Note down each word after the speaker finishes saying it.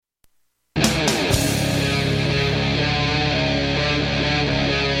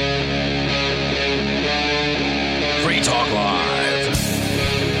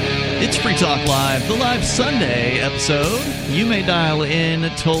Talk Live, the live Sunday episode. You may dial in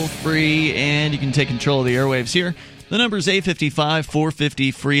toll-free, and you can take control of the airwaves here. The number is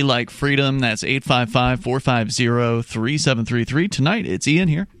 855-450-FREE like freedom. That's 855-450-3733. Tonight, it's Ian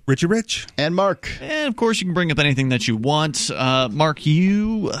here. Richie Rich. And Mark. And, of course, you can bring up anything that you want. Mark,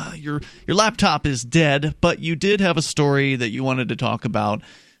 your laptop is dead, but you did have a story that you wanted to talk about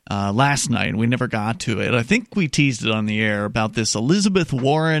last night, and we never got to it. I think we teased it on the air about this Elizabeth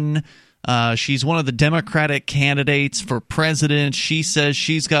Warren. She's one of the Democratic candidates for president. She says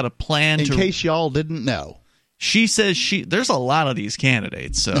she's got a plan In case y'all didn't know. She says there's a lot of these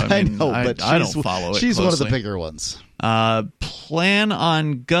candidates. So, I know, but I don't follow it She's closely. One of the bigger ones. Plan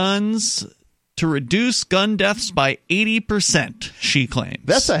on guns to reduce gun deaths by 80%, she claims.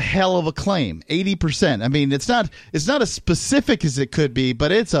 That's a hell of a claim, 80%. I mean, it's not as specific as it could be,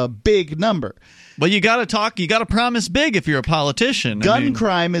 but it's a big number. Well, you got to promise big if you're a politician.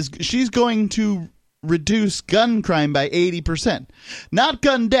 She's going to reduce gun crime by 80%. Not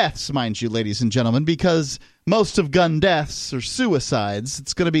gun deaths, mind you, ladies and gentlemen, because most of gun deaths are suicides.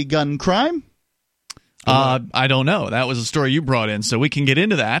 It's going to be gun crime? I don't know. That was a story you brought in, so we can get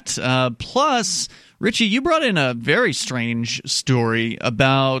into that. Plus, Richie, you brought in a very strange story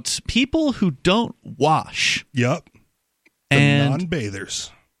about people who don't wash. Yep. And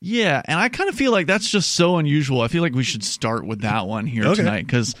non-bathers. Yeah, and I kind of feel like that's just so unusual. I feel like we should start with that one here tonight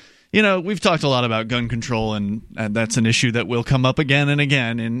because, we've talked a lot about gun control, and that's an issue that will come up again and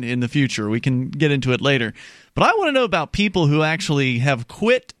again in the future. We can get into it later. But I want to know about people who actually have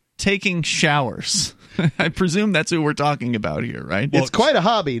quit taking showers. I presume that's who we're talking about here, right? Well, it's quite a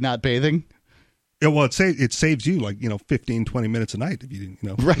hobby, not bathing. Yeah, well, it saves you 15, 20 minutes a night if you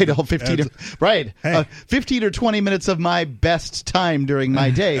didn't, Right, all 15 right. Hey. 15 or 20 minutes of my best time during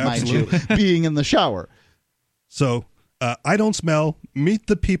my day, mind you, being in the shower. So, I don't smell. Meet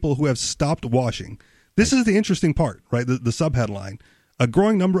the people who have stopped washing. This is the interesting part, right? The subheadline. A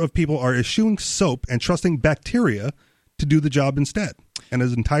growing number of people are eschewing soap and trusting bacteria to do the job instead. And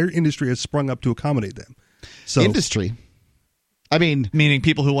an entire industry has sprung up to accommodate them. So, industry? I mean... Meaning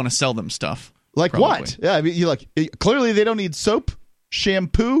people who want to sell them stuff. Like probably. What? Yeah, I mean, clearly they don't need soap,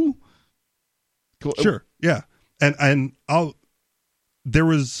 shampoo. Sure, yeah. And there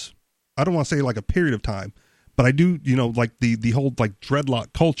was, I don't want to say like a period of time, but I do, like the whole like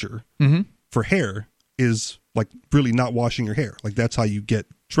dreadlock culture for hair is like really not washing your hair. Like that's how you get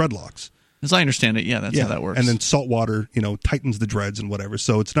dreadlocks. As I understand it, that's how that works. And then salt water, tightens the dreads and whatever.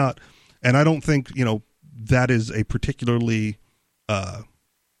 So it's not, and I don't think, that is a particularly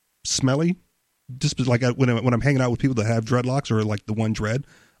smelly. Just like when I'm hanging out with people that have dreadlocks or like the one dread,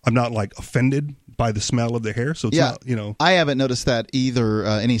 I'm not like offended by the smell of their hair. So it's not, I haven't noticed that either,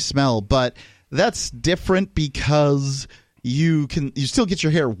 any smell, but that's different because you still get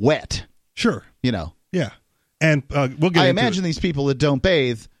your hair wet. Sure. Yeah. And we'll get I into imagine these people that don't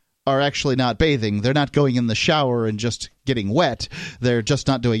bathe are actually not bathing. They're not going in the shower and just getting wet. They're just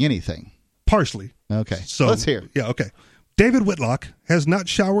not doing anything. Partially. Okay. So let's hear. Yeah, okay. David Whitlock has not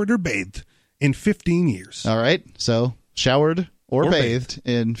showered or bathed in 15 years. All right. So showered or bathed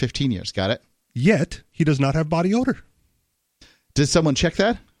in 15 years. Got it. Yet he does not have body odor. Did someone check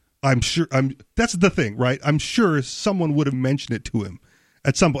that? I'm sure. That's the thing, right? I'm sure someone would have mentioned it to him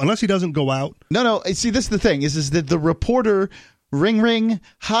at some point, unless he doesn't go out. No. See, this is the thing: is that the reporter. Ring.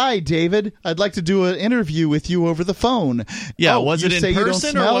 Hi, David. I'd like to do an interview with you over the phone. Yeah, was it in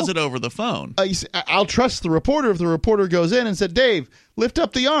person or was it over the phone? I'll trust the reporter if the reporter goes in and said, Dave, lift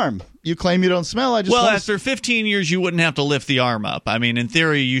up the arm. You claim you don't smell. After 15 years, you wouldn't have to lift the arm up. I mean, in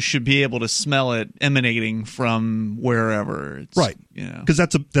theory, you should be able to smell it emanating from wherever. It's, right. Because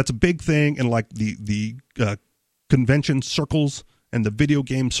that's a big thing in like the convention circles and the video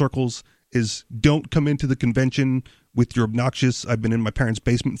game circles is don't come into the convention with your obnoxious, I've been in my parents'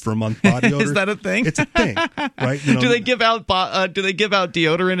 basement for a month body odor. Is that a thing? It's a thing, right? Do they give out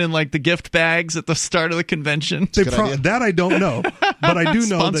deodorant in like the gift bags at the start of the convention? That I don't know, but I do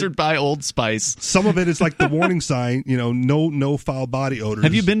know Sponsored by Old Spice. Some of it is like the warning sign, no foul body odors.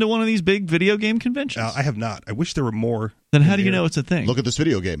 Have you been to one of these big video game conventions? I have not. I wish there were more. Then how do you know it's a thing? Look at this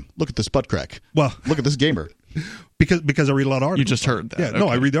video game. Look at this butt crack. Well, look at this gamer. Because I read a lot of articles. You just heard that. Yeah, okay. no,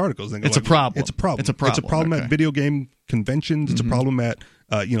 I read the articles. And it's a problem. It's a problem. It's a problem. It's a problem at video game conventions. It's a problem at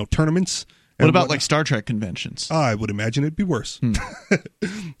tournaments. What about like Star Trek conventions? I would imagine it'd be worse.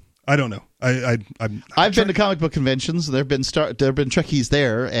 I don't know. I've been to comic book conventions. There've been Trekkies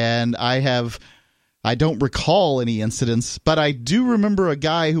there, and I don't recall any incidents, but I do remember a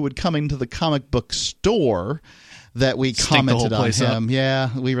guy who would come into the comic book store that we commented on him. Up.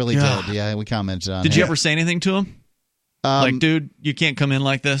 Yeah, we really did. Yeah, we commented on him. Did you ever say anything to him? Like, dude, you can't come in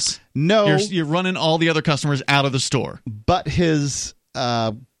like this? No. You're running all the other customers out of the store. But his he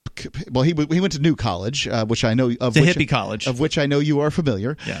went to New College, which I know of. The hippie college. Of which I know you are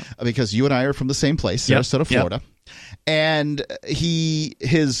familiar. Yeah. Because you and I are from the same place, Sarasota, Florida. And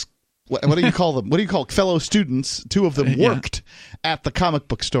his what do you call them? What do you call fellow students? Two of them worked at the comic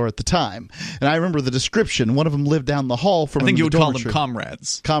book store at the time. And I remember the description. One of them lived down the hall from him. I think you would call them dormitory.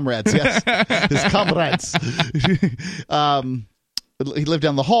 comrades. Comrades, yes. His comrades. He lived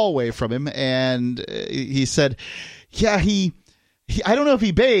down the hallway from him, and he said, I don't know if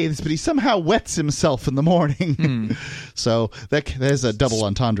he bathes, but he somehow wets himself in the morning. So there's a double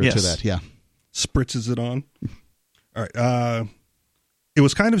entendre to that, yeah. Spritzes it on. All right. It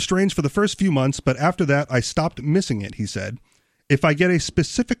was kind of strange for the first few months, but after that, I stopped missing it, he said. If I get a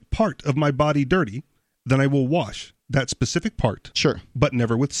specific part of my body dirty, then I will wash that specific part. Sure. But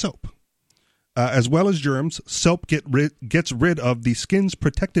never with soap. As well as germs, soap gets rid of the skin's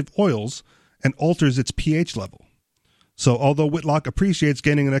protective oils and alters its pH level. So although Whitlock appreciates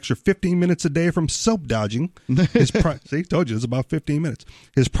gaining an extra 15 minutes a day from soap dodging, see, told you, it's about 15 minutes.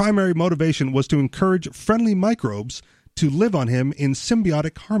 His primary motivation was to encourage friendly microbes to live on him in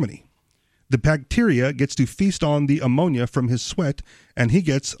symbiotic harmony. The bacteria gets to feast on the ammonia from his sweat, and he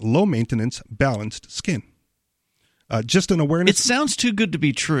gets low-maintenance, balanced skin. Just an awareness... It sounds too good to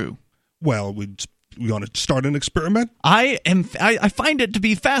be true. Well, we want to start an experiment? I find it to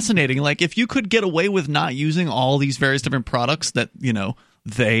be fascinating. Like, if you could get away with not using all these various different products that,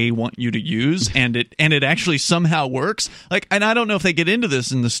 they want you to use, and it actually somehow works. Like, and I don't know if they get into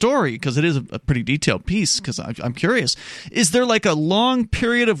this in the story because it is a pretty detailed piece. Because I'm curious, is there like a long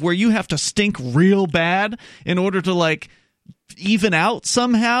period of where you have to stink real bad in order to even out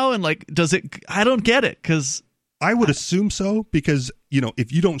somehow? And does it? I don't get it because I would assume so because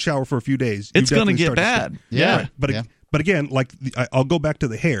if you don't shower for a few days, it's going to get bad. Yeah, right. But again, I'll go back to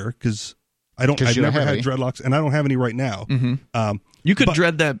the hair because I've never had dreadlocks and I don't have any right now. Mm-hmm. You could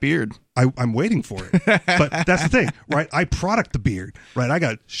dread that beard. I'm waiting for it. But that's the thing, right? I product the beard, right? I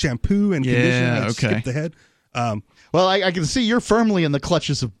got shampoo and conditioner. Skip the head. Well, I can see you're firmly in the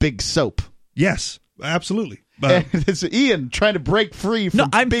clutches of big soap. Yes, absolutely. It's Ian trying to break free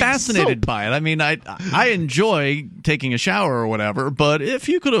from I'm big fascinated soap. by it. I mean, I enjoy taking a shower or whatever, but if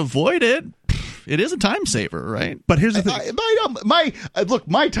you could avoid it, it is a time saver, right? But here's the thing.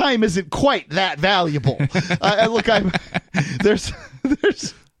 My time isn't quite that valuable. There's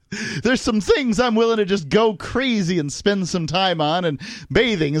some ththings I'm willing to just go crazy and spend some time on, and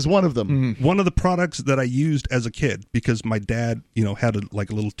bathing is one of them. Mm-hmm. One of the products that I used as a kid, because my dad, had a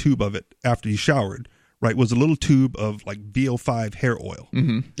little tube of it after he showered, right, was a little tube of VO5 hair oil.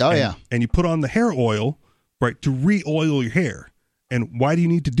 Mm-hmm. Yeah. And you put on the hair oil, right, to re-oil your hair. And why do you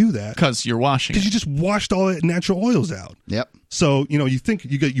need to do that? Because you're washing. Because you just washed all the natural oils out. Yep. So, you think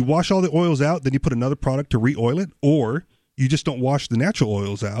you wash all the oils out, then you put another product to re-oil it, or you just don't wash the natural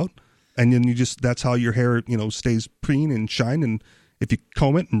oils out, and then that's how your hair, stays preen and shine. And if you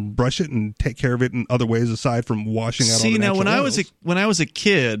comb it and brush it and take care of it in other ways aside from washing out all the natural oils. when I was a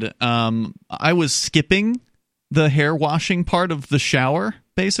kid, I was skipping the hair washing part of the shower,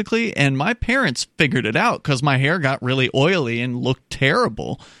 basically, and my parents figured it out because my hair got really oily and looked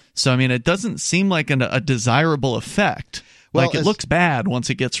terrible. So, I mean, it doesn't seem like a desirable effect. Well, it looks bad once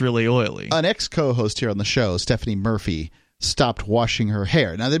it gets really oily. An ex-co-host here on the show, Stephanie Murphy, stopped washing her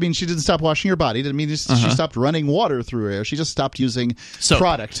hair. Now, that means she didn't stop washing her body. It didn't mean she stopped running water through her hair. She just stopped using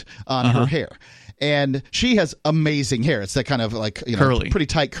product on her hair. And she has amazing hair. It's that kind of curly, pretty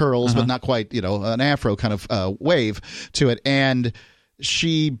tight curls, but not quite, an afro kind of wave to it. And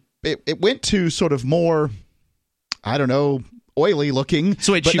it went to sort of more, I don't know, oily looking.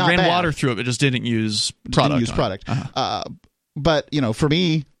 So wait, but she not ran bad. water through it, but just didn't use product. But for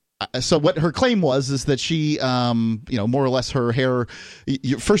me, so what her claim is that she, more or less her hair,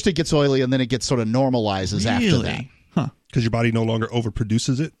 first it gets oily and then it gets sort of normalizes after that. Huh. Because your body no longer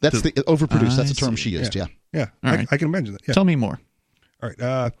overproduces it? That's the overproduce. That's the term she used, yeah. Yeah, right. I can imagine that. Yeah. Tell me more. All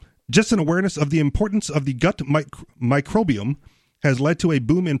right. Just an awareness of the importance of the gut microbiome has led to a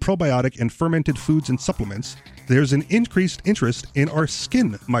boom in probiotic and fermented foods and supplements. There's an increased interest in our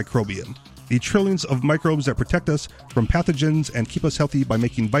skin microbiome, the trillions of microbes that protect us from pathogens and keep us healthy by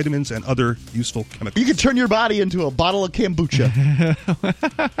making vitamins and other useful chemicals. You can turn your body into a bottle of kombucha.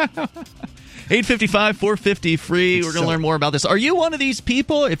 855-450 free. We're going to learn more about this. Are you one of these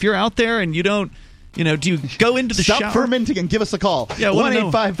people? If you're out there and you don't, do you go into the shower? Stop fermenting and give us a call. Yeah,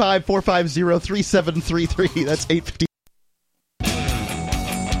 1-855-450-3733. That's 850.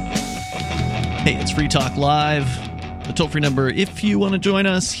 Hey, it's Free Talk Live. The toll-free number if you want to join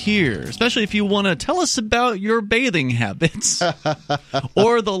us here, especially if you want to tell us about your bathing habits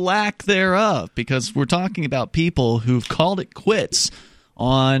or the lack thereof, because we're talking about people who've called it quits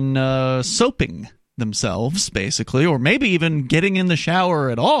on soaping themselves, basically, or maybe even getting in the shower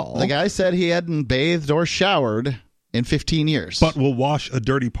at all. The guy said he hadn't bathed or showered in 15 years. But will wash a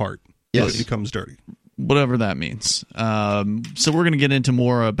dirty part when it becomes dirty. Whatever that means. So we're going to get into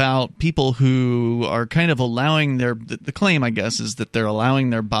more about people who are kind of allowing the claim, I guess, is that they're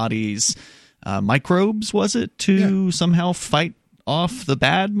allowing their bodies microbes, was it, to somehow fight off the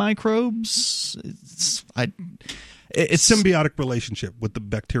bad microbes? It's symbiotic relationship with the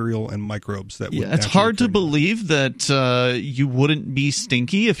bacterial and microbes that would it's hard to believe that you wouldn't be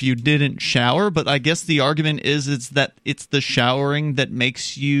stinky if you didn't shower, but I guess the argument is that it's the showering that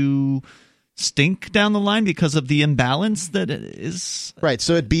makes you stink down the line because of the imbalance that it is. Right,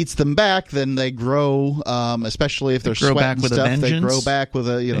 so it beats them back, then they grow, especially if they're sweating stuff, they grow back with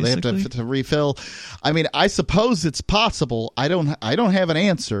they have to refill. I mean, I suppose it's possible. I don't have an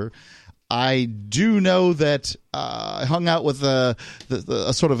answer. I do know that I hung out with a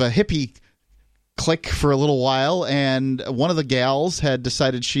sort of a hippie clique for a little while, and one of the gals had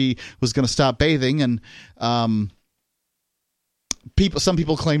decided she was going to stop bathing, and some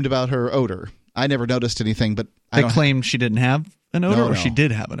people claimed about her odor. I never noticed anything, but they claimed she didn't have an odor, or she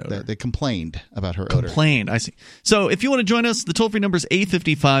did have an odor? They complained about her odor. Complained, I see. So if you want to join us, the toll-free number is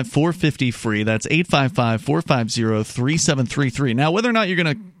 855-450-FREE. That's 855-450-3733. Now, whether or not you're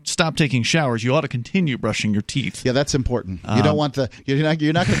going to stop taking showers, you ought to continue brushing your teeth. Yeah, that's important. You don't want you're not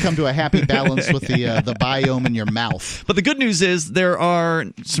going to come to a happy balance with the biome in your mouth. But the good news is there's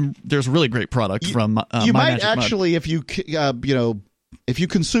a really great product from you My might Magic actually, Mud. if you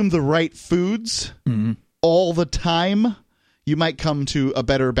consume the right foods all the time, you might come to a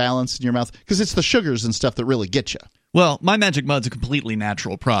better balance in your mouth, because it's the sugars and stuff that really get you. Well, My Magic Mud's a completely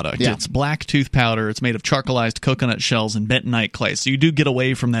natural product. Yeah. It's black tooth powder. It's made of charcoalized coconut shells and bentonite clay. So you do get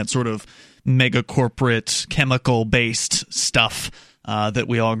away from that sort of mega corporate chemical-based stuff that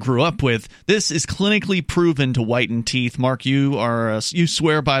we all grew up with. This is clinically proven to whiten teeth. Mark, you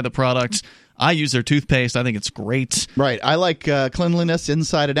swear by the product. I use their toothpaste. I think it's great. Right. I like cleanliness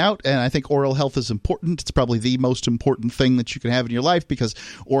inside and out, and I think oral health is important. It's probably the most important thing that you can have in your life, because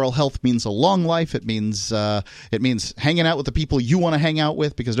oral health means a long life. It means hanging out with the people you want to hang out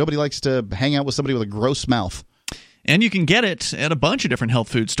with, because nobody likes to hang out with somebody with a gross mouth. And you can get it at a bunch of different health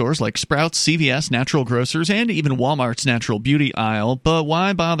food stores like Sprouts, CVS, Natural Grocers, and even Walmart's Natural Beauty aisle. But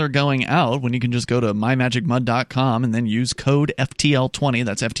why bother going out when you can just go to mymagicmud.com and then use code FTL20,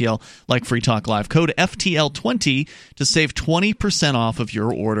 that's FTL like Free Talk Live, code FTL20 to save 20% off of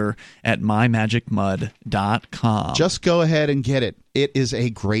your order at mymagicmud.com. Just go ahead and get it. It is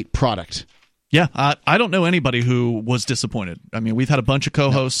a great product. Yeah, I don't know anybody who was disappointed. I mean, we've had a bunch of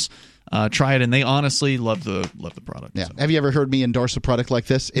co-hosts try it, and they honestly love the product. Yeah. So. Have you ever heard me endorse a product like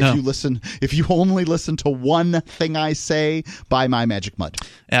this? If you only listen to one thing I say, buy My Magic Mud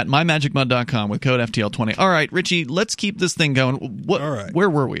at mymagicmud.com with code FTL20. All right, Richie, let's keep this thing going. All right. Where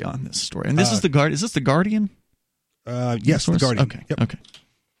were we on this story? And this is the Guardian. Is this the Guardian? Yes, the Guardian. Okay. Yep. Okay.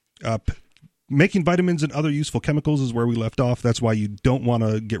 Making vitamins and other useful chemicals is where we left off. That's why you don't want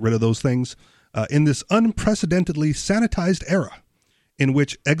to get rid of those things. In this unprecedentedly sanitized era, in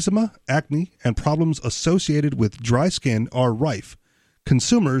which eczema, acne, and problems associated with dry skin are rife,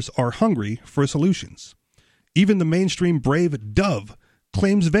 consumers are hungry for solutions. Even the mainstream brave Dove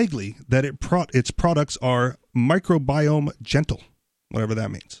claims vaguely that its products are microbiome gentle, whatever that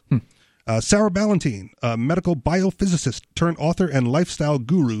means. Sarah Ballantyne, a medical biophysicist turned author and lifestyle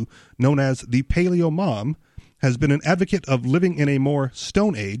guru known as the Paleo Mom, has been an advocate of living in a more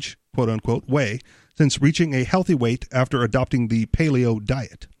Stone Age, quote-unquote, way since reaching a healthy weight after adopting the paleo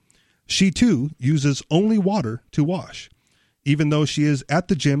diet. She, too, uses only water to wash, even though she is at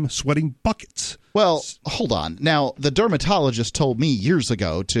the gym sweating buckets. Well, hold on. Now, the dermatologist told me years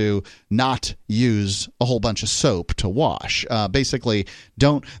ago to not use a whole bunch of soap to wash. Basically,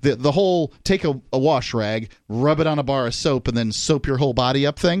 the whole take a wash rag, rub it on a bar of soap, and then soap your whole body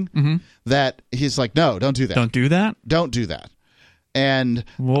up thing, that he's like, no, don't do that. Don't do that? Don't do that. And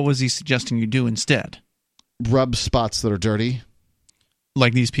what was he suggesting you do instead? Rub spots that are dirty.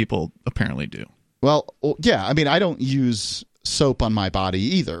 Like these people apparently do. Well, yeah. I mean, I don't use soap on my body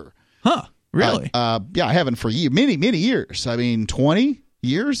either. Huh. Really? Yeah, I haven't for many, many years. I mean, 20,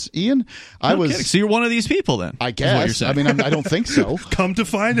 years, Ian. I was kidding. So you're one of these people then? I guess. I mean, I don't think so. Come to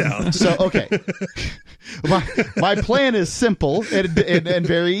find out. So, okay. My plan is simple and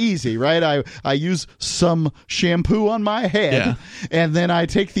very easy, right? I use some shampoo on my head, and then I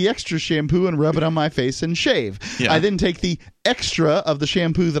take the extra shampoo and rub it on my face and shave. I then take the extra of the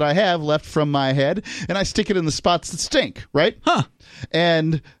shampoo that I have left from my head, and I stick it in the spots that stink, right? Huh.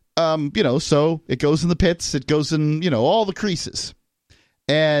 And, so it goes in the pits, it goes in, all the creases.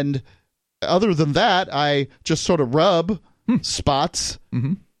 And other than that, I just sort of rub spots,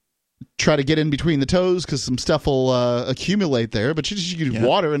 try to get in between the toes because some stuff will accumulate there. But you just use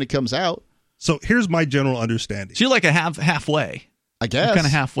water and it comes out. So here's my general understanding. So you're like halfway. I guess. You're kind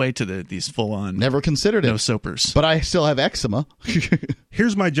of halfway to these full-on. Never considered it. No soapers. But I still have eczema.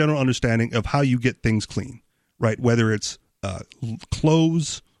 Here's my general understanding of how you get things clean, right? Whether it's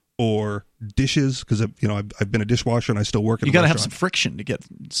clothes or dishes, because I've been a dishwasher and I still work at a restaurant. You got to have some friction to get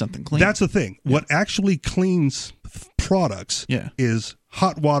something clean. That's the thing. What actually cleans products is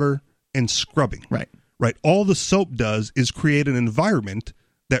hot water and scrubbing. Right. All the soap does is create an environment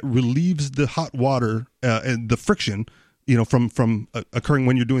that relieves the hot water and the friction, from occurring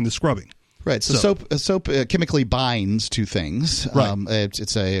when you're doing the scrubbing. Right. So soap chemically binds to things. Right.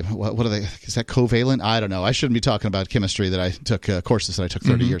 It's a what are they? Is that covalent? I don't know. I shouldn't be talking about chemistry that I took courses that I took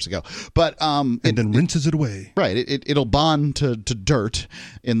 30 years ago. But and then rinses it away. Right. It'll bond to dirt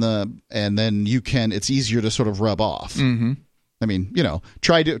and then it's easier to sort of rub off. Mm-hmm. I mean,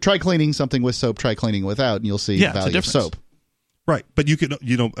 try cleaning something with soap, try cleaning without, and you'll see the value of soap. Right, but you can,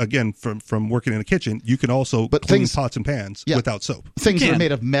 again, from working in a kitchen, you can also clean pots and pans without soap. Things that are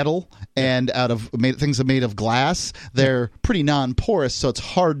made of metal and things that are made of glass, they're pretty non-porous, so it's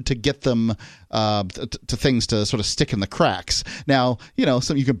hard to get them to things to sort of stick in the cracks. Now,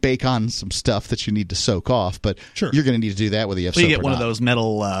 you can bake on some stuff that you need to soak off, but you're going to need to do that whether you have soap or not. You get one of those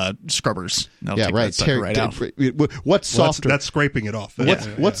metal scrubbers. Right. Out. What's softer? That's scraping it off.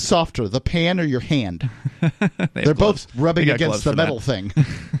 What's softer, the pan or your hand? They're both rubbing against the metal thing.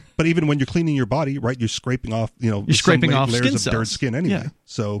 But even when you're cleaning your body, right, you're scraping off, you're scraping off layers skin of cells. dirt skin anyway. Yeah.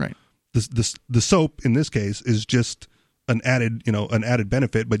 So the soap in this case is just an added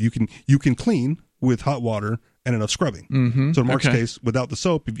benefit, but you can clean with hot water and enough scrubbing. Mm-hmm. So in Mark's case, without the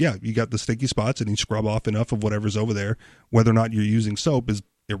soap, you got the sticky spots and you scrub off enough of whatever's over there. Whether or not you're using soap is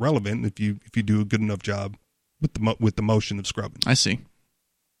irrelevant if you do a good enough job with the motion of scrubbing. I see.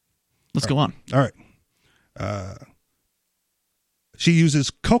 Let's go on. All right. She uses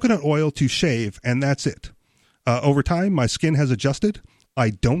coconut oil to shave, and that's it. Over time, my skin has adjusted.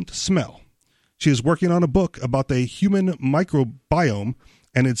 I don't smell. She is working on a book about the human microbiome,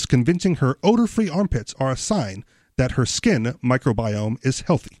 and it's convincing her odor-free armpits are a sign that her skin microbiome is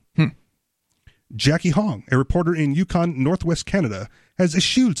healthy. Jackie Hong, a reporter in Yukon, Northwest Canada, has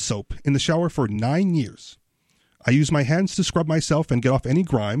eschewed soap in the shower for 9 years. I use my hands to scrub myself and get off any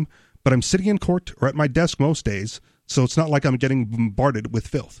grime, but I'm sitting in court or at my desk most days, so it's not like I'm getting bombarded with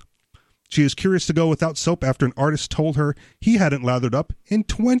filth. She is curious to go without soap after an artist told her he hadn't lathered up in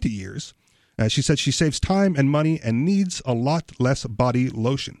 20 years. She said she saves time and money and needs a lot less body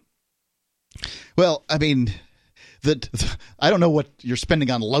lotion. Well, I mean, I don't know what you're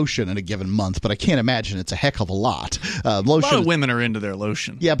spending on lotion in a given month, but I can't imagine it's a heck of a lot. Lotion. A lot of women are into their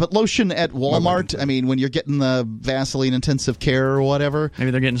lotion. Yeah, but lotion at Walmart, I mean, when you're getting the Vaseline intensive care or whatever.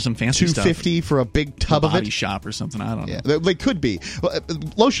 Maybe they're getting some fancy stuff. $250 for a big tub of it. Body Shop or something, I don't know. Yeah, they could be.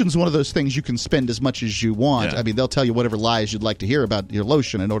 Lotion's one of those things you can spend as much as you want. Yeah. I mean, they'll tell you whatever lies you'd like to hear about your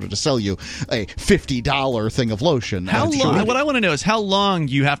lotion in order to sell you a $50 thing of lotion. How long? What I want to know is how long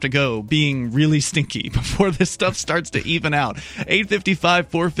you have to go being really stinky before this stuff starts to even out.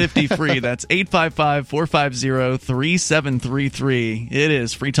 855-450-FREE. That's 855-450-3733. It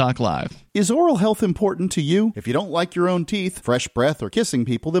is Free Talk Live. Is oral health important to you? If you don't like your own teeth, fresh breath, or kissing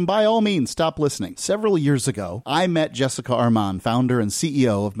people, then by all means, stop listening. Several years ago, I met Jessica Armand, founder and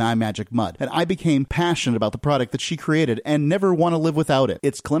CEO of My Magic Mud, and I became passionate about the product that she created and never want to live without it.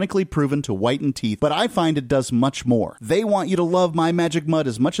 It's clinically proven to whiten teeth, but I find it does much more. They want you to love My Magic Mud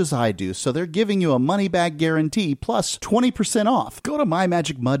as much as I do, so they're giving you a money-back guarantee plus 20% off. Go to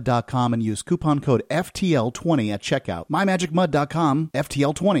MyMagicMud.com and use coupon code FTL20 at checkout. MyMagicMud.com,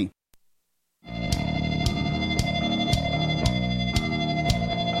 FTL20.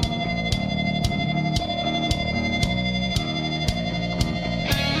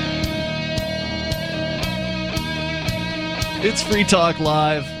 It's Free Talk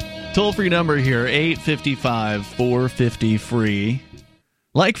Live. Toll-free number here, 855-450-FREE.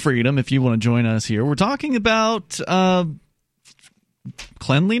 Like freedom, if you want to join us here. We're talking about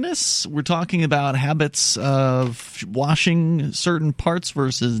cleanliness. We're talking about habits of washing certain parts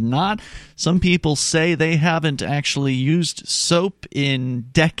versus not. Some people say they haven't actually used soap in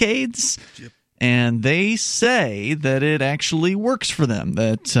decades. Yep. And they say that it actually works for them,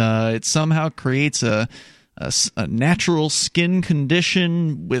 that it somehow creates a natural skin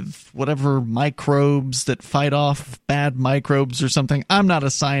condition with whatever microbes that fight off bad microbes or something. I'm not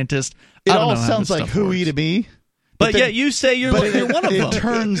a scientist. It all sounds like hooey to me. But yet you say you're one of them. It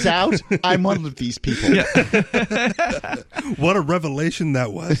turns out I'm one of these people. Yeah. What a revelation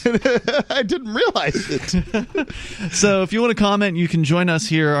that was. I didn't realize it. So if you want to comment, you can join us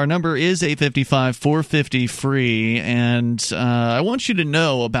here. Our number is 855-450-FREE. And I want you to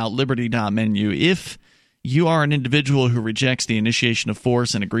know about Liberty.menu. If you are an individual who rejects the initiation of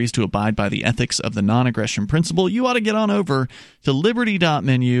force and agrees to abide by the ethics of the non-aggression principle, you ought to get on over to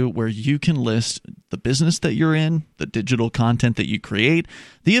Liberty.menu, where you can list the business that you're in, the digital content that you create,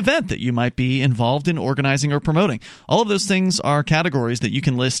 the event that you might be involved in organizing or promoting. All of those things are categories that you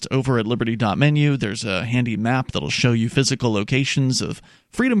can list over at Liberty.menu. There's a handy map that'll show you physical locations of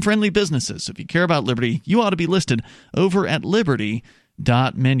freedom-friendly businesses. If you care about liberty, you ought to be listed over at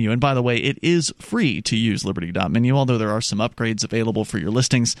Liberty.menu. And by the way, it is free to use Liberty.menu, although there are some upgrades available for your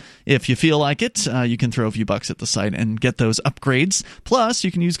listings. If you feel like it, you can throw a few bucks at the site and get those upgrades. Plus,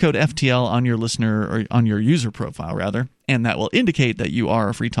 you can use code FTL on your listener, or on your user profile, rather, and that will indicate that you are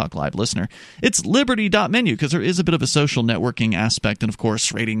a Free Talk Live listener. It's Liberty.menu, because there is a bit of a social networking aspect, and of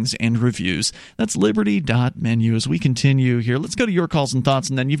course, ratings and reviews. That's Liberty.menu. As we continue here, let's go to your calls and thoughts,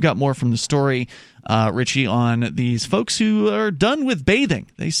 and then you've got more from the story, Richie, on these folks who are done with bathing.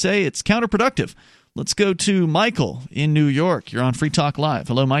 They say it's counterproductive. Let's go to Michael in New York. You're on Free Talk Live.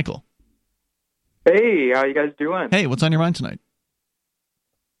 Hello, Michael. Hey, how you guys doing? Hey, what's on your mind tonight?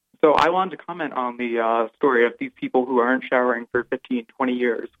 So I wanted to comment on the story of these people who aren't showering for 15, 20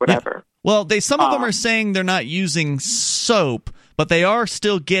 years, whatever. Yeah. Well, some of them are saying they're not using soap, but they are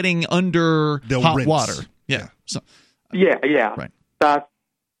still getting under hot rinse. Water. Yeah. So, yeah. Right.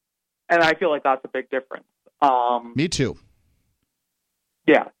 And I feel like that's a big difference. Me too.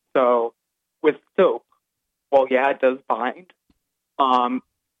 Yeah. So with soap, well, yeah, it does bind.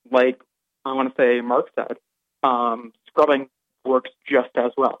 Like I want to say Mark said, scrubbing works just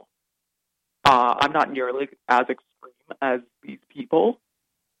as well. I'm not nearly as extreme as these people,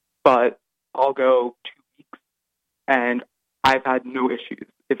 but I'll go 2 weeks and I've had no issues.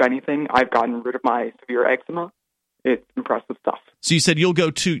 If anything, I've gotten rid of my severe eczema. It's impressive stuff. So you said you'll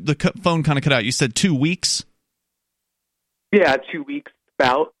go to the phone kind of cut out. You said 2 weeks? Yeah, 2 weeks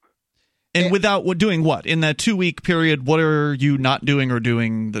about. And without doing what? In that 2 week period, what are you not doing or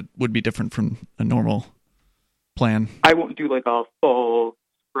doing that would be different from a normal plan? I won't do like a full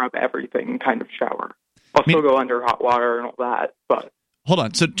scrub everything kind of shower. I'll still go under hot water and all that, but... Hold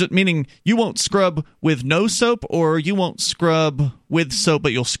on. So meaning you won't scrub with no soap, or you won't scrub with soap,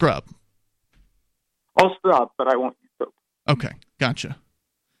 but you'll scrub? I'll scrub, but I won't use soap. Okay, gotcha.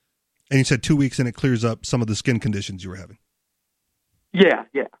 And you said 2 weeks and it clears up some of the skin conditions you were having. Yeah.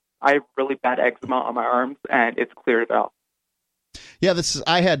 I have really bad eczema on my arms, and it's cleared it out. Yeah,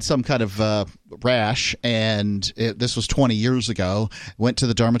 I had some kind of rash, and this was 20 years ago. Went to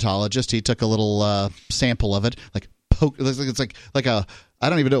the dermatologist. He took a little sample of it, it's like a, I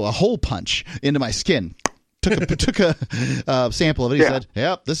don't even know, a hole punch into my skin. Took a sample of it. He said,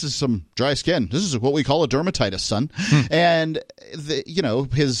 "Yep, this is some dry skin. This is what we call a dermatitis, son." And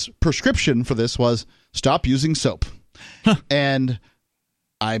his prescription for this was stop using soap. And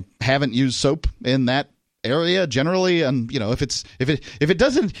I haven't used soap in that area generally, and if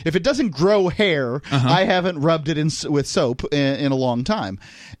it doesn't grow hair, I haven't rubbed it with soap in a long time,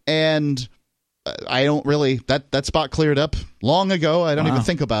 and I don't really that spot cleared up long ago. I don't even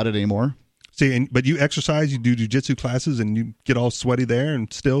think about it anymore. See, but you exercise, you do jiu-jitsu classes, and you get all sweaty there,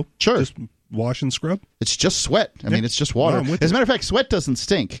 and still just wash and scrub? It's just sweat. I mean, it's just water. No, as a matter of fact, sweat doesn't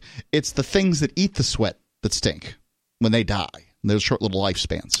stink. It's the things that eat the sweat that stink when they die. There's short little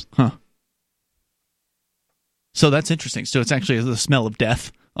lifespans. Huh. So that's interesting. So it's actually the smell of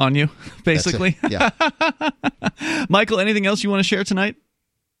death on you, basically. Yeah. Michael, anything else you want to share tonight?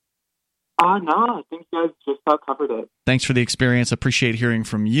 No, I think you guys just about covered it. Thanks for the experience. Appreciate hearing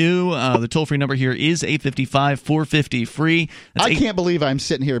from you. The toll-free number here is 855-450-FREE. I can't believe I'm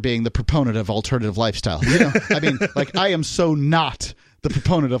sitting here being the proponent of alternative lifestyle. I mean, I am so not the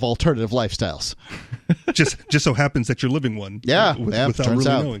proponent of alternative lifestyles. Just so happens that you're living one. Yeah, without really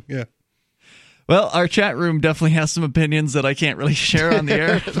knowing. Yeah. Well, our chat room definitely has some opinions that I can't really share on the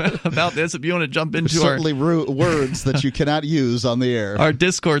air about this. If you want to jump into certainly words that you cannot use on the air. Our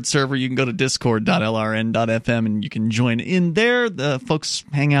Discord server, you can go to discord.lrn.fm and you can join in there. The folks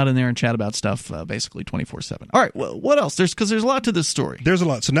hang out in there and chat about stuff basically 24/7. All right, well, what else? Because there's a lot to this story. There's a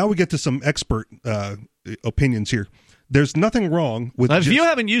lot. So now we get to some expert opinions here. There's nothing wrong with... If you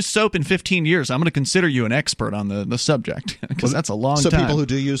haven't used soap in 15 years, I'm going to consider you an expert on the subject, because that's a long time. So people who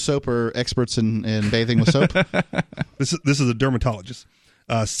do use soap are experts in bathing with soap? This is a dermatologist.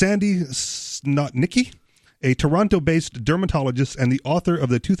 Sandy Snotnicki, a Toronto-based dermatologist and the author of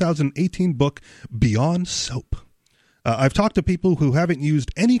the 2018 book Beyond Soap. I've talked to people who haven't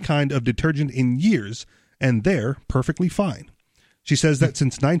used any kind of detergent in years, and they're perfectly fine. She says that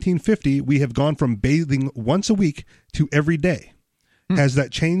since 1950, we have gone from bathing once a week to every day. Has that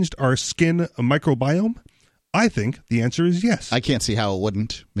changed our skin microbiome? I think the answer is yes. I can't see how it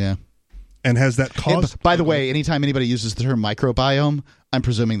wouldn't. Yeah. And has that caused... By the way, anytime anybody uses the term microbiome, I'm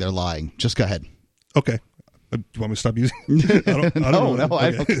presuming they're lying. Just go ahead. Okay. Do you want me to stop using it? I don't know. No,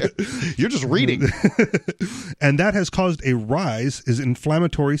 I don't care. You're just reading. And that has caused a rise in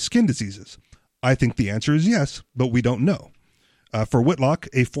inflammatory skin diseases. I think the answer is yes, but we don't know. For Whitlock,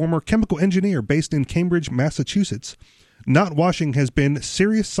 a former chemical engineer based in Cambridge, Massachusetts, not washing has been a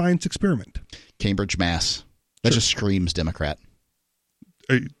serious science experiment. Cambridge, Mass. That just screams Democrat.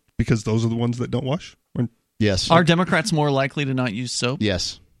 Because those are the ones that don't wash? Yes. Are Democrats more likely to not use soap?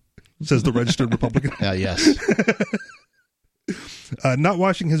 Yes. Says the registered Republican. Yes. Not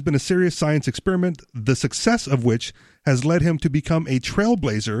washing has been a serious science experiment, the success of which has led him to become a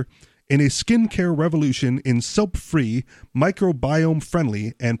trailblazer in a skincare revolution in soap-free,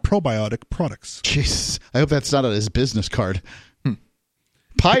 microbiome-friendly, and probiotic products. Jesus, I hope that's not on his business card.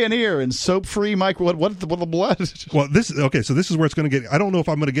 Pioneer in soap-free micro... What? Well, this is where it's going to get... I don't know if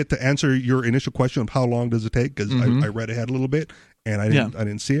I'm going to get to answer your initial question of how long does it take, because I read ahead a little bit, and I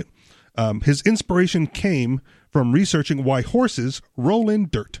didn't see it. His inspiration came from researching why horses roll in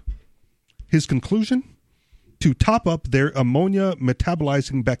dirt. His conclusion? To top up their ammonia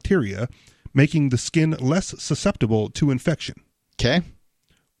metabolizing bacteria, making the skin less susceptible to infection. Okay.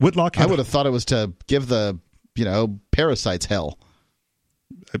 Whitlock I would have thought it was to give the, parasites hell.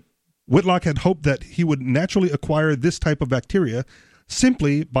 Whitlock had hoped that he would naturally acquire this type of bacteria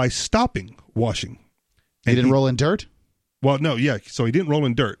simply by stopping washing. He didn't roll in dirt? Well, no, yeah. So he didn't roll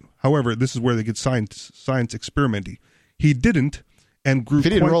in dirt. However, this is where they get science experimenty. He didn't, and grew. If he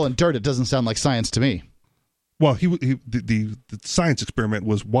didn't roll in dirt, it doesn't sound like science to me. Well, the science experiment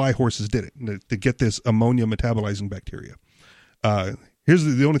was why horses did it, to get this ammonia metabolizing bacteria. Here's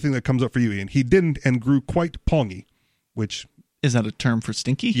the only thing that comes up for you, Ian. He didn't and grew quite pongy, which... Is that a term for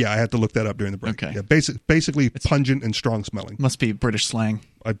stinky? Yeah, I had to look that up during the break. Okay. Yeah, basically it's pungent and strong smelling. Must be British slang.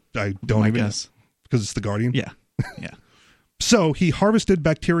 I don't even guess. Because it's The Guardian? Yeah. So he harvested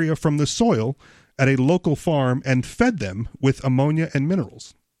bacteria from the soil at a local farm and fed them with ammonia and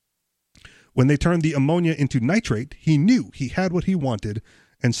minerals. When they turned the ammonia into nitrate, he knew he had what he wanted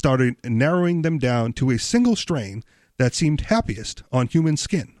and started narrowing them down to a single strain that seemed happiest on human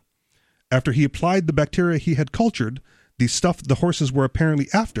skin. After he applied the bacteria he had cultured, the stuff the horses were apparently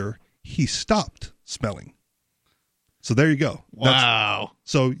after, he stopped smelling. So there you go. Wow.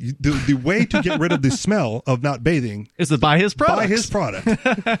 So the way to get rid of the smell of not bathing is to buy his product. Buy his product.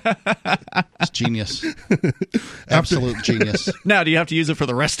 It's genius. Absolute genius. Now, do you have to use it for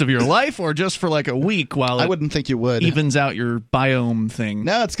the rest of your life or just for like a week while I wouldn't think you would. Evens out your biome thing?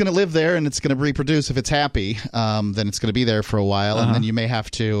 No, it's going to live there and it's going to reproduce. If it's happy, then it's going to be A.O. for a while, and then you may have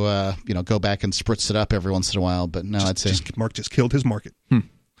to go back and spritz it up every once in a while. But no, I'd say Mark just killed his market.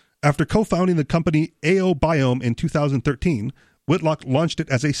 After co-founding the company AO Biome in 2013, Whitlock launched it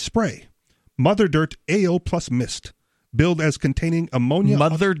as a spray. Mother Dirt AO Plus Mist, billed as containing ammonia.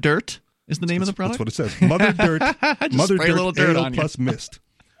 Mother Dirt is the name of the product? That's what it says. Mother Dirt, Mother Dirt AO Plus Mist,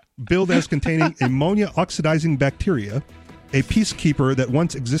 billed as containing ammonia oxidizing bacteria, a peacekeeper that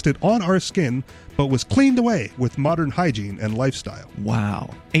once existed on our skin but was cleaned away with modern hygiene and lifestyle. Wow.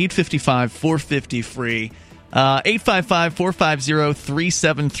 855-450 free.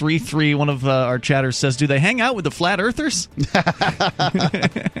 855-450-3733. One of our chatters says, do they hang out with the flat earthers?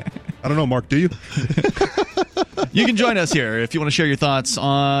 I don't know, Mark, do you? You can join us here if you want to share your thoughts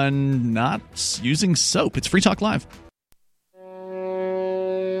on not using soap. It's Free Talk Live.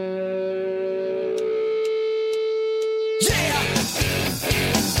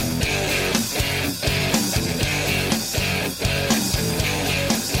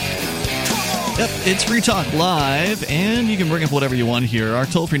 Yep, it's Free Talk Live, and you can bring up whatever you want here. Our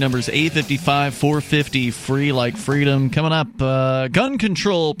toll-free number is 855-450, free like freedom. Coming up, gun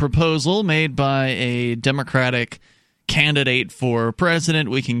control proposal made by a Democratic candidate for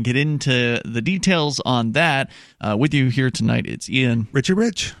president. We can get into the details on that. With you here tonight, it's Ian. Richie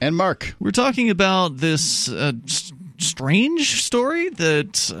Rich. And Mark. We're talking about this strange story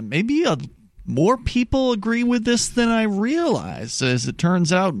that maybe more people agree with this than I realized. As it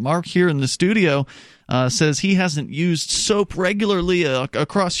turns out, Mark here in the studio says he hasn't used soap regularly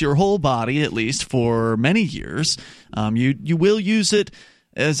across your whole body, at least for many years. You will use it.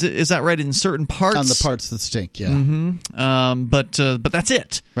 Is that right? In certain parts? On the parts that stink, yeah. Mm-hmm. But that's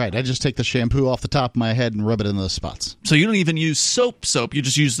it. Right. I just take the shampoo off the top of my head and rub it in those spots. So you don't even use soap. You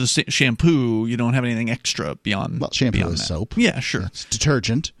just use the shampoo. You don't have anything extra beyond. Well, shampoo beyond is that. soap. Yeah, sure. It's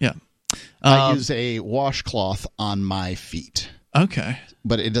detergent. Yeah. I use a washcloth on my feet. Okay.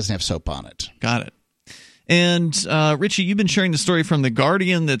 But it doesn't have soap on it. Got it. And Richie, you've been sharing the story from The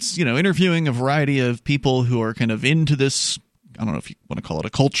Guardian that's, interviewing a variety of people who are kind of into this, I don't know if you want to call it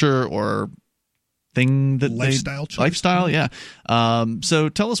a culture or thing that lifestyle, yeah. So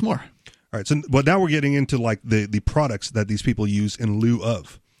tell us more. All right. So, now we're getting into like the products that these people use in lieu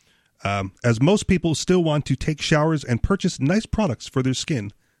of. As most people still want to take showers and purchase nice products for their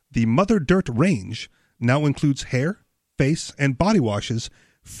skin, the Mother Dirt range now includes hair, face, and body washes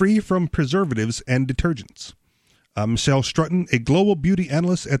free from preservatives and detergents. Michelle Strutton, a global beauty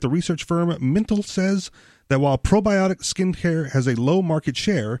analyst at the research firm Mintel, says that while probiotic skincare has a low market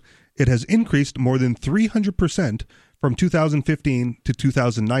share, it has increased more than 300% from 2015 to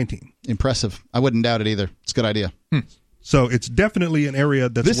 2019. Impressive. I wouldn't doubt it either. It's a good idea. So it's definitely an area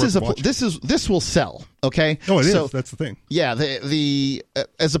that's worth watching. This will sell. Okay. Oh, it is. That's the thing. Yeah. The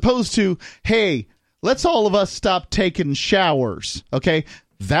as opposed to, hey, let's all of us stop taking showers. Okay,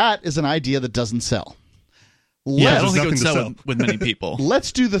 that is an idea that doesn't sell. I don't think it would sell with many people.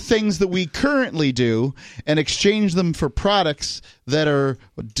 Let's do the things that we currently do and exchange them for products that are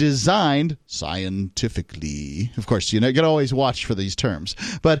designed scientifically. Of course, you can always watch for these terms.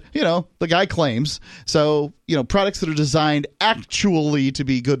 But, the guy claims. So, products that are designed actually to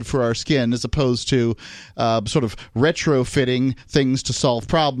be good for our skin as opposed to sort of retrofitting things to solve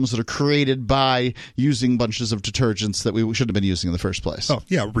problems that are created by using bunches of detergents that we shouldn't have been using in the first place. Oh,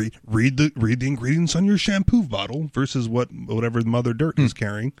 yeah. Read the ingredients on your shampoo bottle versus whatever Mother Dirt is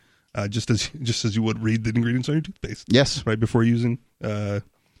carrying, just as you would read the ingredients on your toothpaste. Yes, right before using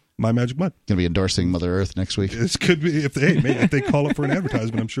My Magic Mud. Going to be endorsing Mother Earth next week. This could be if they call it for an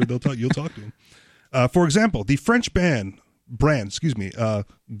advertisement. I'm sure you'll talk to them. For example, the French brand,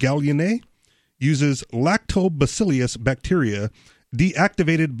 Gallienne, uses lactobacillus bacteria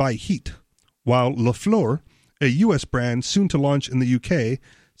deactivated by heat, while La Fleur, a U.S. brand soon to launch in the U.K.,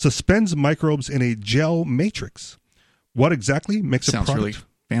 suspends microbes in a gel matrix. What exactly makes a product? Sounds really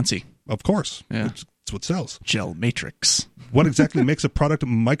fancy. Of course. Yeah. It's what sells. Gel matrix. What exactly makes a product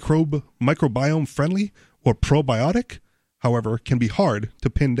microbiome friendly or probiotic? However, can be hard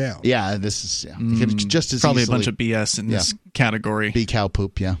to pin down. Yeah, this is just as probably easily a bunch of BS in this category. Be cow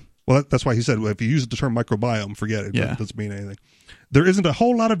poop, yeah. Well, that's why he said, if you use the term microbiome, forget it. Yeah. It doesn't mean anything. There isn't a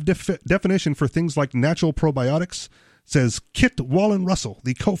whole lot of definition for things like natural probiotics, says Kit Wallen-Russell,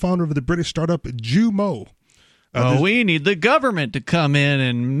 the co-founder of the British startup Jumo. We need the government to come in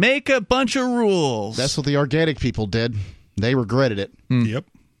and make a bunch of rules. That's what the organic people did. They regretted it. Yep.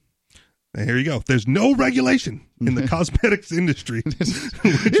 And here you go. There's no regulation in the cosmetics industry.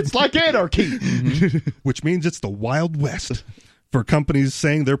 It's like anarchy. Which means it's the Wild West for companies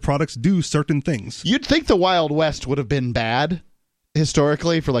saying their products do certain things. You'd think the Wild West would have been bad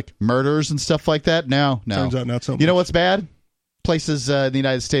historically for like murders and stuff like that. No. Turns out not so much. You know what's bad? Places in the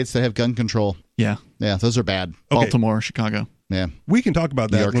United States that have gun control. Yeah, those are bad. Okay. Baltimore, Chicago. Yeah. We can talk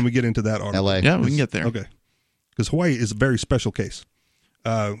about that when we get into that article. LA. Yeah, we can get there. Okay. Because Hawaii is a very special case.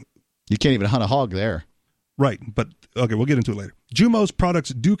 You can't even hunt a hog there. Right, but okay, we'll get into it later. Jumo's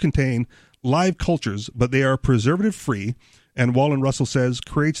products do contain live cultures, but they are preservative-free, and Wallen-Russell says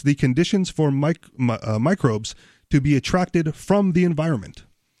creates the conditions for microbes to be attracted from the environment.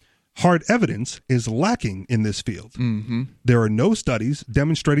 Hard evidence is lacking in this field. Mm-hmm. There are no studies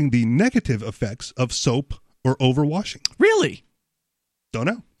demonstrating the negative effects of soap or overwashing. Really? Don't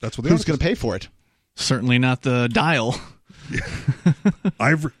know. That's what Who's going to pay for it? Certainly not the Dial.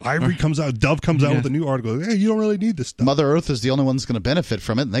 Ivory comes out. Dove comes out with a new article. Hey, you don't really need this stuff. Mother Earth is the only one that's going to benefit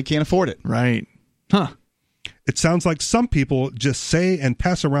from it, and they can't afford it. Right. Huh. It sounds like some people just say and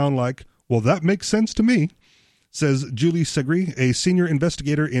pass around like, well, that makes sense to me, says Julie Segre, a senior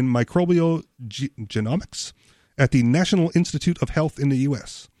investigator in microbial genomics at the National Institute of Health in the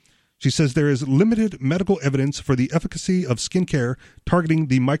U.S. She says there is limited medical evidence for the efficacy of skincare targeting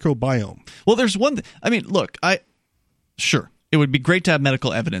the microbiome. Well, there's one I mean, look, sure, it would be great to have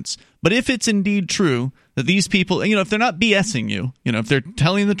medical evidence, but if it's indeed true that these people, if they're not BSing you, if they're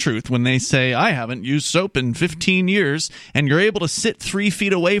telling the truth when they say, I haven't used soap in 15 years, and you're able to sit 3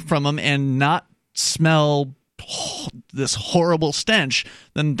 feet away from them and not smell this horrible stench,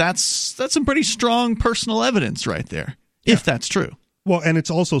 then that's some pretty strong personal evidence right there, if that's true. Well, and it's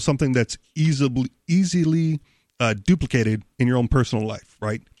also something that's easily duplicated in your own personal life,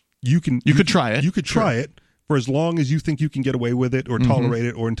 right? You could try it. You could try it for as long as you think you can get away with it or tolerate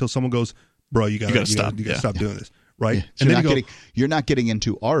it, or until someone goes, bro, you gotta stop doing this, right? Yeah. So and you're not getting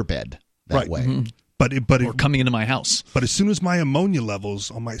into our bed that way. Mm-hmm. But or coming into my house. But as soon as my ammonia levels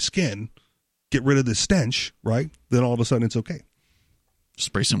on my skin get rid of the stench, right? Then all of a sudden it's okay.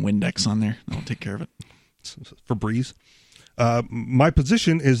 Spray some Windex on there. That'll take care of it. Febreze. My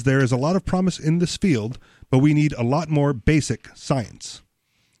position is there is a lot of promise in this field, but we need a lot more basic science.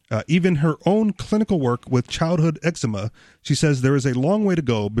 Even her own clinical work with childhood eczema, she says there is a long way to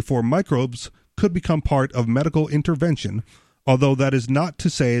go before microbes could become part of medical intervention, although that is not to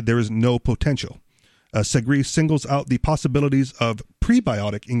say there is no potential. Segre singles out the possibilities of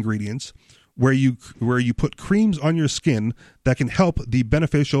prebiotic ingredients where you put creams on your skin that can help the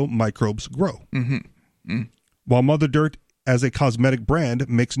beneficial microbes grow. Mm-hmm. Mm. While Mother Dirt as a cosmetic brand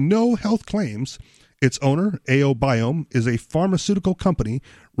makes no health claims, its owner, AO Biome, is a pharmaceutical company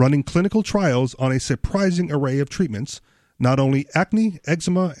running clinical trials on a surprising array of treatments, not only acne,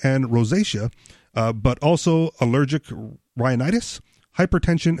 eczema, and rosacea, but also allergic rhinitis,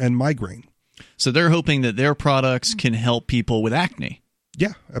 hypertension, and migraine. So they're hoping that their products can help people with acne.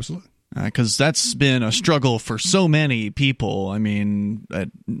 Yeah, absolutely. Because that's been a struggle for so many people. I mean,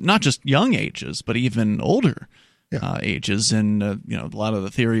 not just young ages, but even older ages. And a lot of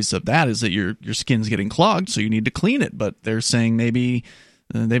the theories of that is that your skin's getting clogged, so you need to clean it. But they're saying maybe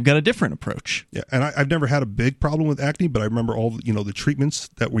they've got a different approach. Yeah, and I've never had a big problem with acne, but I remember all the treatments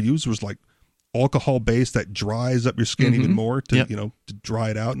that were used was like alcohol based that dries up your skin even more to to dry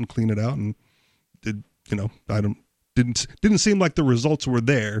it out and clean it out. And didn't seem like the results were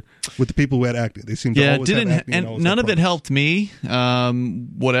there with the people who had acne. They seemed to always have acne and none of it helped me.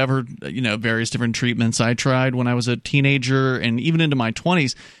 Whatever various different treatments I tried when I was a teenager and even into my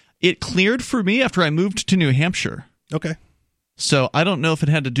 20s, it cleared for me after I moved to New Hampshire. Okay. So I don't know if it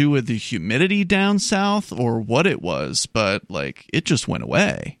had to do with the humidity down south or what it was, but it just went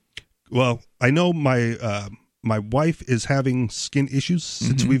away. Well, I know my wife is having skin issues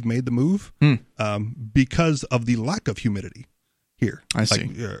since we've made the move because of the lack of humidity here. I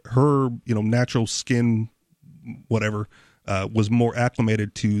see. Her, natural skin, whatever, was more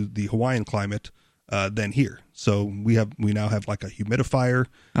acclimated to the Hawaiian climate than here. So we now have like a humidifier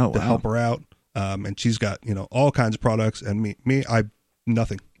to help her out. And she's got, all kinds of products. And me,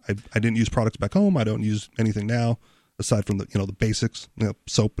 nothing. I didn't use products back home. I don't use anything now. Aside from the basics,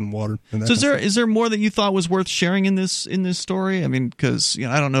 soap and water. And that so is there more that you thought was worth sharing in this story? I mean, because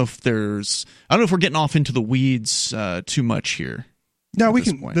I don't know if we're getting off into the weeds too much here. No, we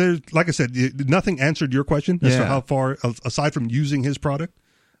can. Like I said, nothing answered your question as to how far, aside from using his product.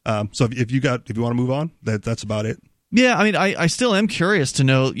 So if you want to move on, that's about it. Yeah, I mean, I still am curious to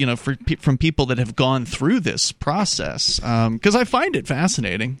know, from people that have gone through this process, because I find it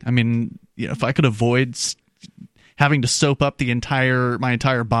fascinating. I mean, if I could avoid having to soap up my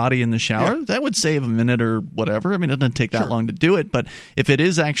entire body in the shower, that would save a minute or whatever. I mean, it doesn't take that long to do it, but if it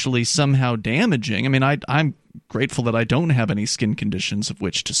is actually somehow damaging, I mean, I'm grateful that I don't have any skin conditions of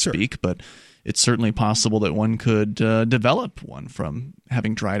which to speak, but it's certainly possible that one could develop one from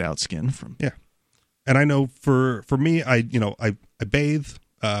having dried out skin from. Yeah. And I know for me, I bathe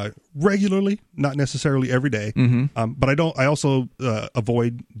regularly, not necessarily every day, but I also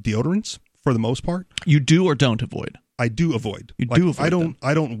avoid deodorants. For the most part, you do or don't avoid. I do avoid. You do avoid.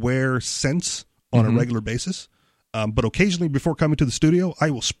 I don't wear scents on a regular basis, but occasionally before coming to the studio, I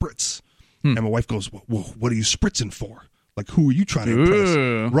will spritz. And my wife goes, "Well, what are you spritzing for? Like, who are you trying to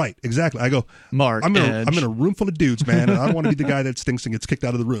impress?" Right, exactly. I go, Mark, I'm in a room full of dudes, man, and I don't want to be the guy that stinks and gets kicked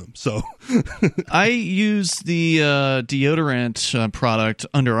out of the room. So I use the deodorant product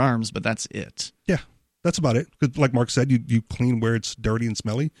Underarms, but that's it. Yeah. That's about it. Because like Mark said, you clean where it's dirty and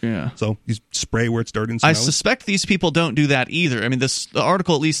smelly. Yeah. So you spray where it's dirty and smelly. I suspect these people don't do that either. I mean, the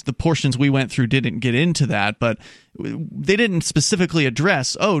article, at least the portions we went through, didn't get into that, but they didn't specifically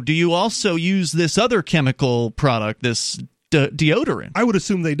address, do you also use this other chemical product, this deodorant? I would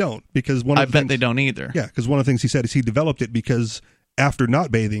assume they don't, because I bet they don't either. Yeah, because one of the things he said is he developed it because after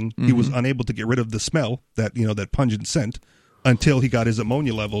not bathing, he was unable to get rid of the smell, that pungent scent. until he got his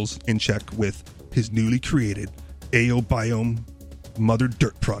ammonia levels in check with his newly created AeoBiome Mother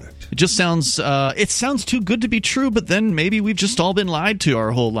Dirt product. It just sounds too good to be true, but then maybe we've just all been lied to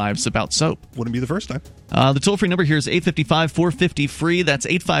our whole lives about soap. Wouldn't be the first time. The toll-free number here is 855-450-FREE. That's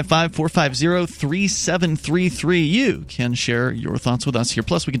 855-450-3733. You can share your thoughts with us here.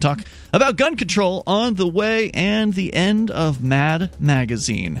 Plus, we can talk about gun control on the way and the end of Mad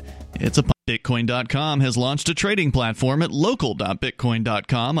Magazine. It's a Bitcoin.com has launched a trading platform at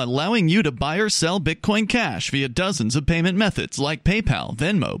local.bitcoin.com, allowing you to buy or sell Bitcoin Cash via dozens of payment methods like PayPal,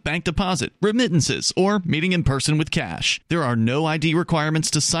 Venmo, bank deposit, remittances, or meeting in person with cash. There are no ID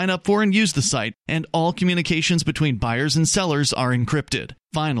requirements to sign up for and use the site, and all communications between buyers and sellers are encrypted.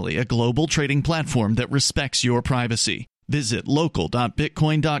 Finally, a global trading platform that respects your privacy. Visit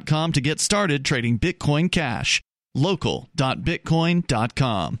local.bitcoin.com to get started trading Bitcoin Cash.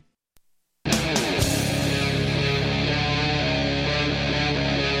 local.bitcoin.com.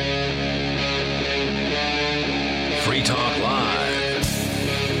 Free Talk Live.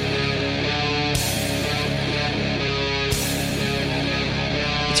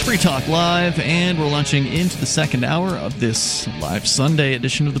 It's Free Talk Live, and we're launching into the second hour of this live Sunday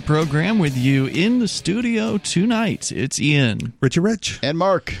edition of the program with you in the studio tonight. It's Ian, Richie Rich, and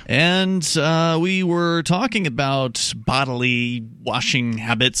Mark. And we were talking about bodily washing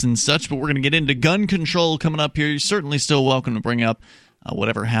habits and such, but we're going to get into gun control coming up here. You're certainly still welcome to bring up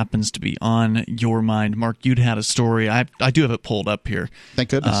whatever happens to be on your mind. Mark, you'd had a story. I do have it pulled up here. Thank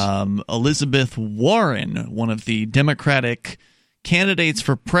goodness. Elizabeth Warren, one of the Democratic candidates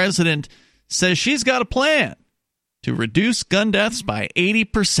for president, says she's got a plan to reduce gun deaths by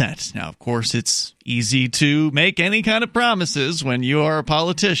 80%. Now, of course, it's easy to make any kind of promises when you are a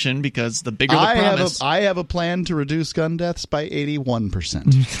politician because the bigger the promise. I have a plan to reduce gun deaths by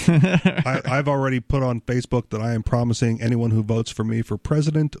 81%. I've already put on Facebook that I am promising anyone who votes for me for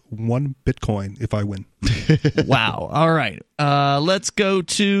president 1 Bitcoin if I win. Wow. All right. Let's go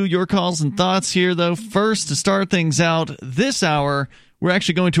to your calls and thoughts here, though. First, to start things out this hour, we're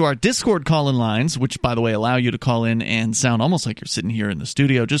actually going to our Discord call-in lines, which, by the way, allow you to call in and sound almost like you're sitting here in the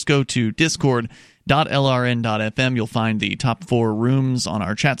studio. Just go to discord.lrn.fm. You'll find the top 4 rooms on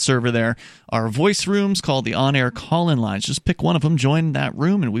our chat server there. Our voice rooms called the on-air call-in lines. Just pick one of them, join that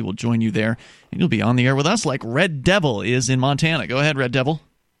room, and we will join you there. And you'll be on the air with us like Red Devil is in Montana. Go ahead, Red Devil.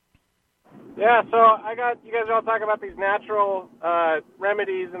 Yeah, so you guys are all talking about these natural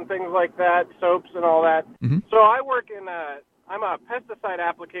remedies and things like that, soaps and all that. Mm-hmm. So I work I'm a pesticide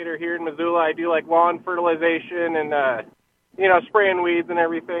applicator here in Missoula. I do like lawn fertilization and, spraying weeds and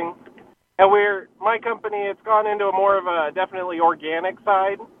everything. And my company, it's gone into a more of a definitely organic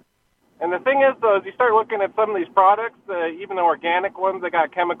side. And the thing is, though, is you start looking at some of these products, even the organic ones, they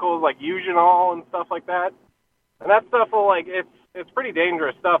got chemicals like eugenol and stuff like that. And that stuff it's pretty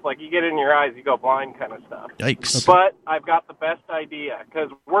dangerous stuff. Like, you get it in your eyes, you go blind kind of stuff. Yikes. But I've got the best idea, because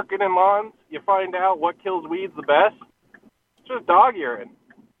working in lawns, you find out what kills weeds the best. It's just dog urine.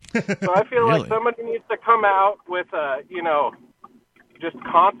 So I feel Really? like somebody needs to come out with just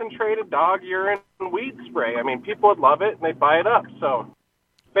concentrated dog urine weed spray. I mean, people would love it, and they'd buy it up. So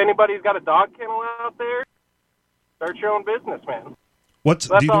if anybody's got a dog kennel out there, start your own business, man. Do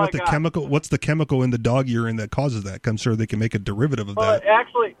you know what the chemical? What's the chemical in the dog urine that causes that? I'm sure they can make a derivative of that.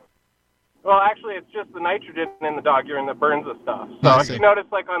 Actually, it's just the nitrogen in the dog urine that burns the stuff. So I if see. you notice,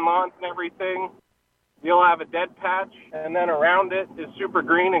 like on lawns and everything, you'll have a dead patch, and then around it is super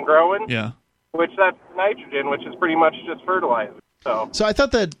green and growing. Yeah. Which that's nitrogen, which is pretty much just fertilizer. So I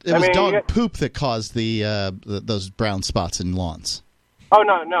thought that it was dog poop that caused those brown spots in lawns. Oh,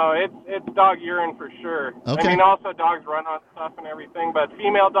 no, it's dog urine for sure. Okay. I mean, also dogs run on stuff and everything, but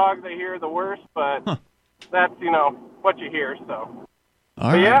female dogs, I hear, are the worst, but that's, what you hear, so.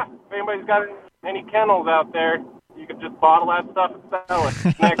 All right. Yeah, if anybody's got any kennels out there, you could just bottle that stuff and sell it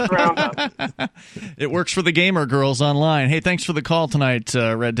next roundup. It works for the gamer girls online. Hey, thanks for the call tonight,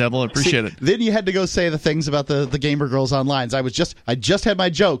 Red Devil. I appreciate it. Then you had to go say the things about the gamer girls online. I just had my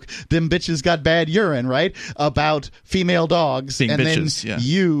joke. Them bitches got bad urine, right? About female dogs. Being and bitches, then yeah.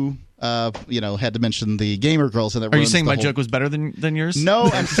 you had to mention the gamer girls. And that Are you ruins saying the my whole... joke was better than yours? No,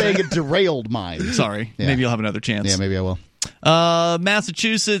 I'm saying it derailed mine. Sorry. Yeah. Maybe you'll have another chance. Yeah, maybe I will.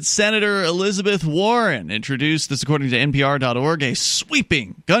 Massachusetts Senator Elizabeth Warren introduced, this according to NPR.org, a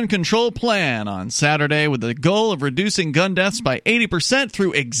sweeping gun control plan on Saturday with the goal of reducing gun deaths by 80%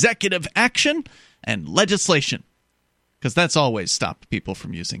 through executive action and legislation. Because that's always stopped people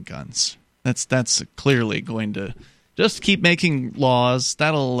from using guns. That's clearly going to just keep making laws.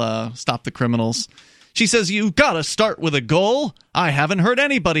 That'll stop the criminals. She says, you've got to start with a goal. I haven't heard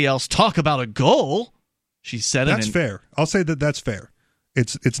anybody else talk about a goal. She said That's fair. I'll say that's fair.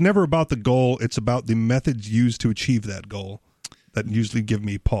 It's never about the goal. It's about the methods used to achieve that goal that usually give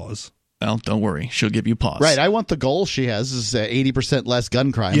me pause. Well, don't worry. She'll give you pause. Right. I want the goal she has is 80% less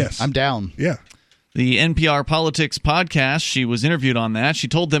gun crime. Yes. I'm down. Yeah. The NPR Politics podcast, she was interviewed on that. She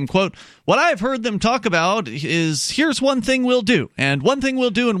told them, quote, "What I've heard them talk about is here's one thing we'll do, and one thing we'll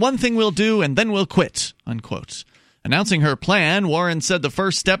do, and one thing we'll do, and then we'll quit," unquote. Announcing her plan, Warren said the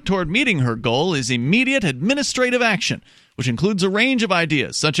first step toward meeting her goal is immediate administrative action, which includes a range of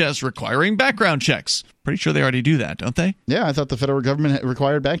ideas, such as requiring background checks. Pretty sure they already do that, don't they? Yeah, I thought the federal government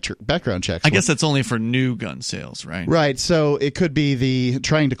required background checks. I guess that's only for new gun sales, right? Right, so it could be the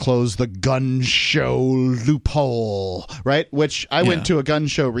trying to close the gun show loophole, right? Which I went to a gun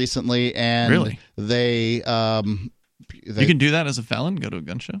show recently, and Really? they You can do that as a felon, go to a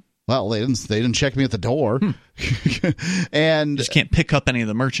gun show? well, they didn't check me at the door, and You just can't pick up any of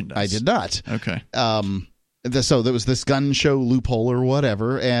the merchandise. I did not. Okay. So there was this gun show loophole or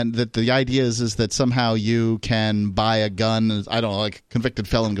whatever, and that the idea is that somehow you can buy a gun. I don't know, like a convicted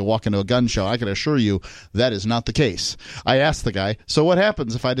felon can walk into a gun show. I can assure you that is not the case. I asked the guy, so what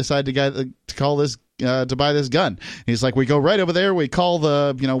happens if I decide to call this to buy this gun? He's like, we go right over there, we call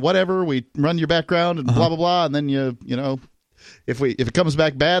the whatever, we run your background and blah blah blah, and then you know. If it comes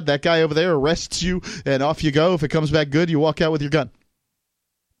back bad, that guy over there arrests you, and off you go. If it comes back good, you walk out with your gun.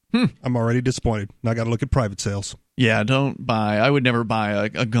 I'm already disappointed. Now I got to look at private sales. Yeah, don't buy. I would never buy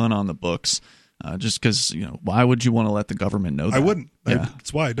a gun on the books, just because why would you want to let the government know that? I wouldn't. Yeah.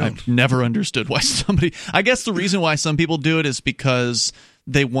 That's why I don't. I've never understood why somebody. I guess the reason why some people do it is because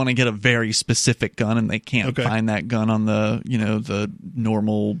they want to get a very specific gun and they can't find that gun on the the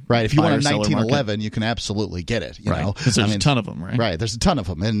normal right. If you want a buyer-seller 1911, market. you can absolutely get it. Right, because there's a ton of them, right? Right, there's a ton of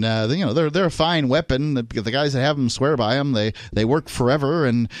them, and they're a fine weapon. The guys that have them swear by them. They work forever,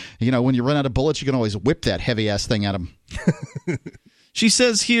 and when you run out of bullets, you can always whip that heavy ass thing at them. She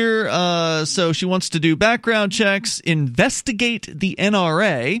says here, so she wants to do background checks, investigate the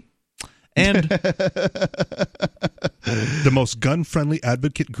NRA, and the most gun-friendly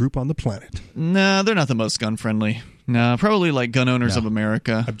advocate group on the planet. No, they're not the most gun-friendly. No, probably like Gun Owners of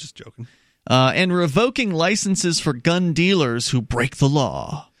America. I'm just joking. And revoking licenses for gun dealers who break the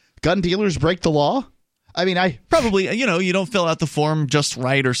law. Gun dealers break the law? I mean, probably you don't fill out the form just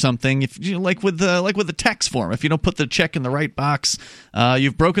right or something. If like with the tax form, if you don't put the check in the right box,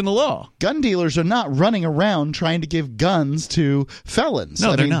 you've broken the law. Gun dealers are not running around trying to give guns to felons.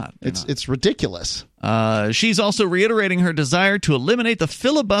 No, they're not. It's ridiculous. She's also reiterating her desire to eliminate the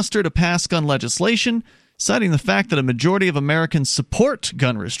filibuster to pass gun legislation, citing the fact that a majority of Americans support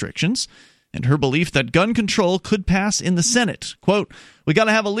gun restrictions, and her belief that gun control could pass in the Senate. Quote, "We got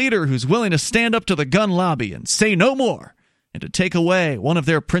to have a leader who's willing to stand up to the gun lobby and say no more, and to take away one of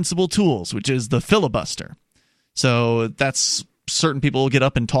their principal tools, which is the filibuster." So that's certain people will get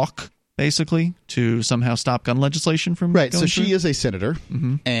up and talk, basically, to somehow stop gun legislation from right. going So through. she is a senator,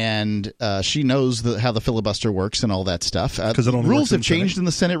 and she knows how the filibuster works and all that stuff. Rules have changed in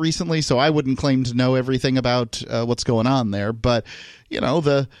the Senate recently, so I wouldn't claim to know everything about what's going on there. But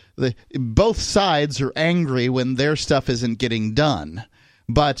the both sides are angry when their stuff isn't getting done.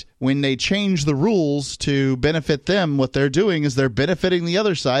 But when they change the rules to benefit them, what they're doing is they're benefiting the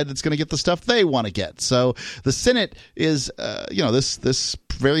other side that's going to get the stuff they want to get. So the Senate is, this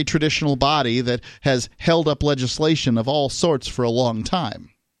very traditional body that has held up legislation of all sorts for a long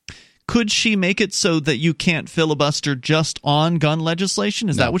time. Could she make it so that you can't filibuster just on gun legislation?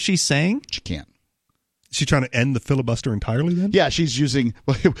 Is that what she's saying? She can't. Is she trying to end the filibuster entirely then? Yeah, she's using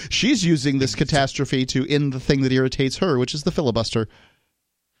this catastrophe to end the thing that irritates her, which is the filibuster.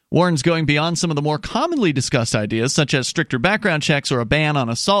 Warren's going beyond some of the more commonly discussed ideas, such as stricter background checks or a ban on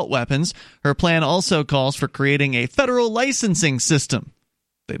assault weapons. Her plan also calls for creating a federal licensing system.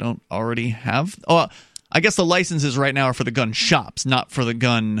 They don't already have... Oh, I guess the licenses right now are for the gun shops, not for the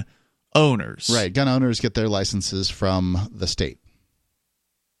gun owners. Right, gun owners get their licenses from the state.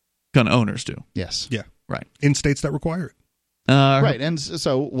 Gun owners do. Yes. Yeah. Right. In states that require it. Right, and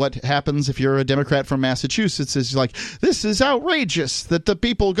so what happens if you're a Democrat from Massachusetts is like, this is outrageous that the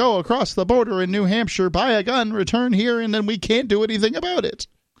people go across the border in New Hampshire, buy a gun, return here, and then we can't do anything about it.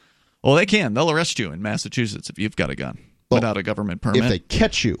 Well, they can. They'll arrest you in Massachusetts if you've got a gun without a government permit. If they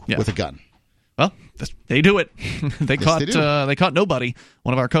catch you with a gun. Well, they do it. They caught nobody.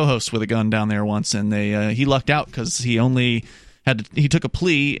 One of our co-hosts with a gun down there once, and he lucked out because he took a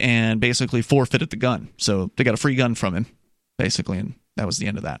plea and basically forfeited the gun. So they got a free gun from him, basically, and that was the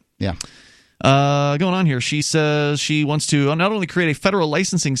end of that. Yeah. Going on here, she says she wants to not only create a federal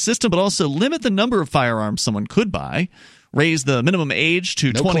licensing system, but also limit the number of firearms someone could buy, raise the minimum age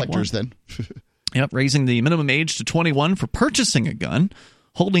to 21. Collectors then. Yep, raising the minimum age to 21 for purchasing a gun,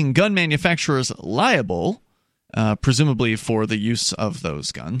 holding gun manufacturers liable, presumably for the use of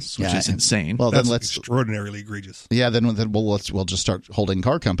those guns, which is insane. Well, That's then let's extraordinarily egregious. Yeah, then we'll just start holding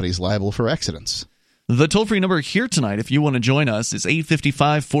car companies liable for accidents. The toll-free number here tonight, if you want to join us, is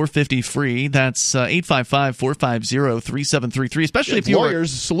 855-450-FREE. That's 855-450-3733, especially if you're...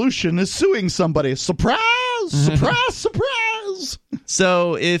 lawyer's solution is suing somebody. Surprise! Surprise! Surprise!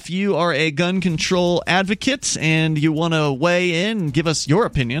 So if you are a gun control advocate and you want to weigh in and give us your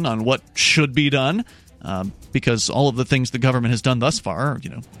opinion on what should be done, because all of the things the government has done thus far,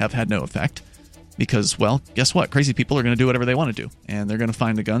 have had no effect. Because, well, guess what? Crazy people are going to do whatever they want to do, and they're going to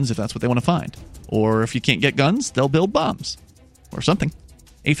find the guns if that's what they want to find. Or if you can't get guns, they'll build bombs or something.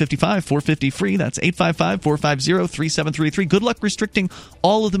 855-450-FREE. That's 855-450-3733. Good luck restricting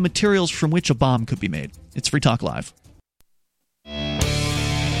all of the materials from which a bomb could be made. It's Free Talk Live.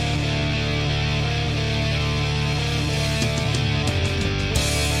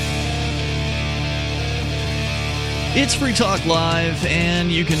 It's Free Talk Live, and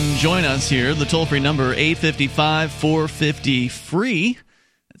you can join us here. The toll-free number, 855-450-FREE.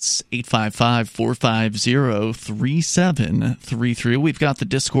 That's 855-450-3733. We've got the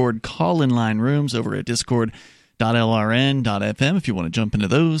Discord call-in line rooms over at discord.lrn.fm. If you want to jump into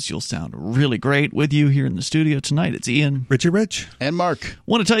those, you'll sound really great. With you here in the studio tonight, it's Ian. Richie Rich. And Mark.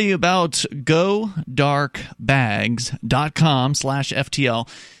 Want to tell you about GoDarkBags.com/FTL.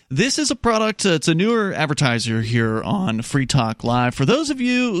 This is a product, it's a newer advertiser here on Free Talk Live. For those of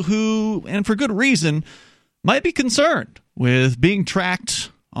you who, and for good reason, might be concerned with being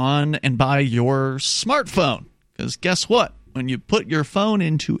tracked on and by your smartphone. Because guess what? When you put your phone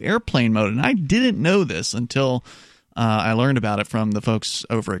into airplane mode, and I didn't know this until I learned about it from the folks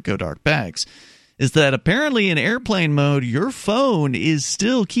over at GoDarkBags, is that apparently in airplane mode, your phone is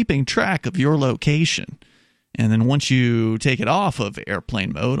still keeping track of your location. And then once you take it off of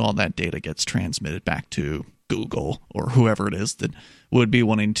airplane mode, all that data gets transmitted back to Google or whoever it is that would be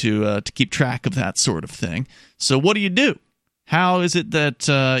wanting to keep track of that sort of thing. So what do? How is it that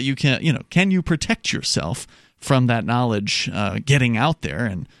you can you protect yourself from that knowledge getting out there?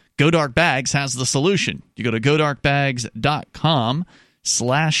 And GoDarkBags has the solution. You go to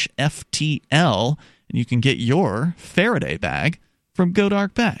GoDarkBags.com/FTL and you can get your Faraday bag from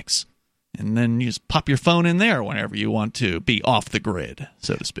GoDarkBags. And then you just pop your phone in there whenever you want to be off the grid,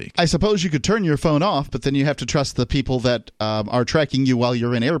 so to speak. I suppose you could turn your phone off, but then you have to trust the people that are tracking you while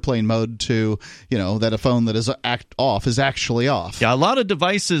you're in airplane mode to, that a phone that is off is actually off. Yeah, a lot of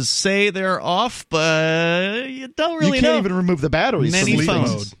devices say they're off, but you don't really know. You can't even remove the batteries. Many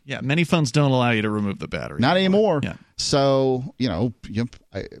phones, many phones don't allow you to remove the battery. Not anymore. Yeah. So,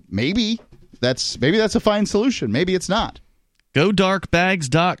 maybe that's a fine solution. Maybe it's not.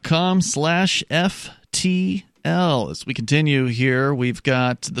 GoDarkBags.com/FTL. As we continue here, we've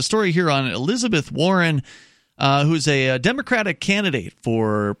got the story here on Elizabeth Warren, who's a Democratic candidate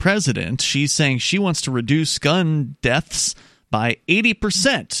for president. She's saying she wants to reduce gun deaths by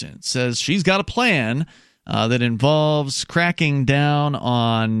 80%. It says she's got a plan that involves cracking down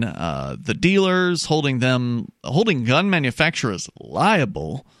on the dealers, holding gun manufacturers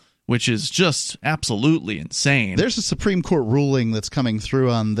liable, which is just absolutely insane. There's a Supreme Court ruling that's coming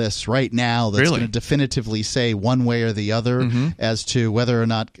through on this right now that's going to definitively say one way or the other as to whether or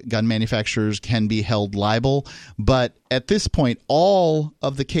not gun manufacturers can be held liable. But at this point, all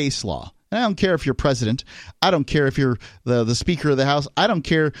of the case law, and I don't care if you're president, I don't care if you're the Speaker of the House, I don't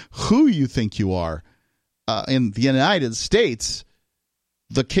care who you think you are, in the United States,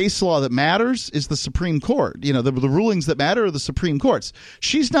 the case law that matters is the Supreme Court. The rulings that matter are the Supreme Court's.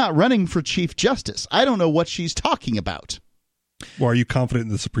 She's not running for Chief Justice. I don't know what she's talking about. Well, are you confident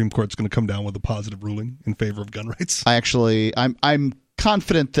the Supreme Court's going to come down with a positive ruling in favor of gun rights? I'm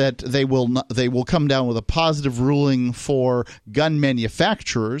confident that they will come down with a positive ruling for gun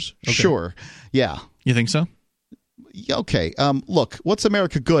manufacturers. Okay. Sure. Yeah. You think so? Okay. Look, what's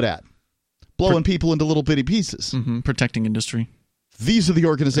America good at? Blowing people into little bitty pieces. Protecting industry. These are the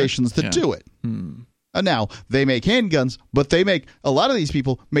organizations that do it. Now, they make handguns, but a lot of these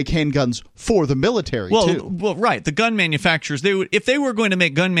people make handguns for the military, too. Well, right. The gun manufacturers, if they were going to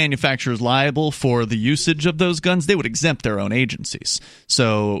make gun manufacturers liable for the usage of those guns, they would exempt their own agencies.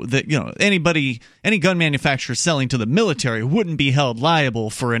 So that any gun manufacturer selling to the military wouldn't be held liable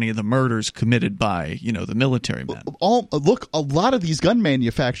for any of the murders committed by the military men. Look, a lot of these gun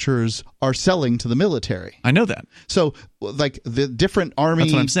manufacturers are selling to the military. I know that. So, like the different army.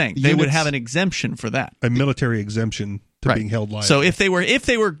 That's what I'm saying. They would have an exemption for that. A military exemption to being held liable. So if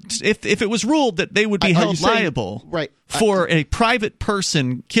it was ruled that they would be held liable for a private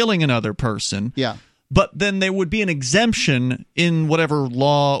person killing another person, but then there would be an exemption in whatever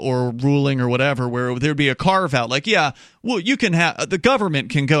law or ruling or whatever where there'd be a carve out, like, you can have the government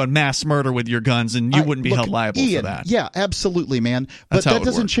can go and mass murder with your guns and you wouldn't be held liable for that. Yeah, absolutely, man. But that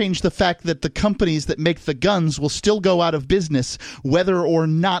doesn't change the fact that the companies that make the guns will still go out of business, whether or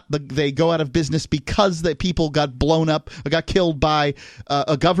not they go out of business because the people got blown up, or got killed by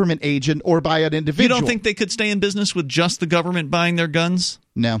a government agent or by an individual. You don't think they could stay in business with just the government buying their guns?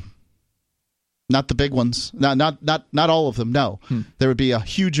 No. Not the big ones. Not all of them. No, there would be a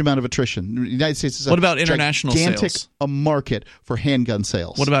huge amount of attrition. The United States is what about international gigantic sales? A market for handgun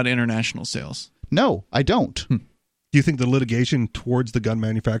sales. What about international sales? No, I don't. Do you think the litigation towards the gun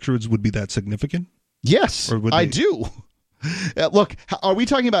manufacturers would be that significant? Yes, I do. Look, are we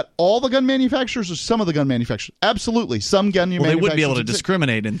talking about all the gun manufacturers or some of the gun manufacturers? Absolutely, some gun manufacturers. Well, they would be able to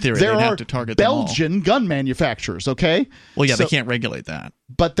discriminate in theory. They'd have to target Belgian them all. Gun manufacturers. Okay. Well, they can't regulate that.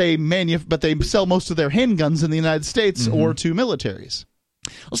 But they sell most of their handguns in the United States or to militaries.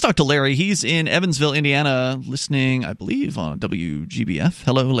 Let's talk to Larry. He's in Evansville, Indiana, listening, I believe, on WGBF.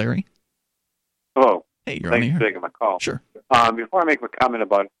 Hello, Larry. Hello. Hey, you're Thanks on for here. taking my call. Sure. Before I make a comment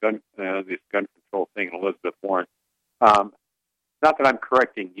about this gun control thing and Elizabeth Warren, not that I'm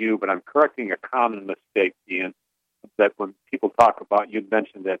correcting you, but I'm correcting a common mistake, Ian, that when people talk about, you'd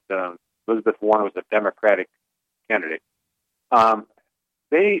mentioned that Elizabeth Warren was a Democratic candidate.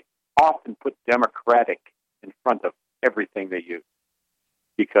 They often put Democratic in front of everything they use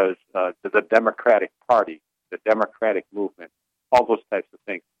because the Democratic Party, the Democratic movement, all those types of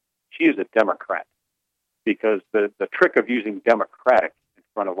things. She is a Democrat because the trick of using Democratic in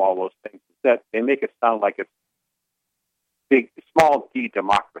front of all those things is that they make it sound like it's small d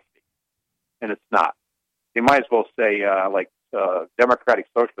democracy, and it's not. They might as well say democratic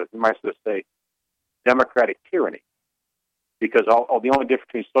socialism. They might as well say democratic tyranny, because all the only difference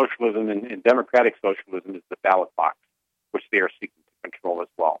between socialism and democratic socialism is the ballot box, which they are seeking to control as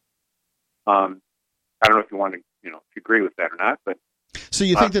well. I don't know if you want to, if you agree with that or not, but so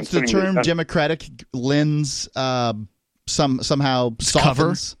you think that the term democratic lends somehow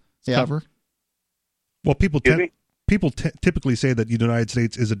softens cover? Well, people typically say that the United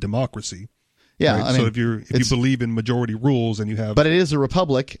States is a democracy. Yeah, right? I mean, so if you believe in majority rules and you have, but it is a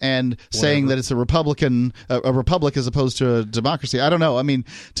republic, and saying that it's a republic as opposed to a democracy, I don't know. I mean,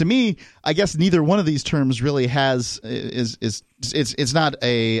 to me, I guess neither one of these terms really it's not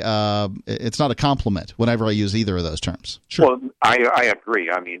a compliment whenever I use either of those terms. Sure. Well, I agree.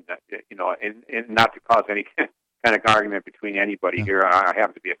 I mean, and not to cause any kind of argument between anybody here. I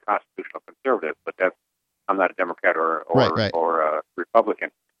happen to be a constitutional conservative, but I'm not a Democrat or a Republican.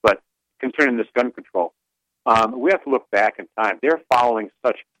 But concerning this gun control, we have to look back in time. They're following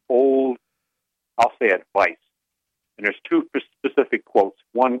such old, I'll say, advice. And there's two specific quotes.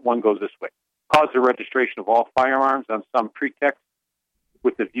 One goes this way: cause the registration of all firearms on some pretext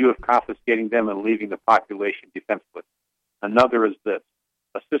with the view of confiscating them and leaving the population defenseless. Another is this: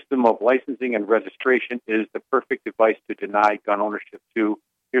 a system of licensing and registration is the perfect device to deny gun ownership to,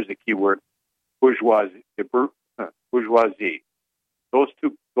 here's the key word, bourgeoisie. Those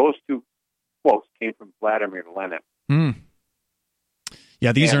two quotes came from Vladimir Lenin.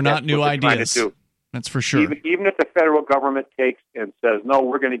 Yeah, these are not new ideas. That's for sure. Even if the federal government takes and says, no,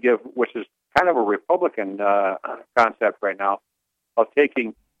 we're going to give, which is kind of a Republican concept right now, of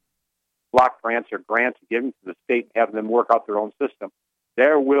taking block grants or grants and giving to the state and having them work out their own system,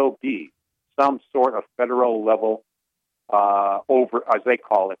 there will be some sort of federal level as they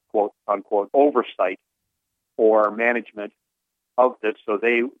call it, quote unquote, oversight or management of this. So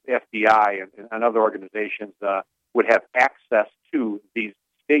FBI and other organizations would have access to these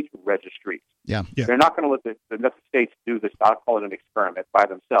state registries. Yeah. They're not going to let the states do this. I'll call it an experiment by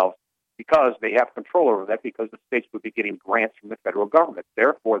themselves, because they have control over that, because the states would be getting grants from the federal government.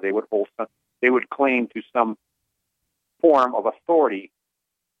 Therefore, they would claim to some form of authority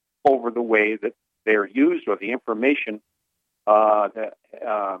over the way that they're used or the information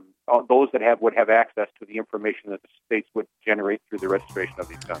those that would have access to the information that the states would generate through the registration of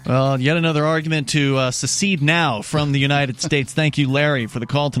these guns. Well, yet another argument to secede now from the United States. Thank you, Larry, for the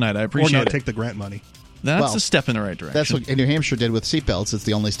call tonight. I appreciate it. Or not take the grant money. That's a step in the right direction. That's what New Hampshire did with seatbelts. It's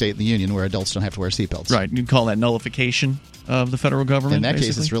the only state in the union where adults don't have to wear seatbelts. Right. You can call that nullification of the federal government. In that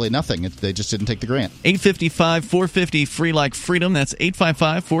case, it's really nothing. They just didn't take the grant. 855-450 free like freedom. That's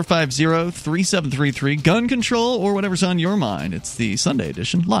 855-450-3733. Gun control or whatever's on your mind. It's the Sunday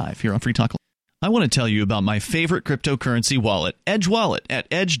edition, live here on Free Talk. I want to tell you about my favorite cryptocurrency wallet, Edge Wallet, at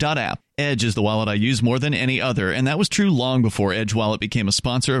edge.app. Edge is the wallet I use more than any other, and that was true long before Edge Wallet became a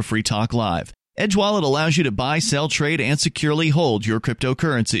sponsor of Free Talk Live. Edge Wallet allows you to buy, sell, trade, and securely hold your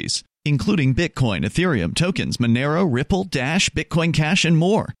cryptocurrencies, including Bitcoin, Ethereum, tokens, Monero, Ripple, Dash, Bitcoin Cash, and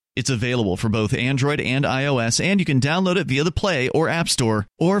more. It's available for both Android and iOS, and you can download it via the Play or App Store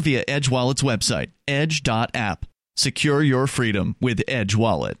or via Edge Wallet's website, edge.app. Secure your freedom with Edge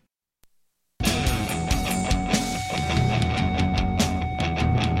Wallet.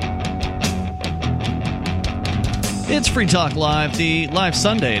 It's Free Talk Live, the live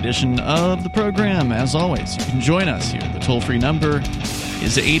Sunday edition of the program. As always, you can join us here. The toll-free number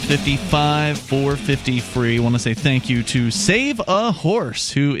is 855-450-FREE. I want to say thank you to Save a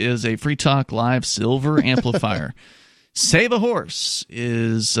Horse, who is a Free Talk Live silver amplifier. Save a Horse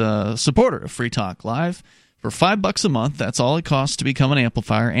is a supporter of Free Talk Live. For $5 a month, that's all it costs to become an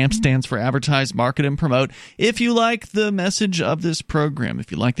amplifier. AMP stands for Advertise, Market, and Promote. If you like the message of this program,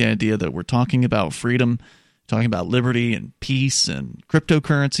 if you like the idea that we're talking about freedom, talking about liberty and peace and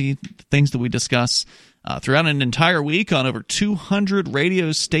cryptocurrency, things that we discuss throughout an entire week on over 200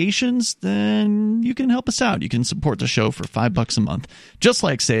 radio stations, then you can help us out. You can support the show for $5 a month, just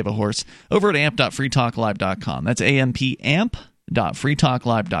like Save a Horse, over at amp.freetalklive.com. That's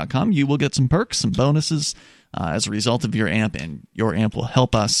amp.freetalklive.com. You will get some perks, some bonuses as a result of your AMP, and your AMP will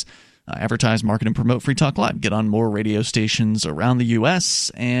help us advertise, market, and promote Free Talk Live, get on more radio stations around the U.S.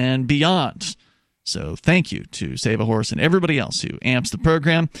 and beyond. So thank you to Save a Horse and everybody else who amps the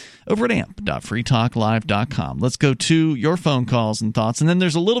program over at amp.freetalklive.com. Let's go to your phone calls and thoughts. And then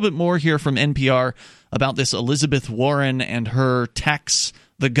there's a little bit more here from NPR about this Elizabeth Warren and her tax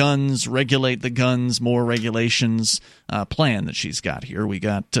the guns, regulate the guns, more regulations plan that she's got here. We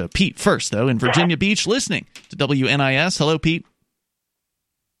got Pete first, though, in Virginia Beach, listening to WNIS. Hello, Pete.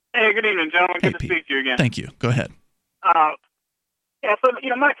 Hey, good evening, gentlemen. Good to Pete. Speak to you again. Thank you. Go ahead. So,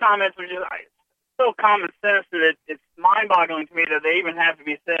 my comments were just so common sense that it's mind-boggling to me that they even have to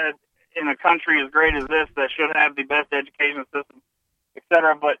be said in a country as great as this that should have the best education system, et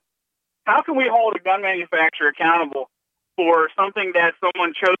cetera. But how can we hold a gun manufacturer accountable for something that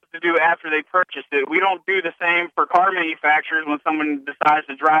someone chose to do after they purchased it? We don't do the same for car manufacturers when someone decides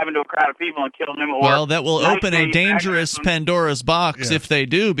to drive into a crowd of people and kill them. Well, that will open a dangerous Pandora's box if they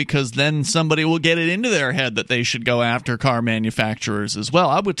do, because then somebody will get it into their head that they should go after car manufacturers as well.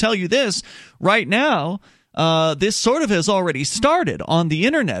 I would tell you this right now. This sort of has already started on the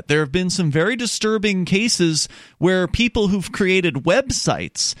internet. There have been some very disturbing cases where people who've created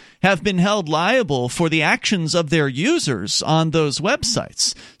websites have been held liable for the actions of their users on those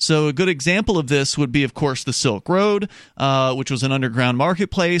websites. So a good example of this would be, of course, the Silk Road, which was an underground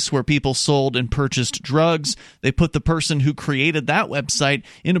marketplace where people sold and purchased drugs. They put the person who created that website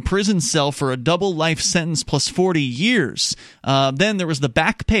in a prison cell for a double life sentence plus 40 years. Then there was the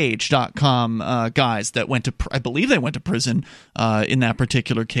Backpage.com guys that went to, I believe they went to prison in that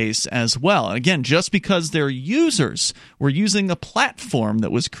particular case as well. And again, just because their users were using a platform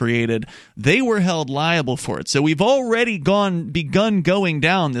that was created, they were held liable for it. So we've already begun going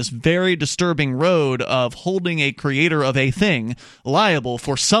down this very disturbing road of holding a creator of a thing liable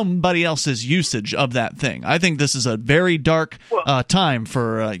for somebody else's usage of that thing. I think this is a very dark time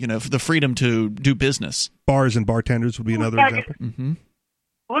for for the freedom to do business. Bars and bartenders would be another example. Mm-hmm.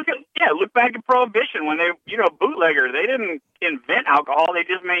 Look back at Prohibition when they, bootlegger. They didn't invent alcohol; they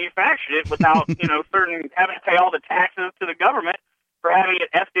just manufactured it without, having to pay all the taxes to the government for having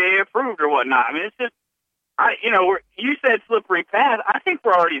it FDA approved or whatnot. I mean, it's just, you said slippery path. I think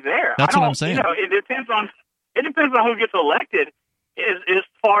we're already there. That's what I'm saying. It depends on who gets elected, as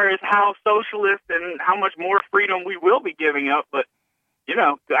far as how socialist and how much more freedom we will be giving up, but.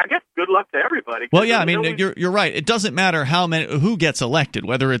 I guess good luck to everybody. Well, yeah, I mean, you're right. It doesn't matter who gets elected,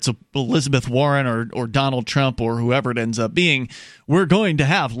 whether it's Elizabeth Warren or Donald Trump or whoever it ends up being. We're going to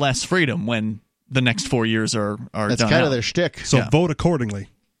have less freedom when the next 4 years are That's done. That's kind out. of their shtick. So vote accordingly.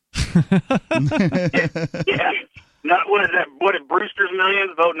 Yeah. What is that? What is Brewster's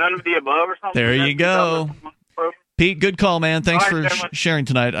Millions? Vote none of the above or something? There you go. Pete, good call, man. Thanks for sharing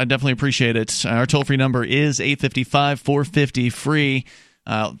tonight. I definitely appreciate it. Our toll-free number is 855-450-FREE.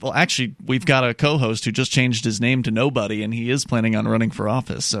 Well, actually, we've got a co-host who just changed his name to Nobody, and he is planning on running for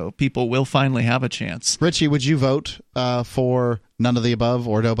office, so people will finally have a chance. Richie, would you vote for none of the above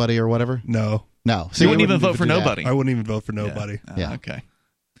or Nobody or whatever? No. So you wouldn't even vote for Nobody? I wouldn't even vote for Nobody. Yeah. Okay.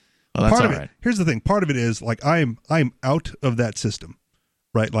 Well, that's all right. Here's the thing. Part of it is, I'm out of that system.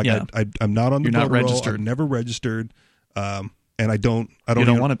 Right, I'm not on the voter roll. I've never registered, and I don't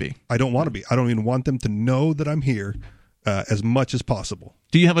want to be. I don't want to be. I don't even want them to know that I'm here. as much as possible.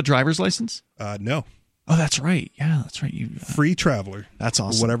 Do you have a driver's license? No. Oh, that's right. Yeah, that's right. You free traveler. That's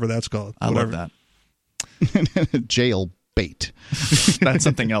awesome. Whatever that's called. I love that. Jail bait. That's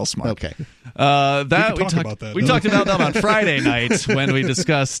something else, Mark. Okay. We talked about that on Friday night when we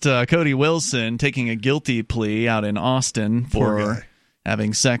discussed Cody Wilson taking a guilty plea out in Austin for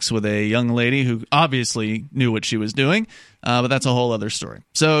having sex with a young lady who obviously knew what she was doing. But that's a whole other story.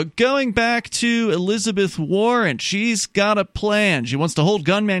 So going back to Elizabeth Warren, she's got a plan. She wants to hold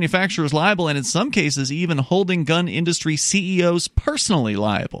gun manufacturers liable, and in some cases even holding gun industry CEOs personally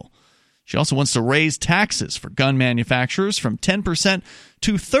liable. She also wants to raise taxes for gun manufacturers from 10%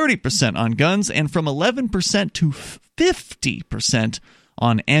 to 30% on guns and from 11% to 50%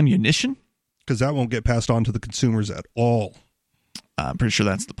 on ammunition. Because that won't get passed on to the consumers at all. I'm pretty sure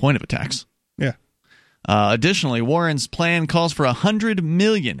that's the point of a tax. Yeah. Additionally, Warren's plan calls for $100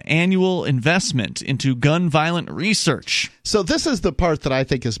 million annual investment into gun violent research. So this is the part that I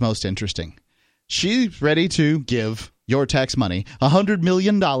think is most interesting. She's ready to give your tax money, $100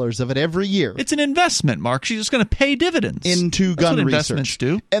 million of it every year. It's an investment, Mark. She's just going to pay dividends into gun research. Investments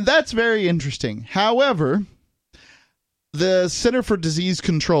do. And that's very interesting. However, the Center for Disease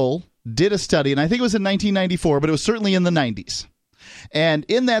Control did a study, and I think it was in 1994, but it was certainly in the 90s. And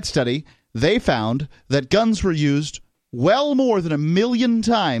in that study, they found that guns were used well more than 1 million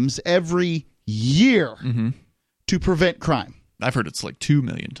times every year to prevent crime. I've heard it's like 2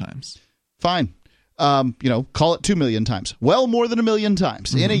 million times. Fine. Call it 2 million times. Well more than 1 million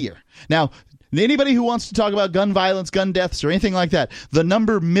times in a year. Now, anybody who wants to talk about gun violence, gun deaths, or anything like that, the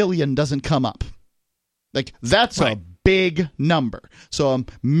number million doesn't come up. Like, that's a big number. So 1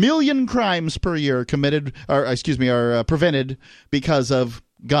 million crimes per year are prevented because of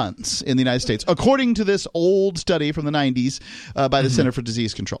guns in the United States, according to this old study from the 90s by the Center for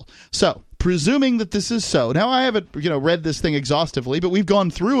Disease Control. So, presuming that this is so, now I haven't read this thing exhaustively, but we've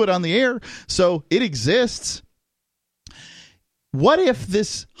gone through it on the air, so it exists. What if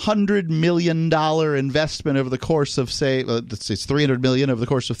this $100 million investment over the course of, say, let's say it's $300 million over the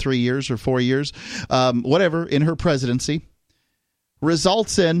course of 3 years or 4 years, whatever, in her presidency,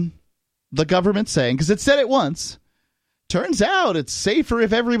 results in the government saying, because it said it once, turns out it's safer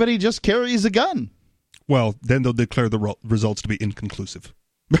if everybody just carries a gun. Well, then they'll declare the results to be inconclusive.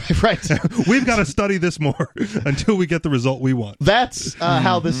 Right. We've got to study this more until we get the result we want. That's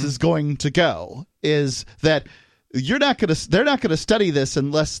how this is going to go, is that they're not going to study this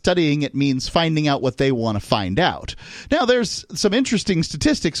unless studying it means finding out what they want to find out. Now, there's some interesting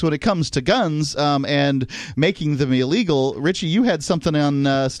statistics when it comes to guns and making them illegal. Richie, you had something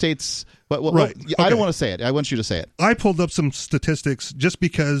on states. Right. I don't want to say it. I want you to say it. I pulled up some statistics just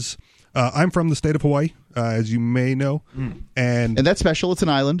because I'm from the state of Hawaii, as you may know. And that's special. It's an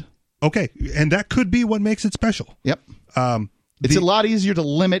island. Okay. And that could be what makes it special. Yep. It's a lot easier to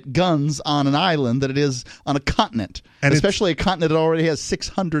limit guns on an island than it is on a continent, and especially a continent that already has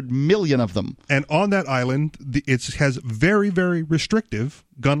 600 million of them. And on that island, it has very, very restrictive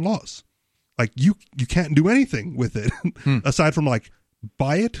gun laws. Like, you can't do anything with it aside from, like,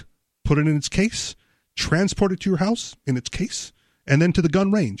 buy it, put it in its case, transport it to your house in its case, and then to the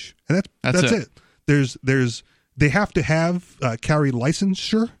gun range. And that's it. They have to have carry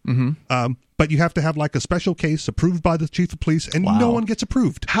licensure, but you have to have like a special case approved by the chief of police, and no one gets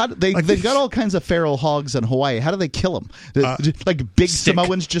approved. They've got all kinds of feral hogs in Hawaii. How do they kill them? Like big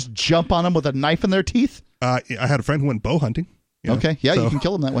Samoans just jump on them with a knife in their teeth? I had a friend who went bow hunting. Okay, yeah, so you can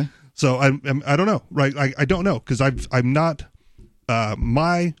kill them that way. So I don't know, right? I don't know, because I'm not.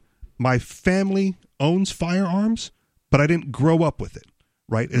 My family owns firearms, but I didn't grow up with it.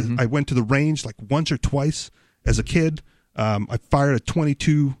 Right, I went to the range like once or twice as a kid. I fired a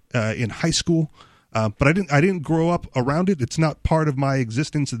 .22 in high school, but I didn't grow up around it. It's not part of my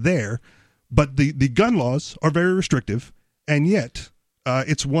existence there. But the gun laws are very restrictive, and yet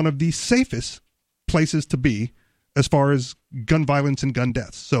it's one of the safest places to be as far as gun violence and gun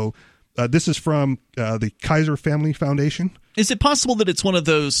deaths. So this is from the Kaiser Family Foundation. Is it possible that it's one of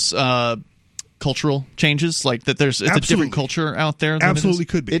those cultural changes, like that it's a different culture out there? Absolutely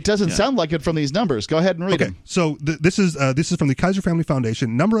could be. It doesn't sound like it from these numbers. Go ahead and read them. So this is from the Kaiser Family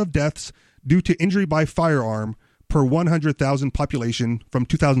Foundation. Number of deaths due to injury by firearm per 100,000 population from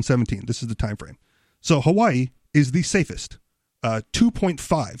 2017. This is the time frame. So Hawaii is the safest.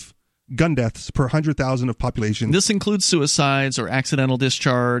 2.5 gun deaths per 100,000 of population. This includes suicides or accidental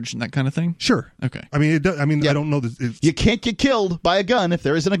discharge and that kind of thing? Sure. Okay. I mean, I don't know. You can't get killed by a gun if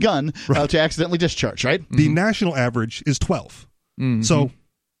there isn't a gun to accidentally discharge, right? The national average is 12. So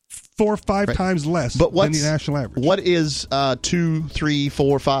 4 or 5 times less than the national average. What is 2, 3,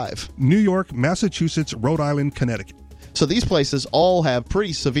 4, 5? New York, Massachusetts, Rhode Island, Connecticut. So these places all have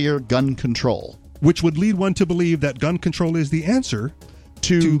pretty severe gun control. Which would lead one to believe that gun control is the answer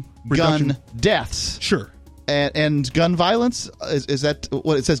to gun deaths. Sure. And gun violence? Is that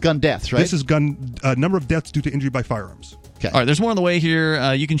what it says? Gun deaths, right? This is number of deaths due to injury by firearms. Okay. All right, there's more on the way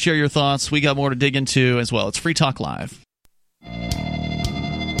here. You can share your thoughts. We got more to dig into as well. It's Free Talk Live.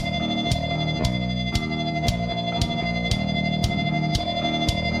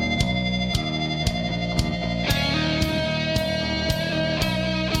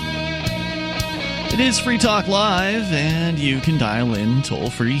 It is Free Talk Live, and you can dial in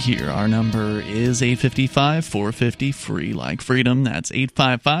toll-free here. Our number is 855-450-FREE, like freedom. That's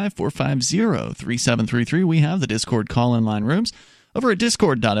 855-450-3733. We have the Discord call-in line rooms over at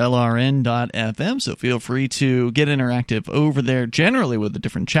discord.lrn.fm, so feel free to get interactive over there, generally with the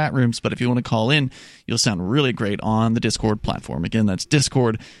different chat rooms, but if you want to call in, you'll sound really great on the Discord platform. Again, that's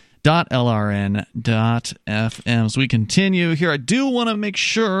discord.lrn.fm. As we continue here, I do want to make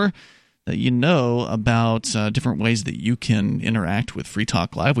sure that you know about different ways that you can interact with Free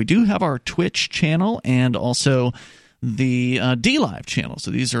Talk Live. We do have our Twitch channel and also the DLive channel.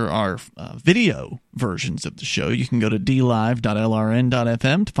 So these are our video versions of the show. You can go to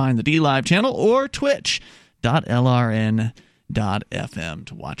dlive.lrn.fm to find the DLive channel or twitch.lrn.fm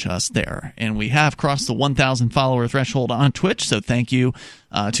to watch us there. And we have crossed the 1,000 follower threshold on Twitch, so thank you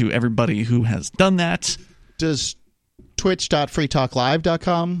to everybody who has done that. Does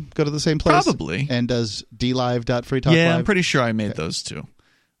twitch.freetalklive.com go to the same place? Probably. And does dlive.freetalklive? Yeah, I'm pretty sure I made those two.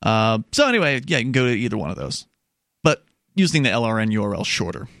 So anyway, yeah, you can go to either one of those. But using the LRN URL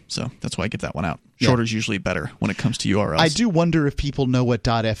shorter. So that's why I get that one out. Shorter is usually better when it comes to URLs. I do wonder if people know what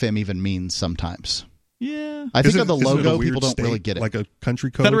 .fm even means sometimes. Yeah. I think of the logo, people don't really get it. Like a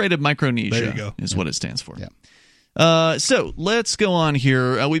country code? Federated Micronesia is what it stands for. Yeah. So let's go on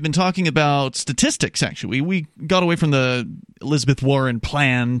here. We've been talking about statistics, actually. We got away from the Elizabeth Warren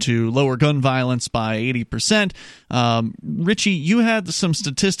plan to lower gun violence by 80%. Richie, you had some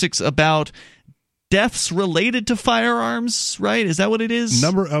statistics about deaths related to firearms, right? Is that what it is?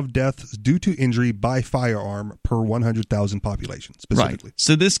 Number of deaths due to injury by firearm per 100,000 population, specifically. Right.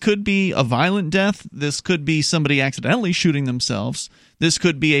 So this could be a violent death. This could be somebody accidentally shooting themselves. This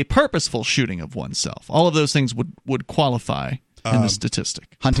could be a purposeful shooting of oneself. All of those things would qualify in the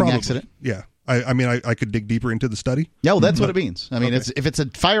statistic. Hunting accident? Yeah. I mean, I could dig deeper into the study. Yeah, well, that's what it means. I mean, if it's a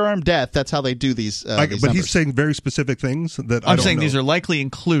firearm death, that's how they do these. But numbers. He's saying very specific things that I'm saying these are likely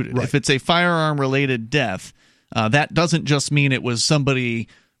included. Right. If it's a firearm-related death, that doesn't just mean it was somebody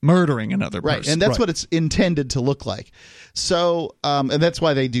murdering another person. Right, and that's what it's intended to look like. So, and that's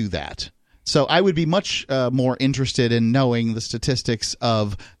why they do that. So I would be much more interested in knowing the statistics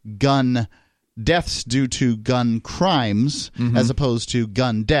of gun deaths due to gun crimes as opposed to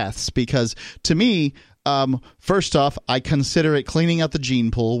gun deaths, because to me, first off, I consider it cleaning out the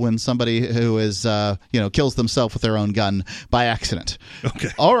gene pool when somebody who is kills themselves with their own gun by accident. Okay.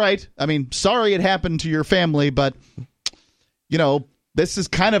 All right. I mean, sorry it happened to your family, but this is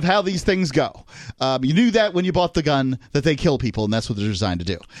kind of how these things go. You knew that when you bought the gun that they kill people, and that's what they're designed to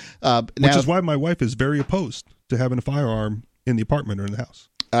do. Which is why my wife is very opposed to having a firearm in the apartment or in the house.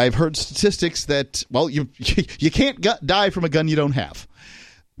 I've heard statistics that, well, you can't die from a gun you don't have.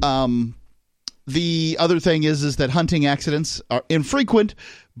 The other thing is that hunting accidents are infrequent,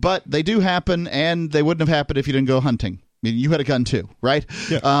 but they do happen, and they wouldn't have happened if you didn't go hunting. I mean, you had a gun too, right?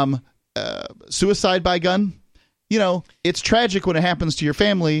 Yeah. Suicide by gun, it's tragic when it happens to your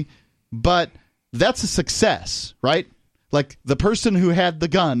family, but that's a success, right? Like, the person who had the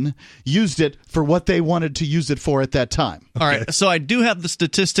gun used it for what they wanted to use it for at that time. All right, so I do have the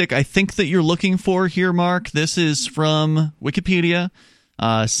statistic I think that you're looking for here, Mark. This is from Wikipedia,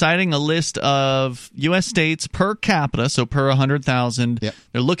 citing a list of U.S. states per capita, so per 100,000. Yep.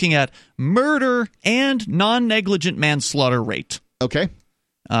 They're looking at murder and non-negligent manslaughter rate. Okay.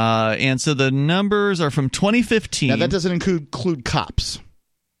 And so the numbers are from 2015. Now, that doesn't include cops.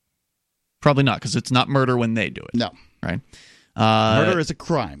 Probably not, because it's not murder when they do it. No. Right. Murder is a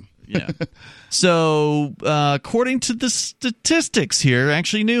crime. Yeah. So, according to the statistics here,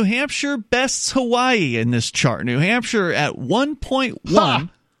 actually, New Hampshire bests Hawaii in this chart. New Hampshire at 1.1.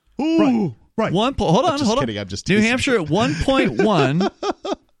 Ooh. Right. Hold on. Kidding, I'm just New teasing. Hampshire at 1.1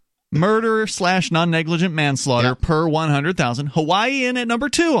 murder / non-negligent manslaughter per 100,000. Hawaii in at number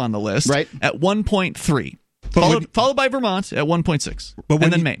 2 on the list, right, at 1.3. Followed by Vermont at 1.6,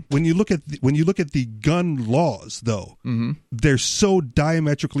 and then Maine. When you look at the gun laws, though, they're so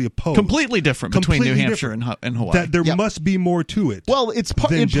diametrically opposed, completely different between New Hampshire and Hawaii. That there must be in part.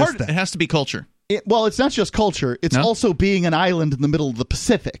 It has to be culture. It's not just culture; it's also being an island in the middle of the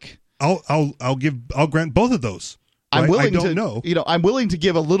Pacific. I'll grant both of those. I'm willing I don't know. I'm willing to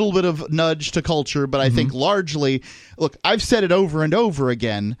give a little bit of nudge to culture, but I think largely, look, I've said it over and over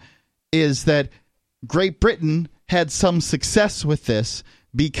again, is that Great Britain had some success with this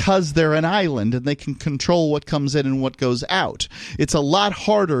because they're an island and they can control what comes in and what goes out. It's a lot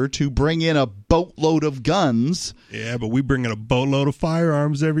harder to bring in a boatload of guns. Yeah, but we bring in a boatload of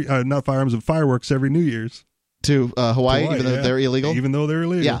firearms fireworks every New Year's. To Hawaii, even though they're illegal? Even though they're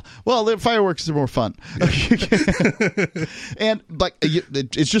illegal. Yeah. Well, the fireworks are more fun. And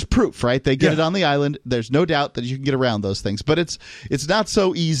it's just proof, right? They get it on the island. There's no doubt that you can get around those things. But it's not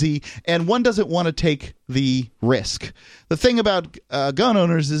so easy, and one doesn't want to take the risk. The thing about gun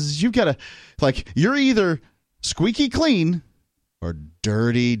owners is you've got to, you're either squeaky clean or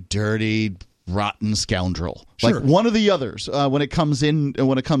dirty, rotten scoundrel. Sure. Like one of the others when it comes down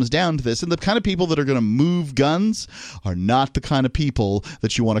to this. And the kind of people that are going to move guns are not the kind of people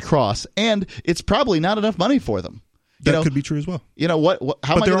that you want to cross, and it's probably not enough money for them. That could be true as well. You know what?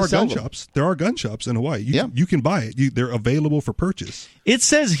 How am I going to sell them? Shops. There are gun shops in Hawaii. You can buy it. They're available for purchase. It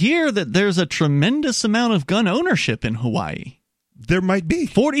says here that there's a tremendous amount of gun ownership in Hawaii. There might be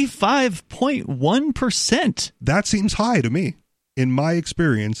 45.1%. That seems high to me. In my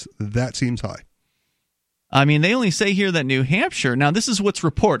experience, that seems high. I mean, they only say here that New Hampshire, now this is what's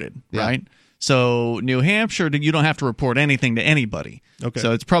reported, right? So New Hampshire, you don't have to report anything to anybody. Okay.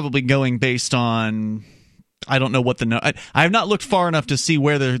 So it's probably going based on, I don't know what I have not looked far enough to see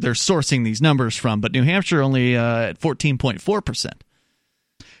where they're sourcing these numbers from, but New Hampshire only at 14.4%.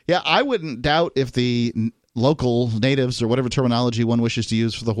 Yeah, I wouldn't doubt if the local natives, or whatever terminology one wishes to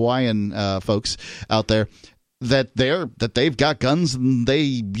use for the Hawaiian folks out there, that they've got guns and they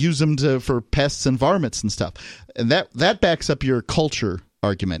use them for pests and varmints and stuff, and that backs up your culture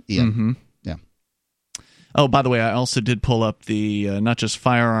argument, Ian. Mm-hmm. Yeah. Oh, by the way, I also did pull up the not just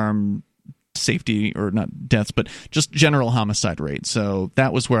firearm safety, or not deaths, but just general homicide rate. So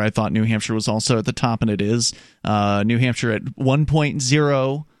that was where I thought New Hampshire was also at the top, and it is. New Hampshire at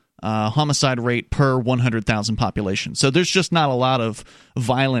 1.0 homicide rate per 100,000 population. So there's just not a lot of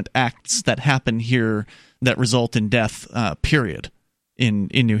violent acts that happen here that result in death, period, in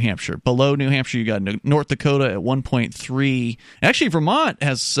New Hampshire. Below New Hampshire, you got North Dakota at 1.3. Actually, Vermont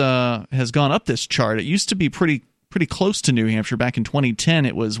has gone up this chart. It used to be pretty close to New Hampshire. Back in 2010,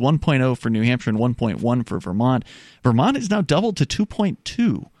 it was 1.0 for New Hampshire and 1.1 for Vermont. Vermont is now doubled to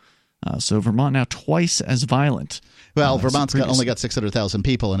 2.2. So Vermont now twice as violent. Well, Vermont's only got 600,000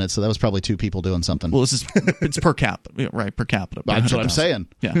 people in it, so that was probably two people doing something. Well, it's per capita, right? Per capita. That's what I'm saying.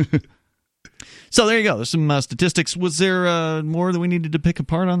 Yeah. So there you go. There's some statistics. Was there more that we needed to pick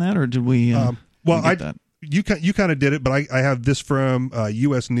apart on that, or did we? You kind of did it, but I have this from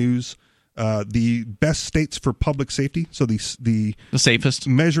U.S. News. The best states for public safety. So the safest,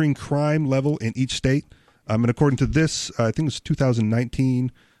 measuring crime level in each state. And according to this, I think it was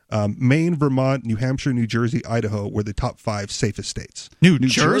 2019. Maine, Vermont, New Hampshire, New Jersey, Idaho were the top 5 safest states. New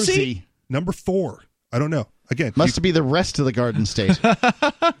Jersey? Number 4. I don't know. Again, must be the rest of the Garden State.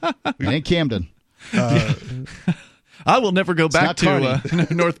 It ain't Camden. I will never go back to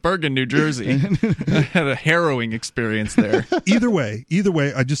North Bergen, New Jersey. I had a harrowing experience there. Either way,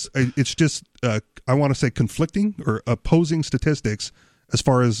 it's just I want to say conflicting or opposing statistics as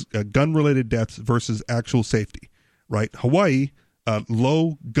far as gun-related deaths versus actual safety. Right, Hawaii,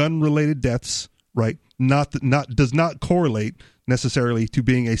 low gun-related deaths. Right, does not correlate necessarily to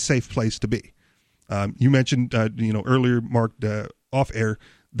being a safe place to be. You mentioned earlier, Mark, off air,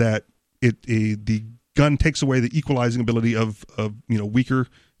 that the gun takes away the equalizing ability of weaker,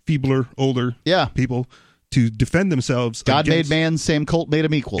 feebler, older people to defend themselves. God made man, same Colt made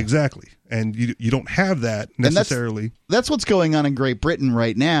him equal. Exactly, and you don't have that necessarily. That's what's going on in Great Britain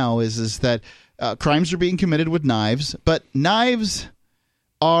right now. Is that crimes are being committed with knives, but knives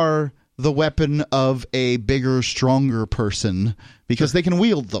are the weapon of a bigger, stronger person because they can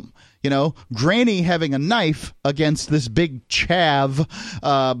wield them. Granny having a knife against this big chav,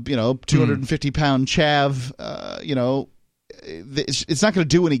 250-pound chav, it's not going to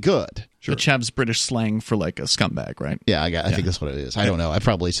do any good. Sure. The chav's British slang for like a scumbag, right? Yeah, I think that's what it is. I don't know. I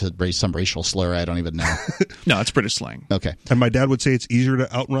probably should raise some racial slur. I don't even know. No, it's British slang. Okay. And my dad would say it's easier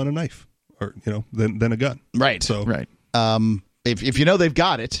to outrun a knife, or than a gun. Right. So right. If they've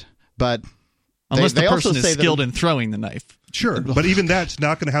got it, but unless they the person also is skilled in throwing the knife. Sure, but even that's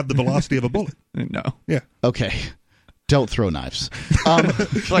not going to have the velocity of a bullet. No. Yeah. Okay. Don't throw knives.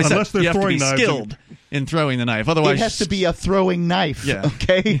 Unless they're throwing knives. You have to be skilled in throwing the knife. Otherwise, it has to be a throwing knife. Yeah.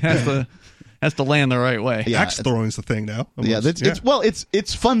 Okay. It has to land the right way. Yeah, axe throwing is the thing now. Almost.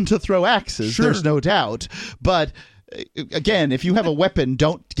 It's fun to throw axes. Sure. There's no doubt, but again, if you have a weapon,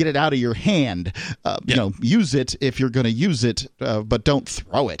 don't get it out of your hand. Use it if you're going to use it, but don't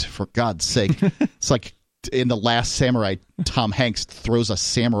throw it, for God's sake. It's like in The Last Samurai, Tom Hanks throws a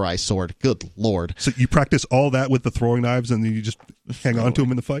samurai sword. Good Lord. So you practice all that with the throwing knives and then you just hang on to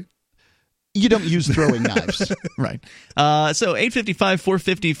them in the fight? You don't use throwing knives. Right. So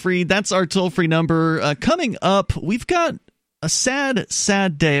 855-450-FREE, that's our toll-free number. Coming up, we've got a sad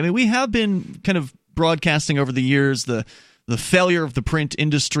day. I mean, we have been kind of broadcasting over the years the failure of the print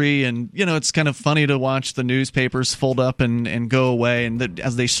industry, and it's kind of funny to watch the newspapers fold up and go away, and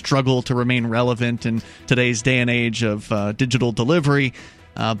as they struggle to remain relevant in today's day and age of digital delivery.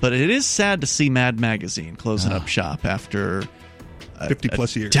 But it is sad to see Mad Magazine closing up shop after 50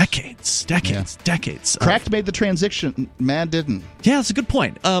 plus years. Decades. Cracked made the transition. Mad didn't. Yeah, that's a good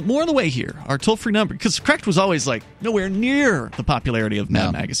point. More on the way here. Our toll-free number, because Cracked was always like nowhere near the popularity of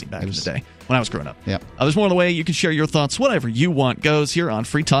Mad Magazine back in the day when I was growing up. Yeah. There's more on the way. You can share your thoughts. Whatever you want goes here on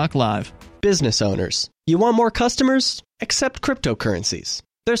Free Talk Live. Business owners, you want more customers? Accept cryptocurrencies.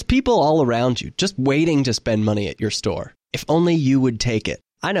 There's people all around you just waiting to spend money at your store. If only you would take it.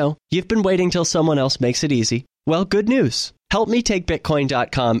 I know, you've been waiting till someone else makes it easy. Well, good news.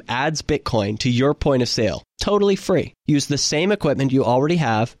 HelpMeTakeBitcoin.com adds Bitcoin to your point of sale, totally free. Use the same equipment you already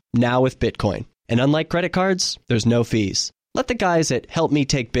have, now with Bitcoin. And unlike credit cards, there's no fees. Let the guys at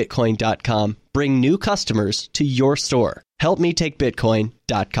HelpMeTakeBitcoin.com bring new customers to your store.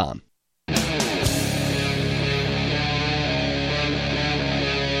 HelpMeTakeBitcoin.com.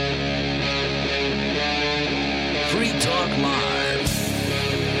 Free Talk Live.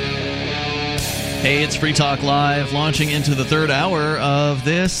 Hey, it's Free Talk Live, launching into the third hour of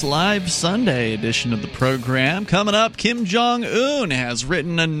this live Sunday edition of the program. Coming up, Kim Jong-un has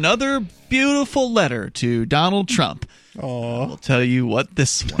written another beautiful letter to Donald Trump. We'll tell you what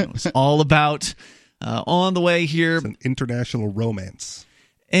this one was all about on the way here. It's an international romance.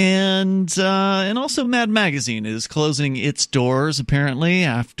 And also Mad Magazine is closing its doors, apparently,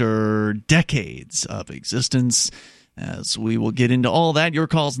 after decades of existence. As we will get into all that, your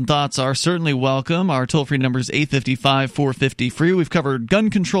calls and thoughts are certainly welcome. Our toll-free number is 855-450-FREE. We've covered gun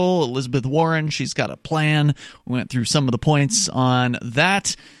control. Elizabeth Warren, she's got a plan. We went through some of the points on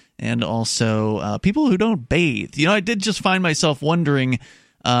that. And also people who don't bathe. I did just find myself wondering,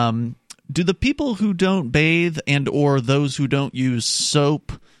 do the people who don't bathe and or those who don't use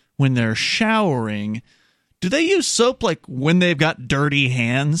soap when they're showering, do they use soap like when they've got dirty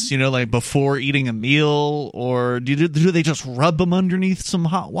hands, like before eating a meal, or do they just rub them underneath some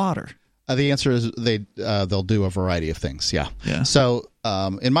hot water? The answer is they'll do a variety of things. Yeah. So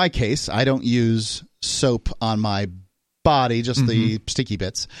in my case, I don't use soap on my body, just the sticky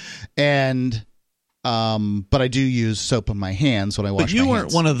bits, and but I do use soap on my hands when I wash my hands. But you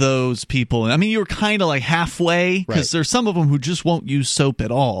weren't one of those people. I mean, you were kind of like halfway, because there's some of them who just won't use soap at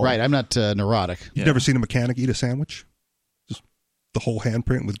all. Right, I'm not neurotic. You've never seen a mechanic eat a sandwich? Just the whole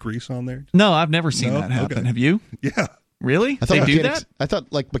handprint with grease on there? No, I've never seen that happen. Okay. Have you? Yeah. Really? They do that? I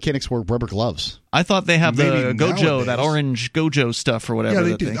thought like mechanics wore rubber gloves. I thought they have the Gojo, nowadays. That orange Gojo stuff or whatever. Yeah,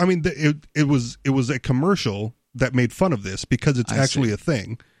 they do. I mean, it was a commercial that made fun of this because it's actually a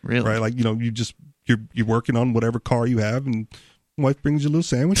thing. Really? Right? Like, you're working on whatever car you have, and wife brings you a little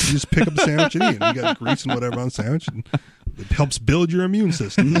sandwich. You just pick up a sandwich and eat it. You got grease and whatever on the sandwich, and it helps build your immune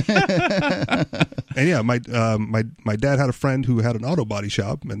system. And yeah, my dad had a friend who had an auto body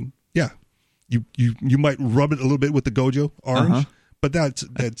shop, and yeah, you might rub it a little bit with the Gojo orange, but that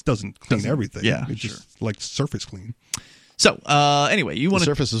doesn't clean everything. Yeah, it's just like surface clean. So, anyway, you want to...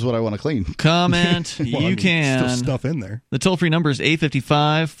 surface is what I want to clean. Comment. You can. Still stuff in there. The toll-free number is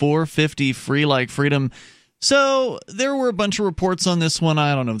 855-450-FREE like freedom. So, there were a bunch of reports on this one.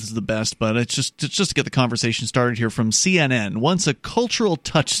 I don't know if this is the best, but it's just to get the conversation started here from CNN. Once a cultural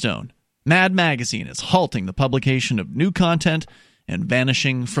touchstone, Mad Magazine is halting the publication of new content and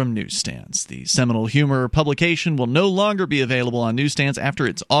vanishing from newsstands. The seminal humor publication will no longer be available on newsstands after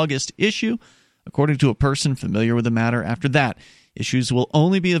its August issue. According to a person familiar with the matter, after that, issues will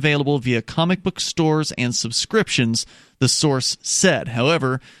only be available via comic book stores and subscriptions, the source said.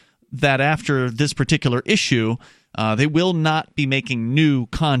 However, that after this particular issue, they will not be making new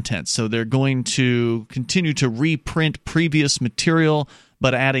content. So they're going to continue to reprint previous material,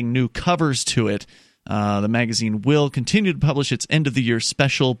 but adding new covers to it. The magazine will continue to publish its end-of-the-year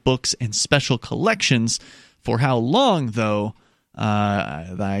special books and special collections. For how long, though,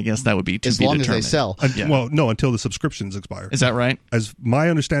 I guess that would be to as be long determined. as they sell. Well, no, until the subscriptions expire. Is that right? As my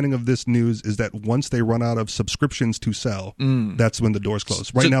understanding of this news is that once they run out of subscriptions to sell, that's when the doors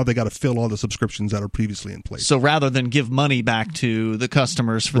close. Right now, they got to fill all the subscriptions that are previously in place. So rather than give money back to the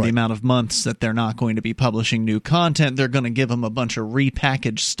customers for the amount of months that they're not going to be publishing new content, they're going to give them a bunch of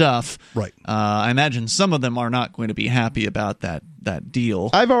repackaged stuff. Right. I imagine some of them are not going to be happy about that deal.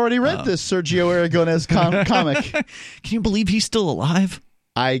 I've already read this Sergio Aragonés comic. Can you believe he's still alive?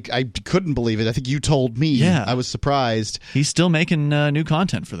 I couldn't believe it. I think you told me. Yeah. I was surprised. He's still making new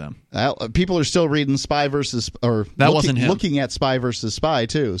content for them. People are still reading Spy versus, or wasn't him. Looking at Spy versus Spy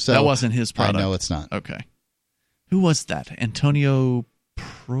too. So that wasn't his product. I know it's not. Okay. Who was that? Antonio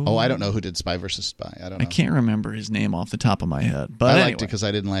Pro? Oh, I don't know who did Spy versus Spy. I don't know. I can't remember his name off the top of my head. But I liked it because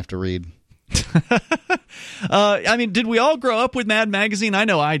I didn't have to read. I mean, did we all grow up with Mad Magazine? I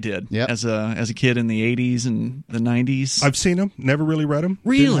know I did. Yep. As a kid in the 80s and the 90s. I've seen them, never really read them.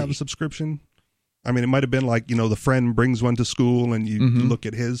 Really? Didn't have a subscription. I mean, it might have been like, the friend brings one to school and you look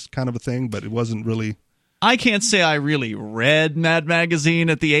at his kind of a thing, but it wasn't really... I can't say I really read Mad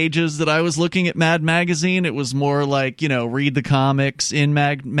Magazine at the ages that I was looking at Mad Magazine. It was more like, read the comics in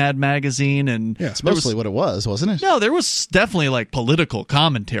Mad Magazine. And yeah, it's mostly what it was, wasn't it? No, there was definitely like political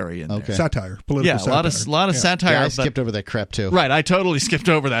commentary in there. Satire. Political satire. A lot of satire. Yeah, I skipped over that crap too. Right, I totally skipped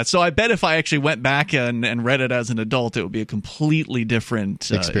over that. So I bet if I actually went back and read it as an adult, it would be a completely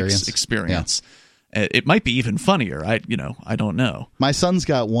different experience. Yeah. It might be even funnier. I don't know. My son's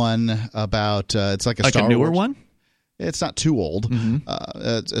got one about it's like a Star newer Wars one. It's not too old.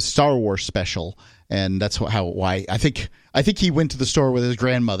 It's a Star Wars special, and that's why I think he went to the store with his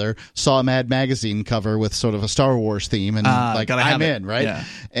grandmother, saw a Mad Magazine cover with sort of a Star Wars theme, and I'm in, right? Yeah.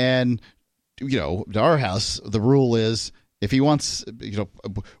 And at our house, the rule is if he wants,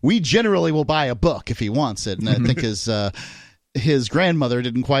 we generally will buy a book if he wants it, and I think his grandmother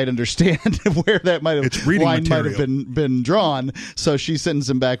didn't quite understand where that line might have been drawn, so she sends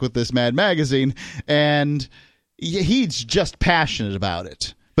him back with this Mad Magazine, and he's just passionate about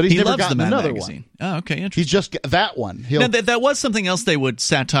it. But he's never gotten another magazine. One. Oh, okay, interesting. He's just that one. Now, that was something else they would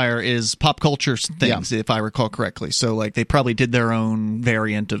satire is pop culture things, if I recall correctly. So, like, they probably did their own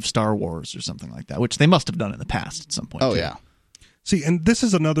variant of Star Wars or something like that, which they must have done in the past at some point. Oh, too. yeah. See, and this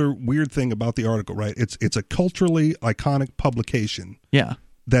is another weird thing about the article, right? It's a culturally iconic publication. Yeah.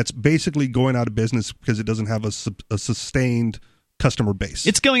 That's basically going out of business because it doesn't have a sustained customer base.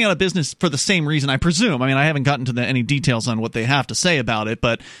 It's going out of business for the same reason, I presume. I mean, I haven't gotten to any details on what they have to say about it,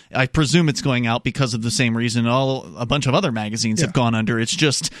 but I presume it's going out because of the same reason a bunch of other magazines have gone under. It's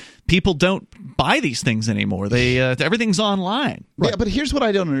just people don't buy these things anymore. They everything's online. Right. Yeah, but here's what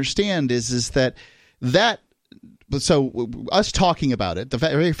I don't understand is that so us talking about it, the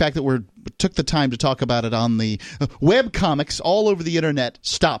very fact that we took the time to talk about it on the web comics all over the internet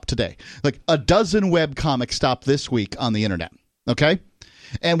stopped today. Like a dozen web comics stopped this week on the internet. Okay?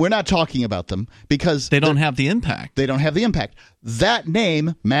 And we're not talking about them because they don't have the impact. They don't have the impact. That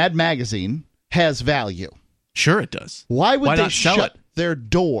name, Mad Magazine, has value. Sure it does. Why would they not sell shut it? Their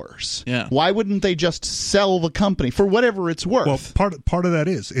doors? Yeah. Why wouldn't they just sell the company for whatever it's worth? Well, part of that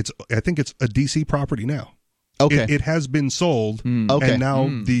is I think it's a DC property now. Okay. It has been sold, and now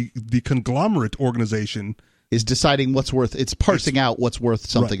the conglomerate organization is deciding what's worth. It's parsing out what's worth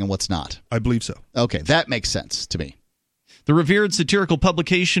something and what's not. I believe so. Okay, that makes sense to me. The revered satirical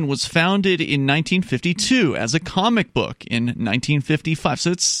publication was founded in 1952 as a comic book in 1955. So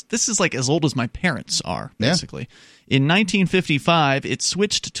this is like as old as my parents are, basically. Yeah. In 1955, it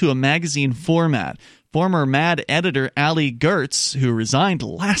switched to a magazine format. Former Mad editor Ali Gertz, who resigned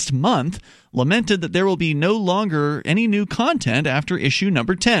last month, lamented that there will be no longer any new content after issue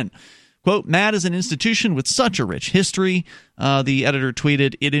number 10. Quote, Mad is an institution with such a rich history, the editor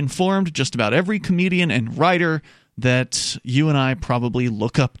tweeted, it informed just about every comedian and writer that you and I probably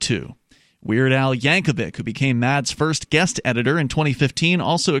look up to. Weird Al Yankovic, who became Mad's first guest editor in 2015,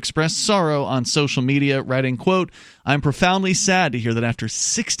 also expressed sorrow on social media, writing, quote, I'm profoundly sad to hear that after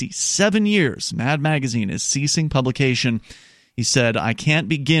 67 years, Mad Magazine is ceasing publication. He said, I can't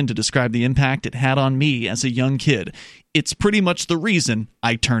begin to describe the impact it had on me as a young kid. It's pretty much the reason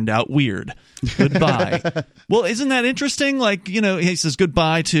I turned out weird. Goodbye. Well, isn't that interesting? Like, he says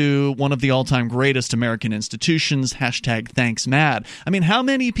goodbye to one of the all-time greatest American institutions, #thanks Mad. I mean, how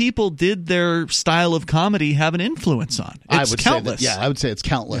many people did their style of comedy have an influence on? It's countless. I would say it's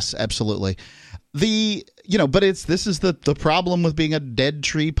countless. Absolutely. But this is the problem with being a dead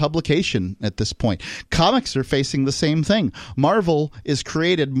tree publication at this point. Comics are facing the same thing. Marvel is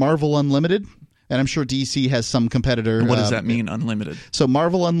created Marvel Unlimited. And I'm sure DC has some competitor. What does that mean, Unlimited? So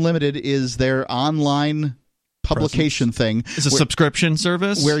Marvel Unlimited is their online publication thing. It's a subscription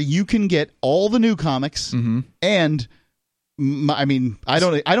service where you can get all the new comics and. I mean, I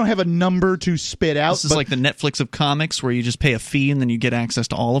don't have a number to spit out. This is like the Netflix of comics where you just pay a fee and then you get access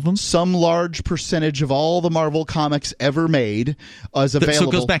to all of them? Some large percentage of all the Marvel comics ever made is available. So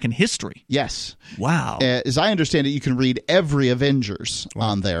it goes back in history? Yes. Wow. As I understand it, you can read every Avengers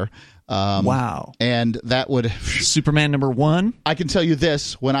on there. Wow. And that would... Superman #1? I can tell you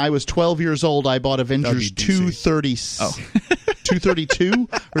this. When I was 12 years old, I bought Avengers 232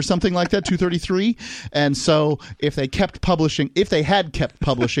 or something like that, 233. And so if they had kept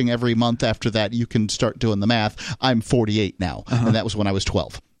publishing every month after that, you can start doing the math. I'm 48 now, and that was when I was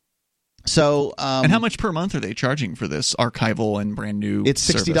 12. So, and how much per month are they charging for this archival and brand new It's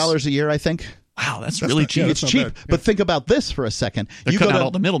 $60 a year, I think. Wow, that's really cheap. It's cheap. Yeah. But think about this for a second. They're cutting out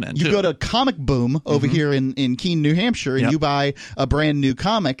all the middlemen, You go to Comic Boom over here in Keene, New Hampshire, and you buy a brand new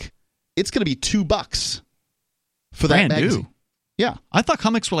comic, it's going to be $2 for that magazine. Brand new? Yeah. I thought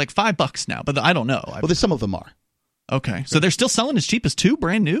comics were like $5 now, but I don't know. Well, some of them are. Okay. So they're still selling as cheap as $2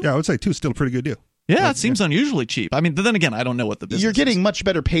 brand new? Yeah, I would say $2 is still a pretty good deal. Yeah, it seems unusually cheap. I mean, then again, I don't know what the business You're getting much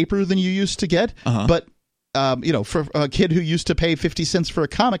better paper than you used to get, but... for a kid who used to pay 50 cents for a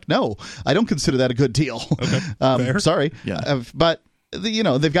comic, no, I don't consider that a good deal. Okay. Sorry. Yeah. But,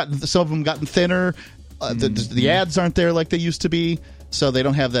 they've gotten, some of them gotten thinner. The ads aren't there like they used to be, so they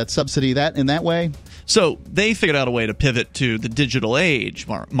don't have that subsidy in that way. So they figured out a way to pivot to the digital age,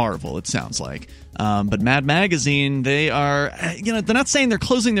 Marvel, it sounds like. But Mad Magazine, they are, they're not saying they're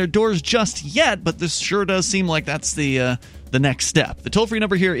closing their doors just yet, but this sure does seem like that's the next step. The toll-free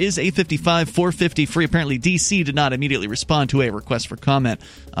number here is 855-450-FREE. Apparently, DC did not immediately respond to a request for comment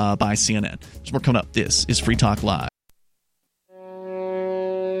by CNN. There's more coming up. This is Free Talk Live.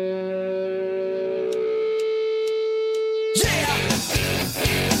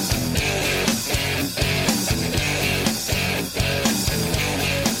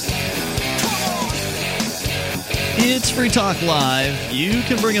 It's Free Talk Live. You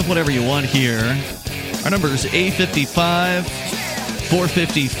can bring up whatever you want here. Our number is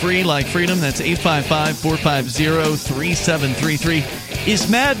 855-450-FREE, like freedom. That's 855-450-3733. Is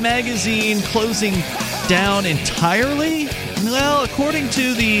Mad Magazine closing down entirely? Well, according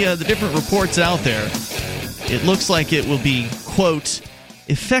to the different reports out there, it looks like it will be, quote,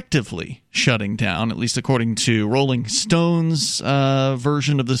 effectively shutting down, at least according to Rolling Stone's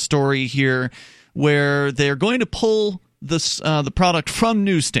version of the story here, where they're going to pull the product from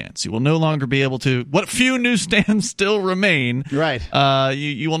newsstands. You will no longer be able to. What few newsstands still remain? Right.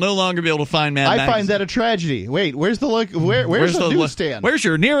 You will no longer be able to find Mad Magazine. I find that a tragedy. Wait, where's the where's the newsstand? Where's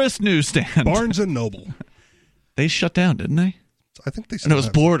your nearest newsstand? Barnes and Noble. They shut down, didn't they? I think they. No, it was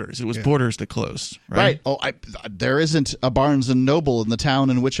Borders. It was Borders that closed. Right. Oh, there isn't a Barnes and Noble in the town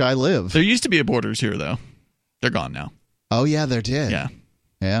in which I live. There used to be a Borders here, though. They're gone now. Oh yeah, there did. Yeah.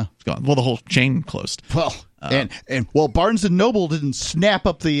 Yeah, it's gone. Well, the whole chain closed. Well, and Barnes and Noble didn't snap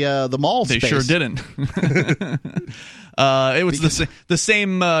up the mall space. They sure didn't. It was the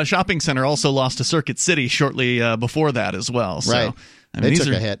same shopping center also lost to Circuit City shortly before that as well. So, right, they took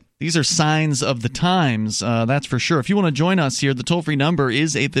a hit. These are signs of the times, that's for sure. If you want to join us here, the toll-free number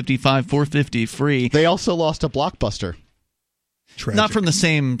is 855-450-FREE. They also lost a Blockbuster. Tragic. Not from the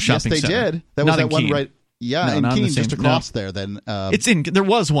same shopping center. Yes, they did. That was that one right. Yeah, in Keene, just across there. Then there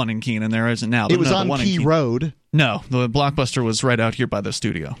was one in Keene, and there isn't now. It was on Key Road. No, the Blockbuster was right out here by the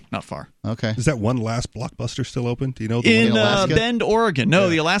studio, not far. Okay. Is that one last Blockbuster still open? Do you know in Bend, Oregon? No,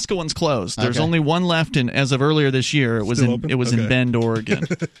 the Alaska one's closed. There's only one left, as of earlier this year. It was in Bend, Oregon.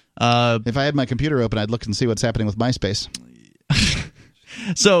 If I had my computer open, I'd look and see what's happening with MySpace.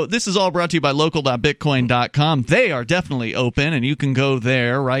 So this is all brought to you by local.bitcoin.com. They are definitely open, and you can go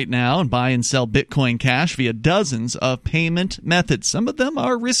there right now and buy and sell Bitcoin Cash via dozens of payment methods. Some of them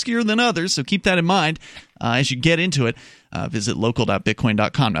are riskier than others, so keep that in mind as you get into it. Visit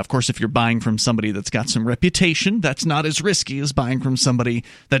local.bitcoin.com. Now, of course, if you're buying from somebody that's got some reputation, that's not as risky as buying from somebody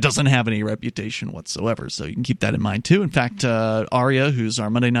that doesn't have any reputation whatsoever. So you can keep that in mind, too. In fact, Aria, who's our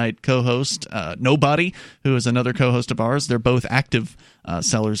Monday night co-host, Nobody, who is another co-host of ours, they're both active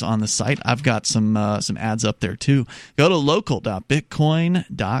sellers on the site. I've got some ads up there, too. Go to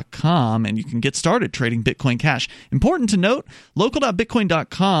local.bitcoin.com, and you can get started trading Bitcoin Cash. Important to note,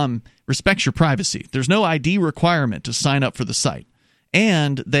 local.bitcoin.com respects your privacy. There's no ID requirement to sign up for the site.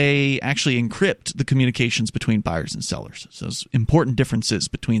 And they actually encrypt the communications between buyers and sellers. So there's important differences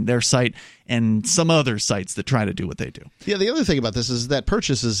between their site and some other sites that try to do what they do. Yeah, the other thing about this is that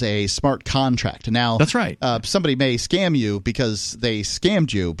purchase is a smart contract. Now, that's right. Somebody may scam you because they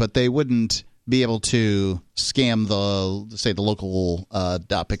scammed you, but they wouldn't be able to scam the local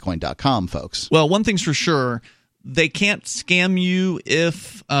 .bitcoin.com folks. Well, one thing's for sure. they can't scam you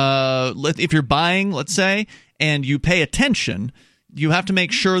if you're buying, let's say, and you pay attention. You have to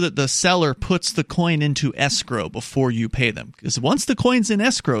make sure that the seller puts the coin into escrow before you pay them. Because once the coin's in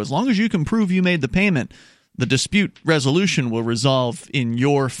escrow, as long as you can prove you made the payment, the dispute resolution will resolve in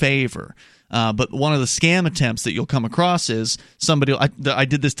your favor. But one of the scam attempts that you'll come across is somebody. I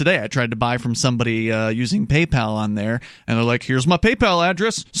did this today. I tried to buy from somebody using PayPal on there, and they're like, "Here's my PayPal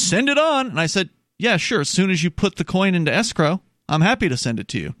address. Send it on." And I said, "Yeah, sure. As soon as you put the coin into escrow, I'm happy to send it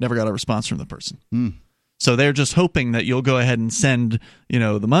to you." Never got a response from the person. So they're just hoping that you'll go ahead and send,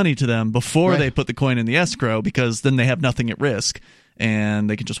 the money to them before they put the coin in the escrow, because then they have nothing at risk and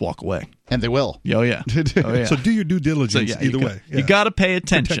they can just walk away. And they will. Oh yeah. So do your due diligence either way. You got to pay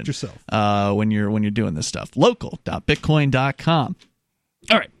attention. Protect yourself when you're doing this stuff. Local.bitcoin.com.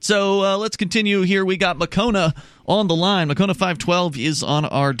 All right, so let's continue here. We got Makona on the line. Makona 512 is on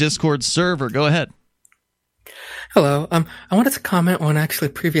our Discord server. Go ahead. Hello. I wanted to comment on actually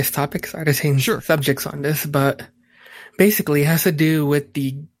previous topics. I just changed subjects on this, but basically it has to do with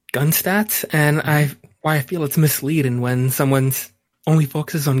the gun stats, and why I feel it's misleading when someone's only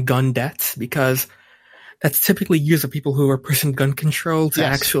focuses on gun deaths, because that's typically used of people who are pushing gun control to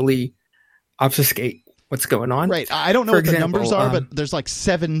actually obfuscate what's going on. Right. I don't know what the numbers are, but there's like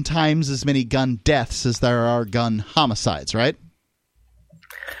 7 times as many gun deaths as there are gun homicides, right?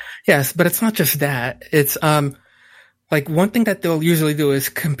 Yes, but it's not just that. It's like one thing that they'll usually do is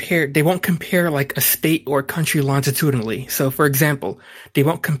compare. They won't compare like a state or country longitudinally. So, for example, they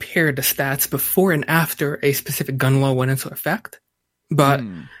won't compare the stats before and after a specific gun law went into effect. But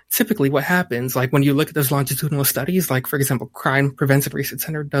typically what happens, like when you look at those longitudinal studies, like for example, Crime Preventive Research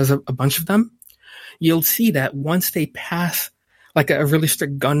Center does a bunch of them, you'll see that once they pass like a really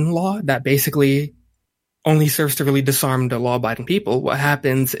strict gun law that basically only serves to really disarm the law-abiding people, what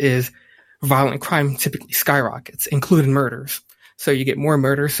happens is violent crime typically skyrockets, including murders. So you get more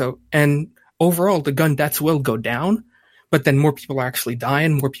murders. And overall, the gun deaths will go down, but then more people are actually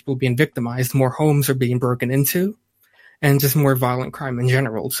dying, more people being victimized, more homes are being broken into, and just more violent crime in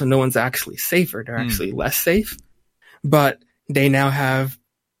general. So no one's actually safer. They're actually less safe. But they now have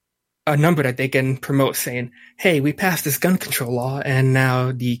a number that they can promote saying, hey, we passed this gun control law, and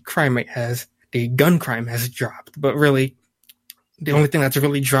now the gun crime has dropped. But really, the only thing that's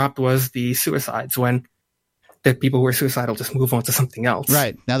really dropped was the suicides, when the people who are suicidal just move on to something else.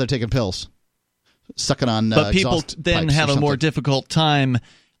 Right. Now they're taking pills. Sucking on But people then have a more difficult time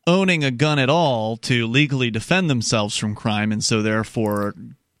owning a gun at all to legally defend themselves from crime, and so therefore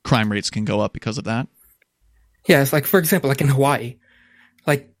crime rates can go up because of that. Yes, like for example, like in Hawaii,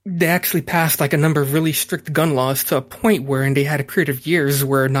 like they actually passed like a number of really strict gun laws to a point where they had a period of years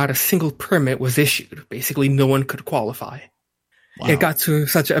where not a single permit was issued. Basically, no one could qualify. Wow. It got to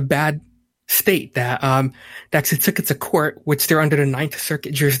such a bad state that they actually took it to court, which they're under the Ninth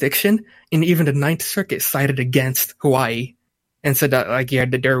Circuit jurisdiction, and even the Ninth Circuit sided against Hawaii and said that, like, yeah,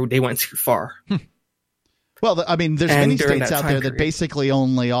 they went too far. Well, I mean, there's many states out there that basically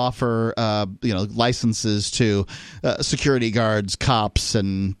only offer, licenses to security guards, cops,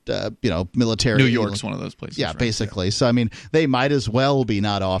 and military. New York's one of those places. Yeah, right? Basically. Yeah. So, I mean, they might as well be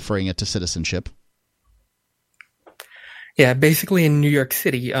not offering it to citizenship. Yeah, basically in New York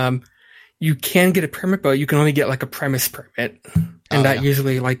City, you can get a permit, but you can only get like a premise permit, and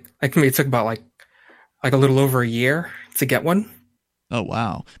usually like it took about like a little over a year to get one. Oh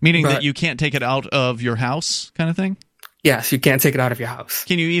wow! Meaning that you can't take it out of your house, kind of thing. Yes, you can't take it out of your house.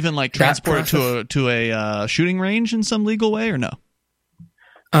 Can you even like transport it to a shooting range in some legal way, or no?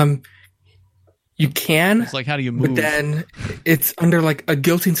 You can. It's like, how do you move? But then it's under like a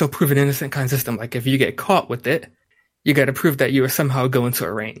guilty until proven innocent kind of system. Like if you get caught with it, you got to prove that you were somehow going to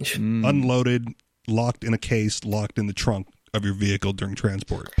a range. Unloaded, locked in a case, locked in the trunk of your vehicle during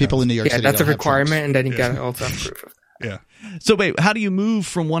transport. People in New York City. Yeah, that's a requirement, and then you got to also have proof of that. Yeah. So wait, how do you move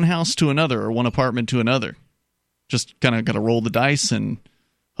from one house to another or one apartment to another? Just kind of got to roll the dice and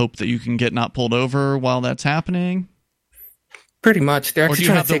hope that you can get not pulled over while that's happening? Pretty much. Or do you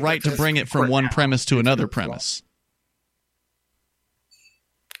have the right to bring it from one premise to another premise?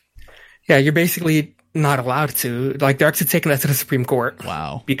 Yeah, you're basically not allowed to. Like, they're actually taking that to the Supreme Court.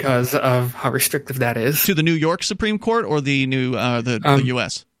 Wow. Because of how restrictive that is. To the New York Supreme Court or the new the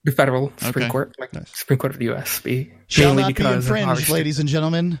U.S.? The federal Supreme Court, like Supreme Court of the U.S. Shall not be infringed, ladies and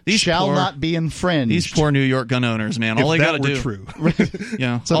gentlemen. These shall not be infringed. These poor New York gun owners, man. All they got to do, true.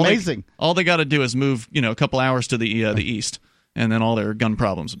 It's amazing. All they got to do is move, a couple hours to the east, and then all their gun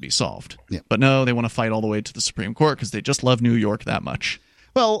problems would be solved. Yeah. But no, they want to fight all the way to the Supreme Court because they just love New York that much.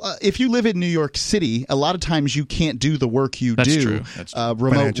 Well, if you live in New York City, a lot of times you can't do the work you do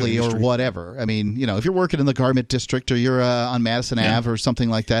remotely or whatever. I mean, if you're working in the Garment District or you're on Madison Ave or something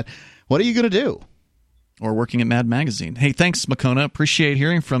like that, what are you going to do? Or working at Mad Magazine. Hey, thanks, Makona. Appreciate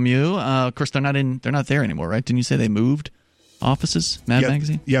hearing from you. Of course, they're not there anymore, right? Didn't you say they moved offices? Mad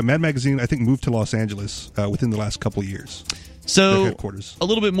Magazine? Yeah, Mad Magazine, I think, moved to Los Angeles within the last couple of years. So, a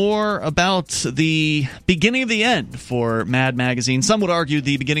little bit more about the beginning of the end for Mad Magazine. Some would argue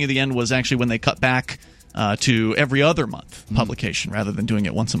the beginning of the end was actually when they cut back to every other month publication rather than doing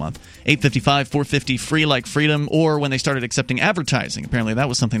it once a month. 855, 450, free like freedom, or when they started accepting advertising. Apparently that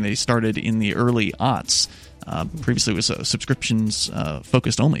was something they started in the early aughts. Previously it was subscriptions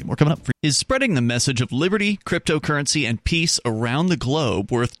focused only. More coming up. Is spreading the message of liberty, cryptocurrency, and peace around the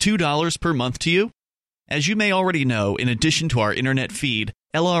globe worth $2 per month to you? As you may already know, in addition to our internet feed,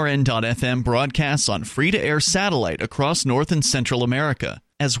 LRN.FM broadcasts on free-to-air satellite across North and Central America,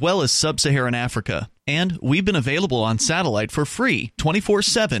 as well as Sub-Saharan Africa. And we've been available on satellite for free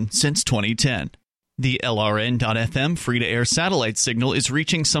 24/7 since 2010. The LRN.FM free-to-air satellite signal is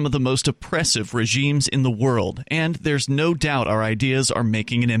reaching some of the most oppressive regimes in the world, and there's no doubt our ideas are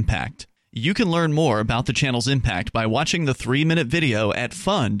making an impact. You can learn more about the channel's impact by watching the 3-minute video at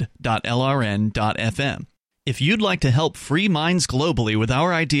fund.lrn.fm. If you'd like to help free minds globally with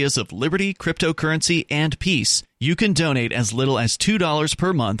our ideas of liberty, cryptocurrency, and peace, you can donate as little as $2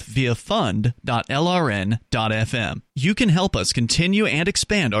 per month via fund.lrn.fm. You can help us continue and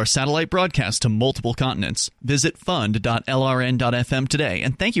expand our satellite broadcast to multiple continents. Visit fund.lrn.fm today,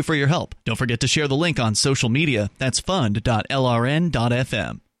 and thank you for your help. Don't forget to share the link on social media. That's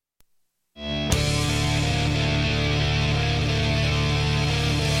fund.lrn.fm.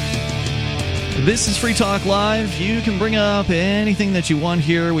 This is Free Talk Live. You can bring up anything that you want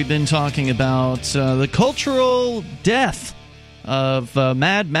here. We've been talking about the cultural death of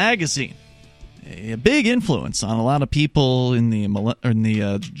Mad Magazine. A big influence on a lot of people in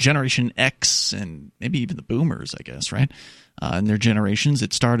the Generation X and maybe even the Boomers, I guess, right? In their generations.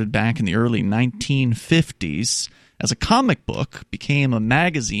 It started back in the early 1950s as a comic book, became a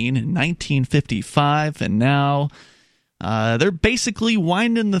magazine in 1955, and now they're basically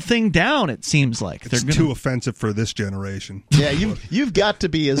winding the thing down, it seems like. It's too offensive for this generation. Yeah, you've got to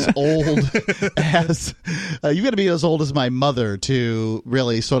be as old as my mother to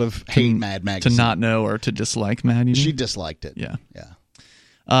really sort of hate Mad Magazine. To not know or to dislike Mad. She disliked it. Yeah.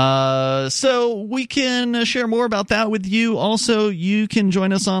 So we can share more about that with you. Also, you can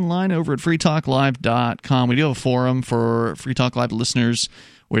join us online over at freetalklive.com. We do have a forum for Free Talk Live listeners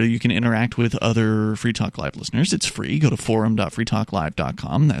where you can interact with other Free Talk Live listeners. It's free. Go to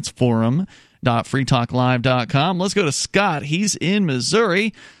forum.freetalklive.com. That's forum.freetalklive.com. Let's go to Scott. He's in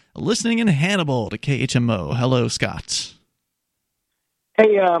Missouri, listening in Hannibal to KHMO. Hello, Scott.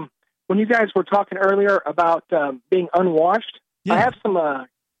 Hey, when you guys were talking earlier about being unwashed, I have some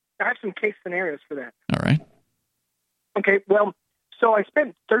case scenarios for that. All right. Okay, well, so I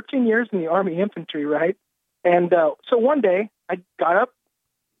spent 13 years in the Army infantry, right? And so one day I got up,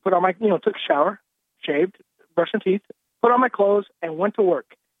 put on my, took a shower, shaved, brushed my teeth, put on my clothes, and went to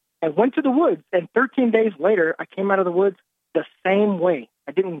work. And went to the woods, and 13 days later, I came out of the woods the same way.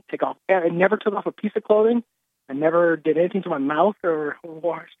 I didn't take off. I never took off a piece of clothing. I never did anything to my mouth or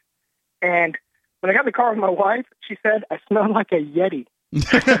washed. And when I got in the car with my wife, she said I smelled like a Yeti.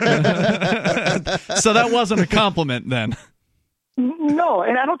 So that wasn't a compliment then. No,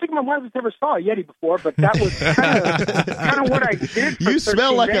 and I don't think my wife has ever saw a Yeti before, but that was kind of what I did. You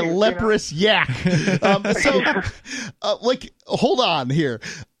smell like a leprous yak. Hold on here.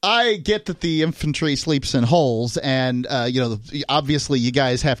 I get that the infantry sleeps in holes, and obviously you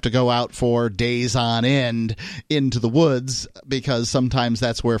guys have to go out for days on end into the woods because sometimes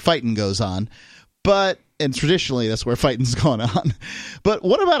that's where fighting goes on. And traditionally, that's where fighting's gone on. But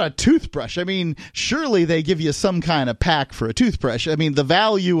what about a toothbrush? I mean, surely they give you some kind of pack for a toothbrush. I mean, the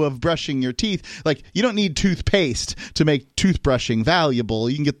value of brushing your teeth, you don't need toothpaste to make toothbrushing valuable.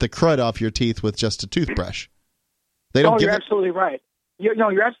 You can get the crud off your teeth with just a toothbrush. You're absolutely right.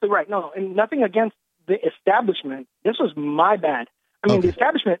 You're absolutely right. No, and nothing against the establishment. This was my bad. I mean, the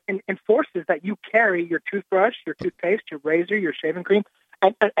establishment enforces that you carry your toothbrush, your toothpaste, your razor, your shaving cream,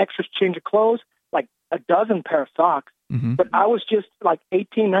 and an extra change of clothes, like a dozen pair of socks. Mm-hmm. But I was just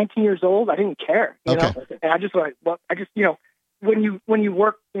 18, 19 years old. I didn't care, you know. And I just when you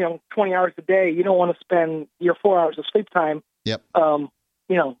work, 20 hours a day, you don't want to spend your 4 hours of sleep time. Yep.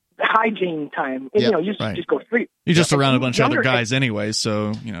 Hygiene time. And, you just go sleep. You're just around a bunch of other guys anyway,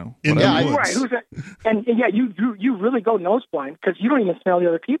 so right. You really go nose blind because you don't even smell the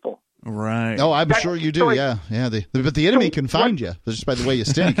other people. Right. Oh, I'm sure you do. Yeah. But the enemy can find you just by the way you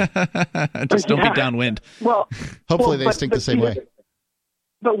stink. Just don't be downwind. Well, hopefully they stink the same way.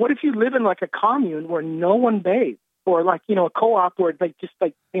 But what if you live in like a commune where no one bathes, or like a co-op where they just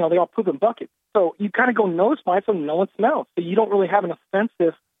they all poop in buckets? So you kind of go nose blind, so no one smells. So you don't really have an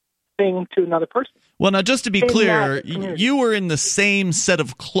offensive thing to another person. Well, now, just to be clear, you were in the same set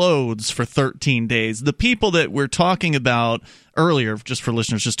of clothes for 13 days. The people that we're talking about earlier, just for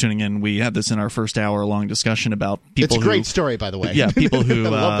listeners just tuning in, we had this in our first hour-long discussion about people It's a great story, by the way. Yeah, people who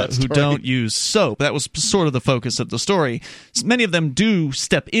don't use soap. That was sort of the focus of the story. Many of them do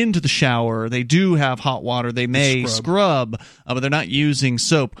step into the shower. They do have hot water. They may scrub, but they're not using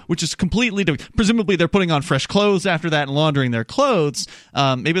soap, which is completely different. Presumably, they're putting on fresh clothes after that and laundering their clothes.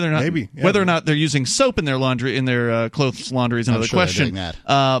 Maybe they're not. Whether or not they're using soap in their laundry, in their clothes laundry is another question.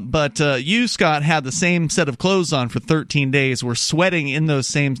 But you, Scott, had the same set of clothes on for 13 days. Were sweating in that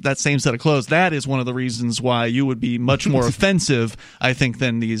same set of clothes. That is one of the reasons why you would be much more offensive, I think,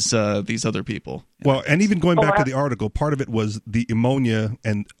 than these other people. Well, and even going back to the article, part of it was the ammonia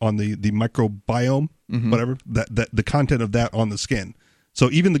and on the microbiome, whatever, that the content of that on the skin. So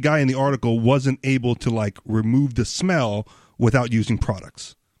even the guy in the article wasn't able to like remove the smell without using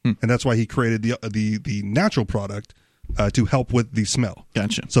products. And that's why he created the natural product to help with the smell.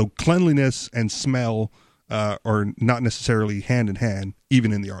 Gotcha. So cleanliness and smell are not necessarily hand in hand,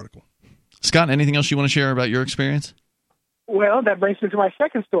 even in the article. Scott, anything else you want to share about your experience? Well, that brings me to my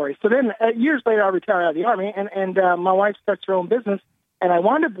second story. So then years later, I retired out of the Army, and my wife starts her own business, and I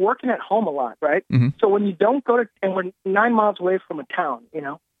wound up working at home a lot, right? Mm-hmm. So when you don't go to, and we're 9 miles away from a town,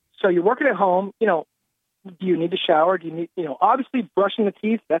 so you're working at home, do you need to shower? Do you need, obviously brushing the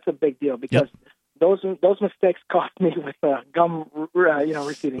teeth, that's a big deal because those mistakes cost me with gum,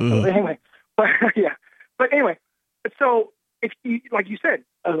 receding. So anyway, But anyway, so if you, like you said,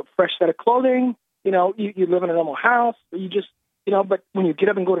 a fresh set of clothing, you live in a normal house, you just, but when you get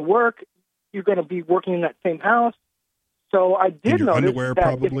up and go to work, you're going to be working in that same house. So I did notice underwear that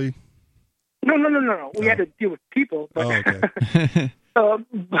probably. No. We had to deal with people. But, okay.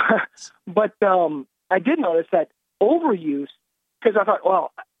 But I did notice that overuse, because I thought,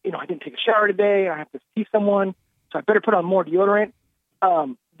 well, I didn't take a shower today. I have to see someone, so I better put on more deodorant.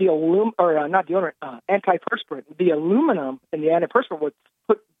 Antiperspirant. The aluminum in the antiperspirant would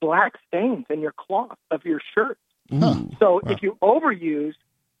put black stains in your cloth of your shirt. So if you overuse,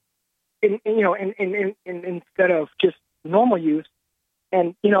 instead of just normal use,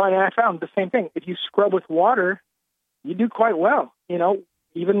 and I found the same thing. If you scrub with water, you do quite well.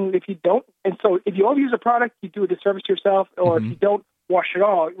 Even if you don't. And so if you overuse a product, you do a disservice to yourself. Or if you don't wash it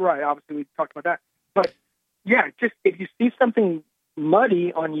all, right? Obviously, we talked about that. But yeah, just if you see something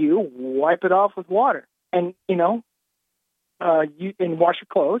muddy on you, wipe it off with water, and and wash your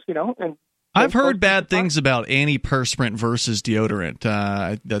clothes, and I've heard bad things about antiperspirant versus deodorant,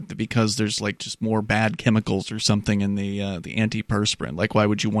 that because there's like just more bad chemicals or something in the antiperspirant. Like, why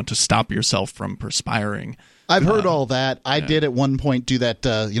would you want to stop yourself from perspiring? I've heard all that. I did at one point do that,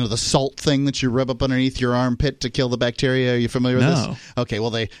 the salt thing that you rub up underneath your armpit to kill the bacteria. Are you familiar with this? Okay,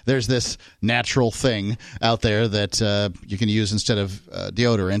 well, there's this natural thing out there that you can use instead of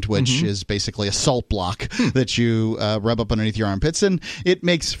deodorant, which is basically a salt block that you rub up underneath your armpits, and it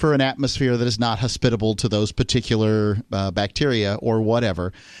makes for an atmosphere that is not hospitable to those particular bacteria or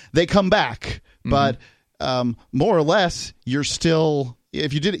whatever. They come back, but more or less, you're still...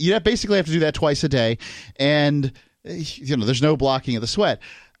 If you did, you basically have to do that twice a day, and there's no blocking of the sweat.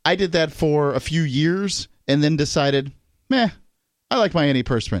 I did that for a few years, and then decided, I like my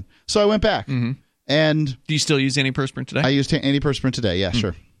antiperspirant, so I went back. And do you still use antiperspirant today? I use antiperspirant today. Yeah,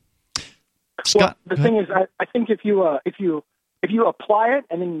 sure. Scott, well, the thing is, I think if you apply it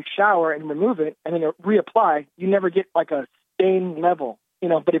and then you shower and remove it and then reapply, you never get like a stain level.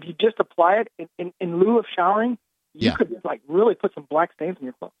 But if you just apply it in lieu of showering, you could like really put some black stains in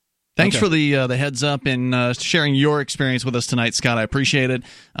your clothes. Thanks for the heads up and sharing your experience with us tonight, Scott. I appreciate it.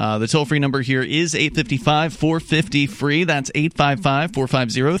 The toll-free number here is 855-450-FREE. That's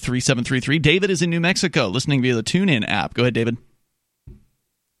 855-450-3733. David is in New Mexico, listening via the TuneIn app. Go ahead, David.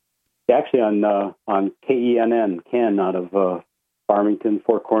 Actually, on KENN, Ken, out of Farmington,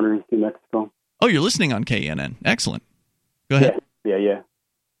 Four Corners, New Mexico. Oh, you're listening on KENN. Excellent. Go ahead.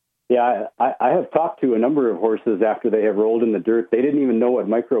 Yeah, I have talked to a number of horses after they have rolled in the dirt. They didn't even know what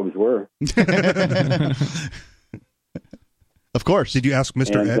microbes were. Of course. Did you ask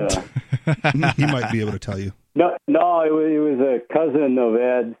Mr. Ed? He might be able to tell you. No, it was a cousin of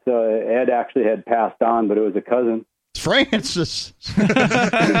Ed's. Ed actually had passed on, but it was a cousin. Francis.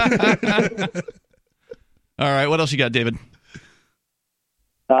 All right, what else you got, David?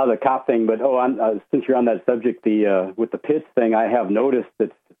 the cop thing, but since you're on that subject, with the pits thing, I have noticed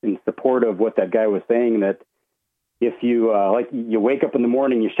that in support of what that guy was saying, that if you you wake up in the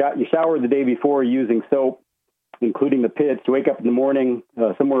morning, you shower the day before using soap, including the pits. You wake up in the morning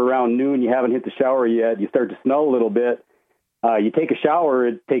somewhere around noon, you haven't hit the shower yet, you start to smell a little bit. You take a shower,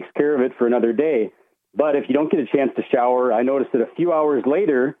 it takes care of it for another day. But if you don't get a chance to shower, I noticed that a few hours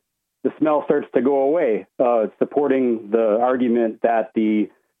later, the smell starts to go away, supporting the argument that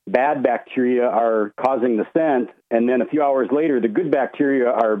the bad bacteria are causing the scent, and then a few hours later, the good bacteria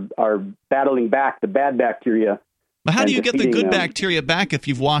are battling back the bad bacteria. But how do you get the good bacteria back if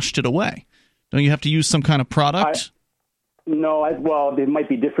you've washed it away? Don't you have to use some kind of product? Well, it might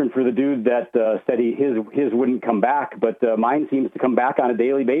be different for the dude that said his wouldn't come back, but mine seems to come back on a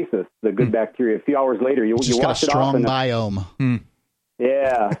daily basis, the good bacteria. A few hours later, you wash it off. Just got a strong biome.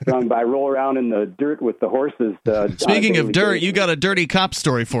 Yeah, I roll around in the dirt with the horses. Speaking of dirt, you got a dirty cop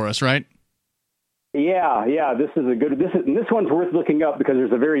story for us, right? Yeah. This one's worth looking up because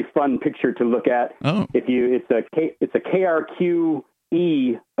there's a very fun picture to look at. Oh, it's a KRQE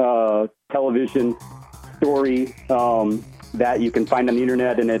television story that you can find on the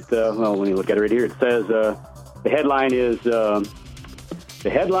internet, and let me look at it right here. It says the headline is, so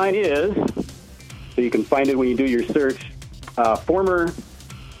you can find it when you do your search.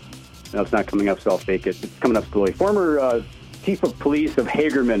 It's not coming up, so I'll fake it. It's coming up slowly. Former chief of police of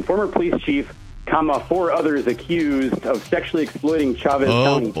Hagerman, former police chief, 4 others accused of sexually exploiting Chavez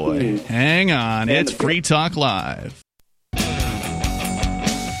County. Oh, boy. Teens. Hang on. It's Free Talk Live.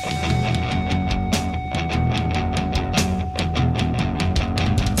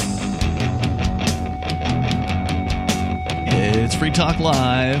 It's Free Talk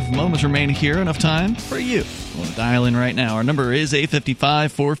Live. Moments remain here. Enough time for you. We'll dial in right now. Our number is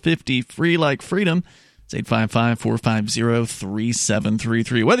 855-450-FREE like freedom. It's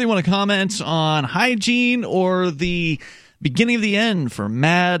 855-450-3733. Whether you want to comment on hygiene or the beginning of the end for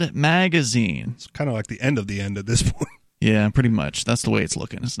Mad Magazine. It's kind of like the end of the end at this point. Yeah, pretty much. That's the way it's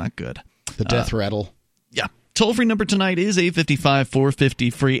looking. It's not good. The death rattle. Yeah. Toll-free number tonight is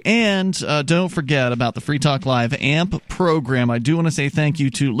 855-450-FREE. And don't forget about the Free Talk Live AMP program. I do want to say thank you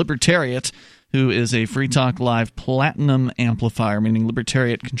to Libertariat, who is a Free Talk Live Platinum amplifier, meaning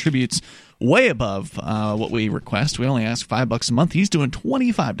Libertariat contributes way above what we request. We only ask $5 a month. He's doing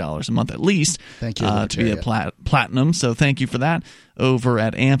 $25 a month at least. Thank you, to be a platinum. So thank you for that. Over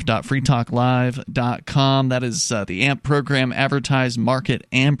at amp.freetalklive.com. That is the AMP program. Advertise, market,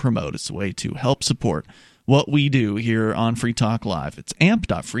 and promote. It's a way to help support what we do here on Free Talk Live. It's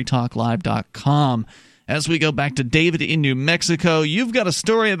amp.freetalklive.com. As we go back to David in New Mexico, you've got a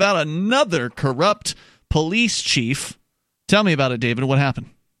story about another corrupt police chief. Tell me about it, David. What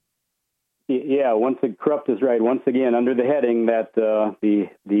happened? Yeah, corrupt is right. Once again, under the heading that the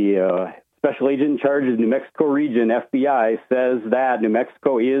special agent in charge of the New Mexico region, FBI, says that New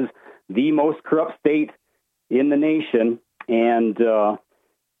Mexico is the most corrupt state in the nation, and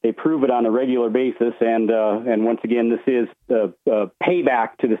they prove it on a regular basis. And once again, this is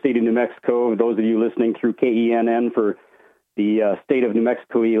payback to the state of New Mexico. Those of you listening through KENN for the state of New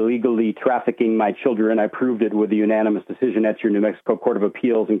Mexico illegally trafficking my children. I proved it with a unanimous decision at your New Mexico Court of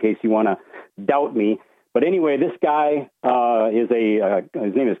Appeals, in case you want to doubt me. But anyway, this guy his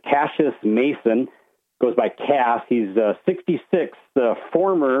name is Cassius Mason, goes by Cass. He's 66, the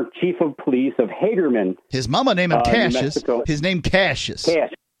former chief of police of Hagerman. His mama named him Cassius. His name Cassius.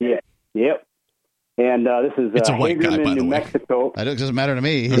 Cassius, yeah. Yep. And this is it's a white Hagerman, guy, by the New way. Mexico. It doesn't matter to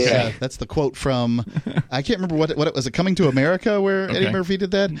me. That's the quote from, I can't remember what it was, Coming to America, where Eddie Murphy did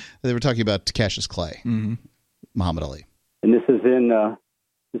that? They were talking about Cassius Clay, Muhammad Ali. And this is in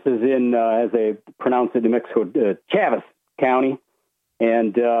as they pronounce it, New Mexico, Chavez County.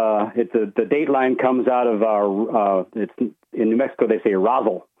 And the date line comes out of it's in New Mexico, they say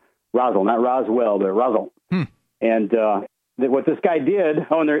Roswell, not Roswell, but Roswell. And what this guy did,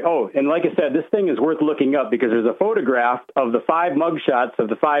 and like I said, this thing is worth looking up because there's a photograph of the 5 mugshots of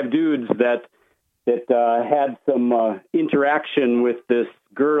the 5 dudes that had some interaction with this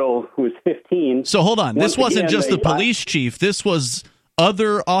girl who was 15. So hold on, this wasn't just the police chief. This was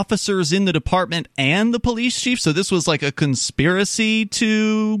other officers in the department and the police chief. So this was like a conspiracy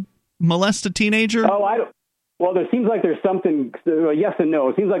to molest a teenager. Well, there seems like there's something. Yes and no.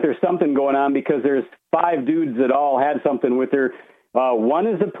 It seems like there's something going on because there's 5 dudes that all had something with her. One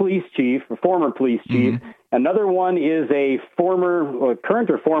is a police chief, a former police chief. Another one is a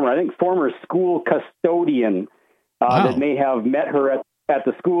current or former school custodian that may have met her at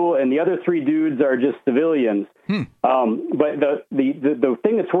the school, and the other 3 dudes are just civilians. But the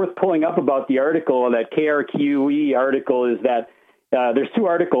thing that's worth pulling up about the article, that KRQE article, is that There's 2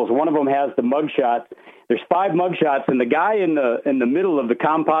 articles. One of them has the mugshots. There's 5 mugshots, and the guy in the middle of the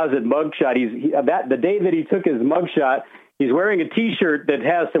composite mugshot, the day that he took his mugshot, he's wearing a T-shirt that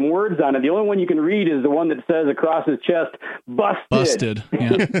has some words on it. The only one you can read is the one that says across his chest, "Busted." Busted.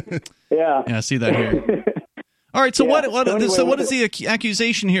 Yeah. Yeah. Yeah, I see that here. All right. So what is the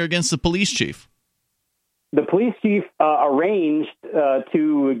accusation here against the police chief? The police chief arranged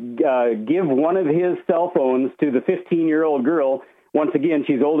to give one of his cell phones to the 15-year-old girl. Once again,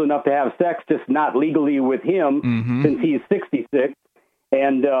 she's old enough to have sex, just not legally with him, since he's 66.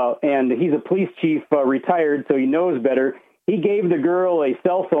 And he's a police chief, retired, so he knows better. He gave the girl a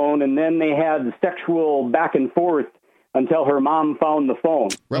cell phone, and then they had sexual back and forth until her mom found the phone.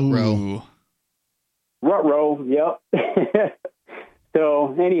 Ruh-roh. Ruh-roh, yep.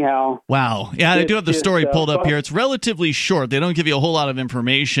 So, anyhow. Wow. Yeah, I do have the story pulled up here. It's relatively short. They don't give you a whole lot of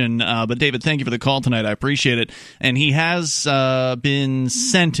information. But, David, thank you for the call tonight. I appreciate it. And he has been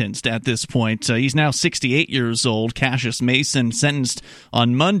sentenced at this point. He's now 68 years old. Cassius Mason sentenced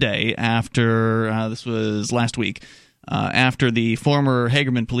on Monday after, this was last week, after the former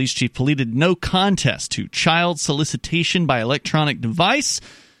Hagerman police chief pleaded no contest to child solicitation by electronic device.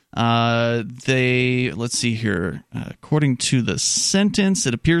 Let's see here. According to the sentence,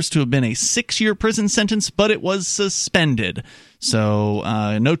 it appears to have been a 6-year prison sentence, but it was suspended. So,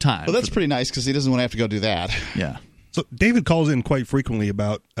 no time. Well, that's pretty nice because he doesn't want to have to go do that. Yeah. So David calls in quite frequently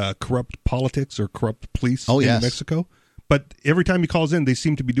about corrupt politics or corrupt police in Mexico. But every time he calls in, they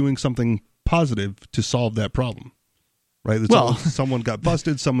seem to be doing something positive to solve that problem. Right? Well, someone got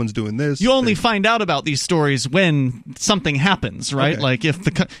busted, someone's doing this. You only find out about these stories when something happens, right? Okay. Like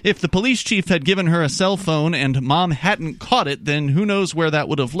if the police chief had given her a cell phone and mom hadn't caught it, then who knows where that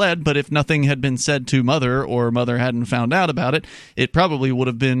would have led. But if nothing had been said to mother or mother hadn't found out about it, it probably would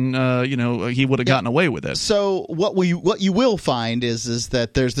have been, he would have gotten away with it. So what you will find is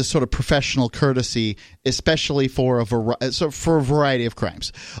that there's this sort of professional courtesy, especially for a variety of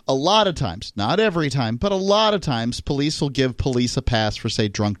crimes. A lot of times, not every time, but a lot of times, police will give police a pass for, say,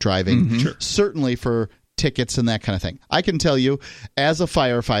 drunk driving. Mm-hmm. Sure. Certainly for tickets and that kind of thing. I can tell you, as a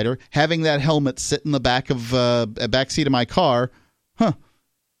firefighter, having that helmet sit in the back seat of my car, it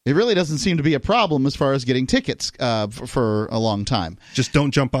really doesn't seem to be a problem as far as getting tickets for a long time. Just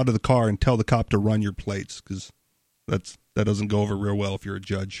don't jump out of the car and tell the cop to run your plates, because that doesn't go over real well if you're a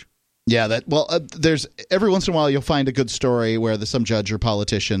judge. Yeah, there's every once in a while you'll find a good story where some judge or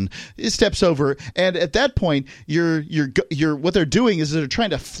politician steps over, and at that point, you're what they're doing is they're trying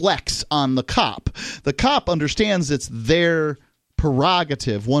to flex on the cop. The cop understands it's their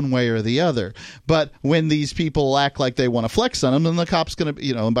prerogative one way or the other. But when these people act like they want to flex on them, then the cop's going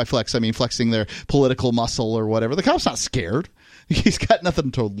to, and by flex I mean flexing their political muscle or whatever. The cop's not scared. He's got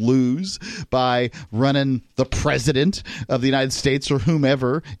nothing to lose by running the president of the United States or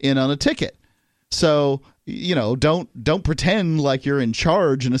whomever in on a ticket. So, don't pretend like you're in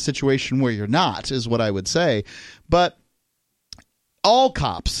charge in a situation where you're not, is what I would say. But all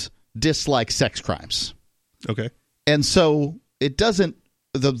cops dislike sex crimes. Okay. And so it doesn't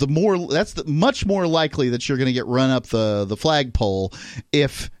much more likely that you're going to get run up the flagpole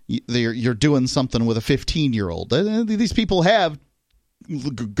if you're doing something with a 15-year-old. These people have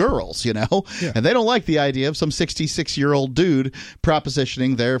girls, and they don't like the idea of some 66-year-old dude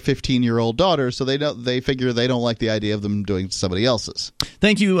propositioning their 15-year-old daughter, so they figure they don't like the idea of them doing somebody else's.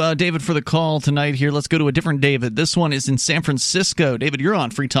 Thank you, David, for the call tonight here. Let's go to a different David. This one is in San Francisco. David, you're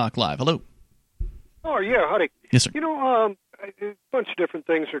on Free Talk Live. Hello. Oh, yeah, howdy. Yes, sir. A bunch of different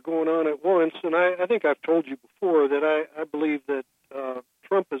things are going on at once, and I think I've told you before that I believe that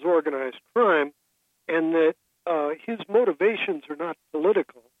Trump is organized crime, and that his motivations are not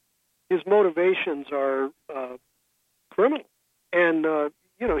political. His motivations are criminal. And,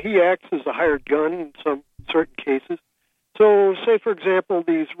 he acts as a hired gun in some certain cases. So, say, for example,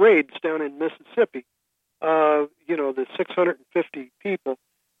 these raids down in Mississippi, the 650 people.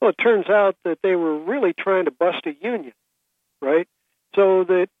 Well, it turns out that they were really trying to bust a union, right? So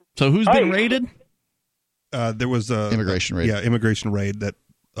who's been raided? There was a immigration raid. Yeah, immigration raid that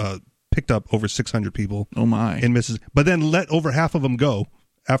picked up over 600 people. Oh my! In Mississippi, but then let over half of them go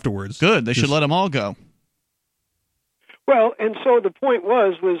afterwards. Good. They should let them all go. Well, and so the point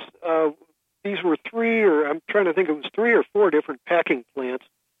was these were three or four different packing plants,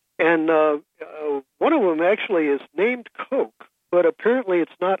 and one of them actually is named Coke, but apparently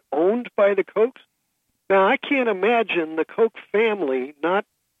it's not owned by the Cokes. Now, I can't imagine the Koch family not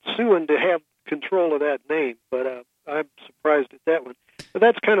suing to have control of that name, but I'm surprised at that one. But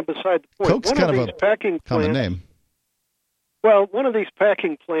that's kind of beside the point. Koch's kind of a common name. Well, one of these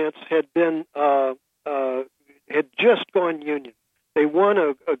packing plants had been had just gone union. They won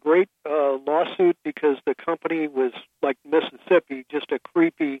a great lawsuit because the company was like Mississippi, just a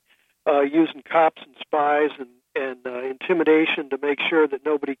creepy, using cops and spies and intimidation to make sure that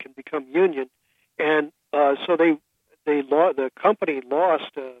nobody can become union. And so the company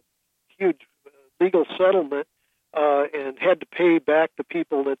lost a huge legal settlement and had to pay back the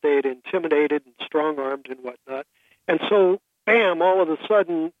people that they had intimidated and strong-armed and whatnot. And so, bam, all of a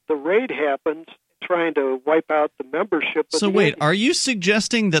sudden, the raid happens, trying to wipe out the membership. So wait, are you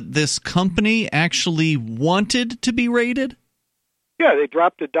suggesting that this company actually wanted to be raided? Yeah, they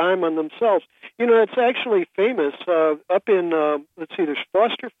dropped a dime on themselves. You know, it's actually famous up in, let's see, there's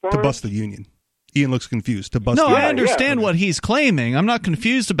Foster Farms. To bust the union. Ian looks confused. To bust No, the I understand what he's claiming. I'm not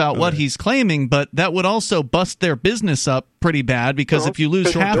confused about what he's claiming, but that would also bust their business up pretty bad because if you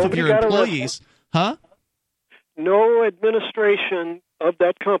lose half of your employees... Huh? No administration of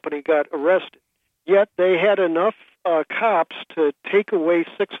that company got arrested, yet they had enough cops to take away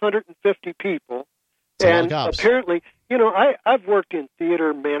 650 people. And apparently, you know, I've worked in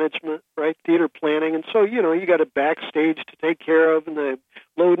theater management, right, theater planning, and so, you know, you got a backstage to take care of and the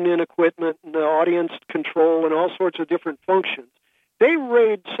loading in equipment and the audience control and all sorts of different functions. They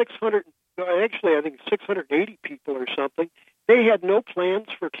raided 680 people or something. They had no plans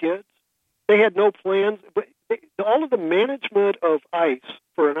for kids. They had no plans. But all of the management of ICE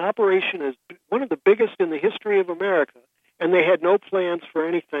for an operation is one of the biggest in the history of America. And they had no plans for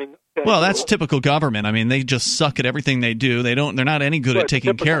anything. Well, that's typical government. I mean, they just suck at everything they do. They're not any good at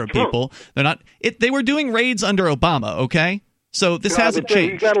taking care of people. They're not. They were doing raids under Obama. Okay, so this hasn't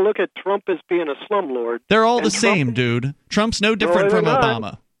changed. You got to look at Trump as being a slumlord. They're all the same, dude. Trump's no different from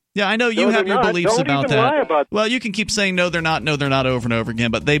Obama. Yeah, I know you have your beliefs about that. Well, you can keep saying no, they're not over and over again,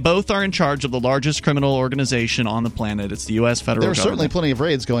 but they both are in charge of the largest criminal organization on the planet. It's the U.S. federal government. There are certainly plenty of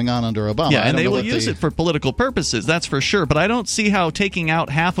raids going on under Obama. Yeah, and they will use it for political purposes, that's for sure. But I don't see how taking out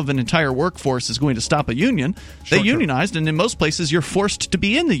half of an entire workforce is going to stop a union. They unionized, and in most places you're forced to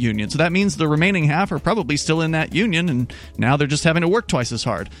be in the union. So that means the remaining half are probably still in that union, and now they're just having to work twice as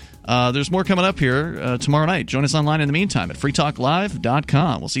hard. There's more coming up here tomorrow night. Join us online in the meantime at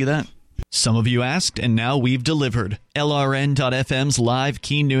freetalklive.com. We'll see you then. Some of you asked, and now we've delivered. LRN.FM's live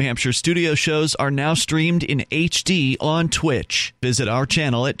Keene, New Hampshire studio shows are now streamed in HD on Twitch. Visit our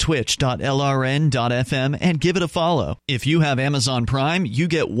channel at twitch.lrn.fm and give it a follow. If you have Amazon Prime, you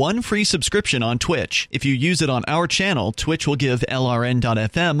get one free subscription on Twitch. If you use it on our channel, Twitch will give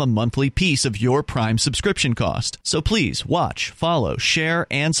LRN.FM a monthly piece of your Prime subscription cost. So please watch, follow, share,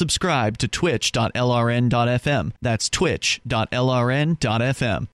 and subscribe to twitch.lrn.fm. That's twitch.lrn.fm.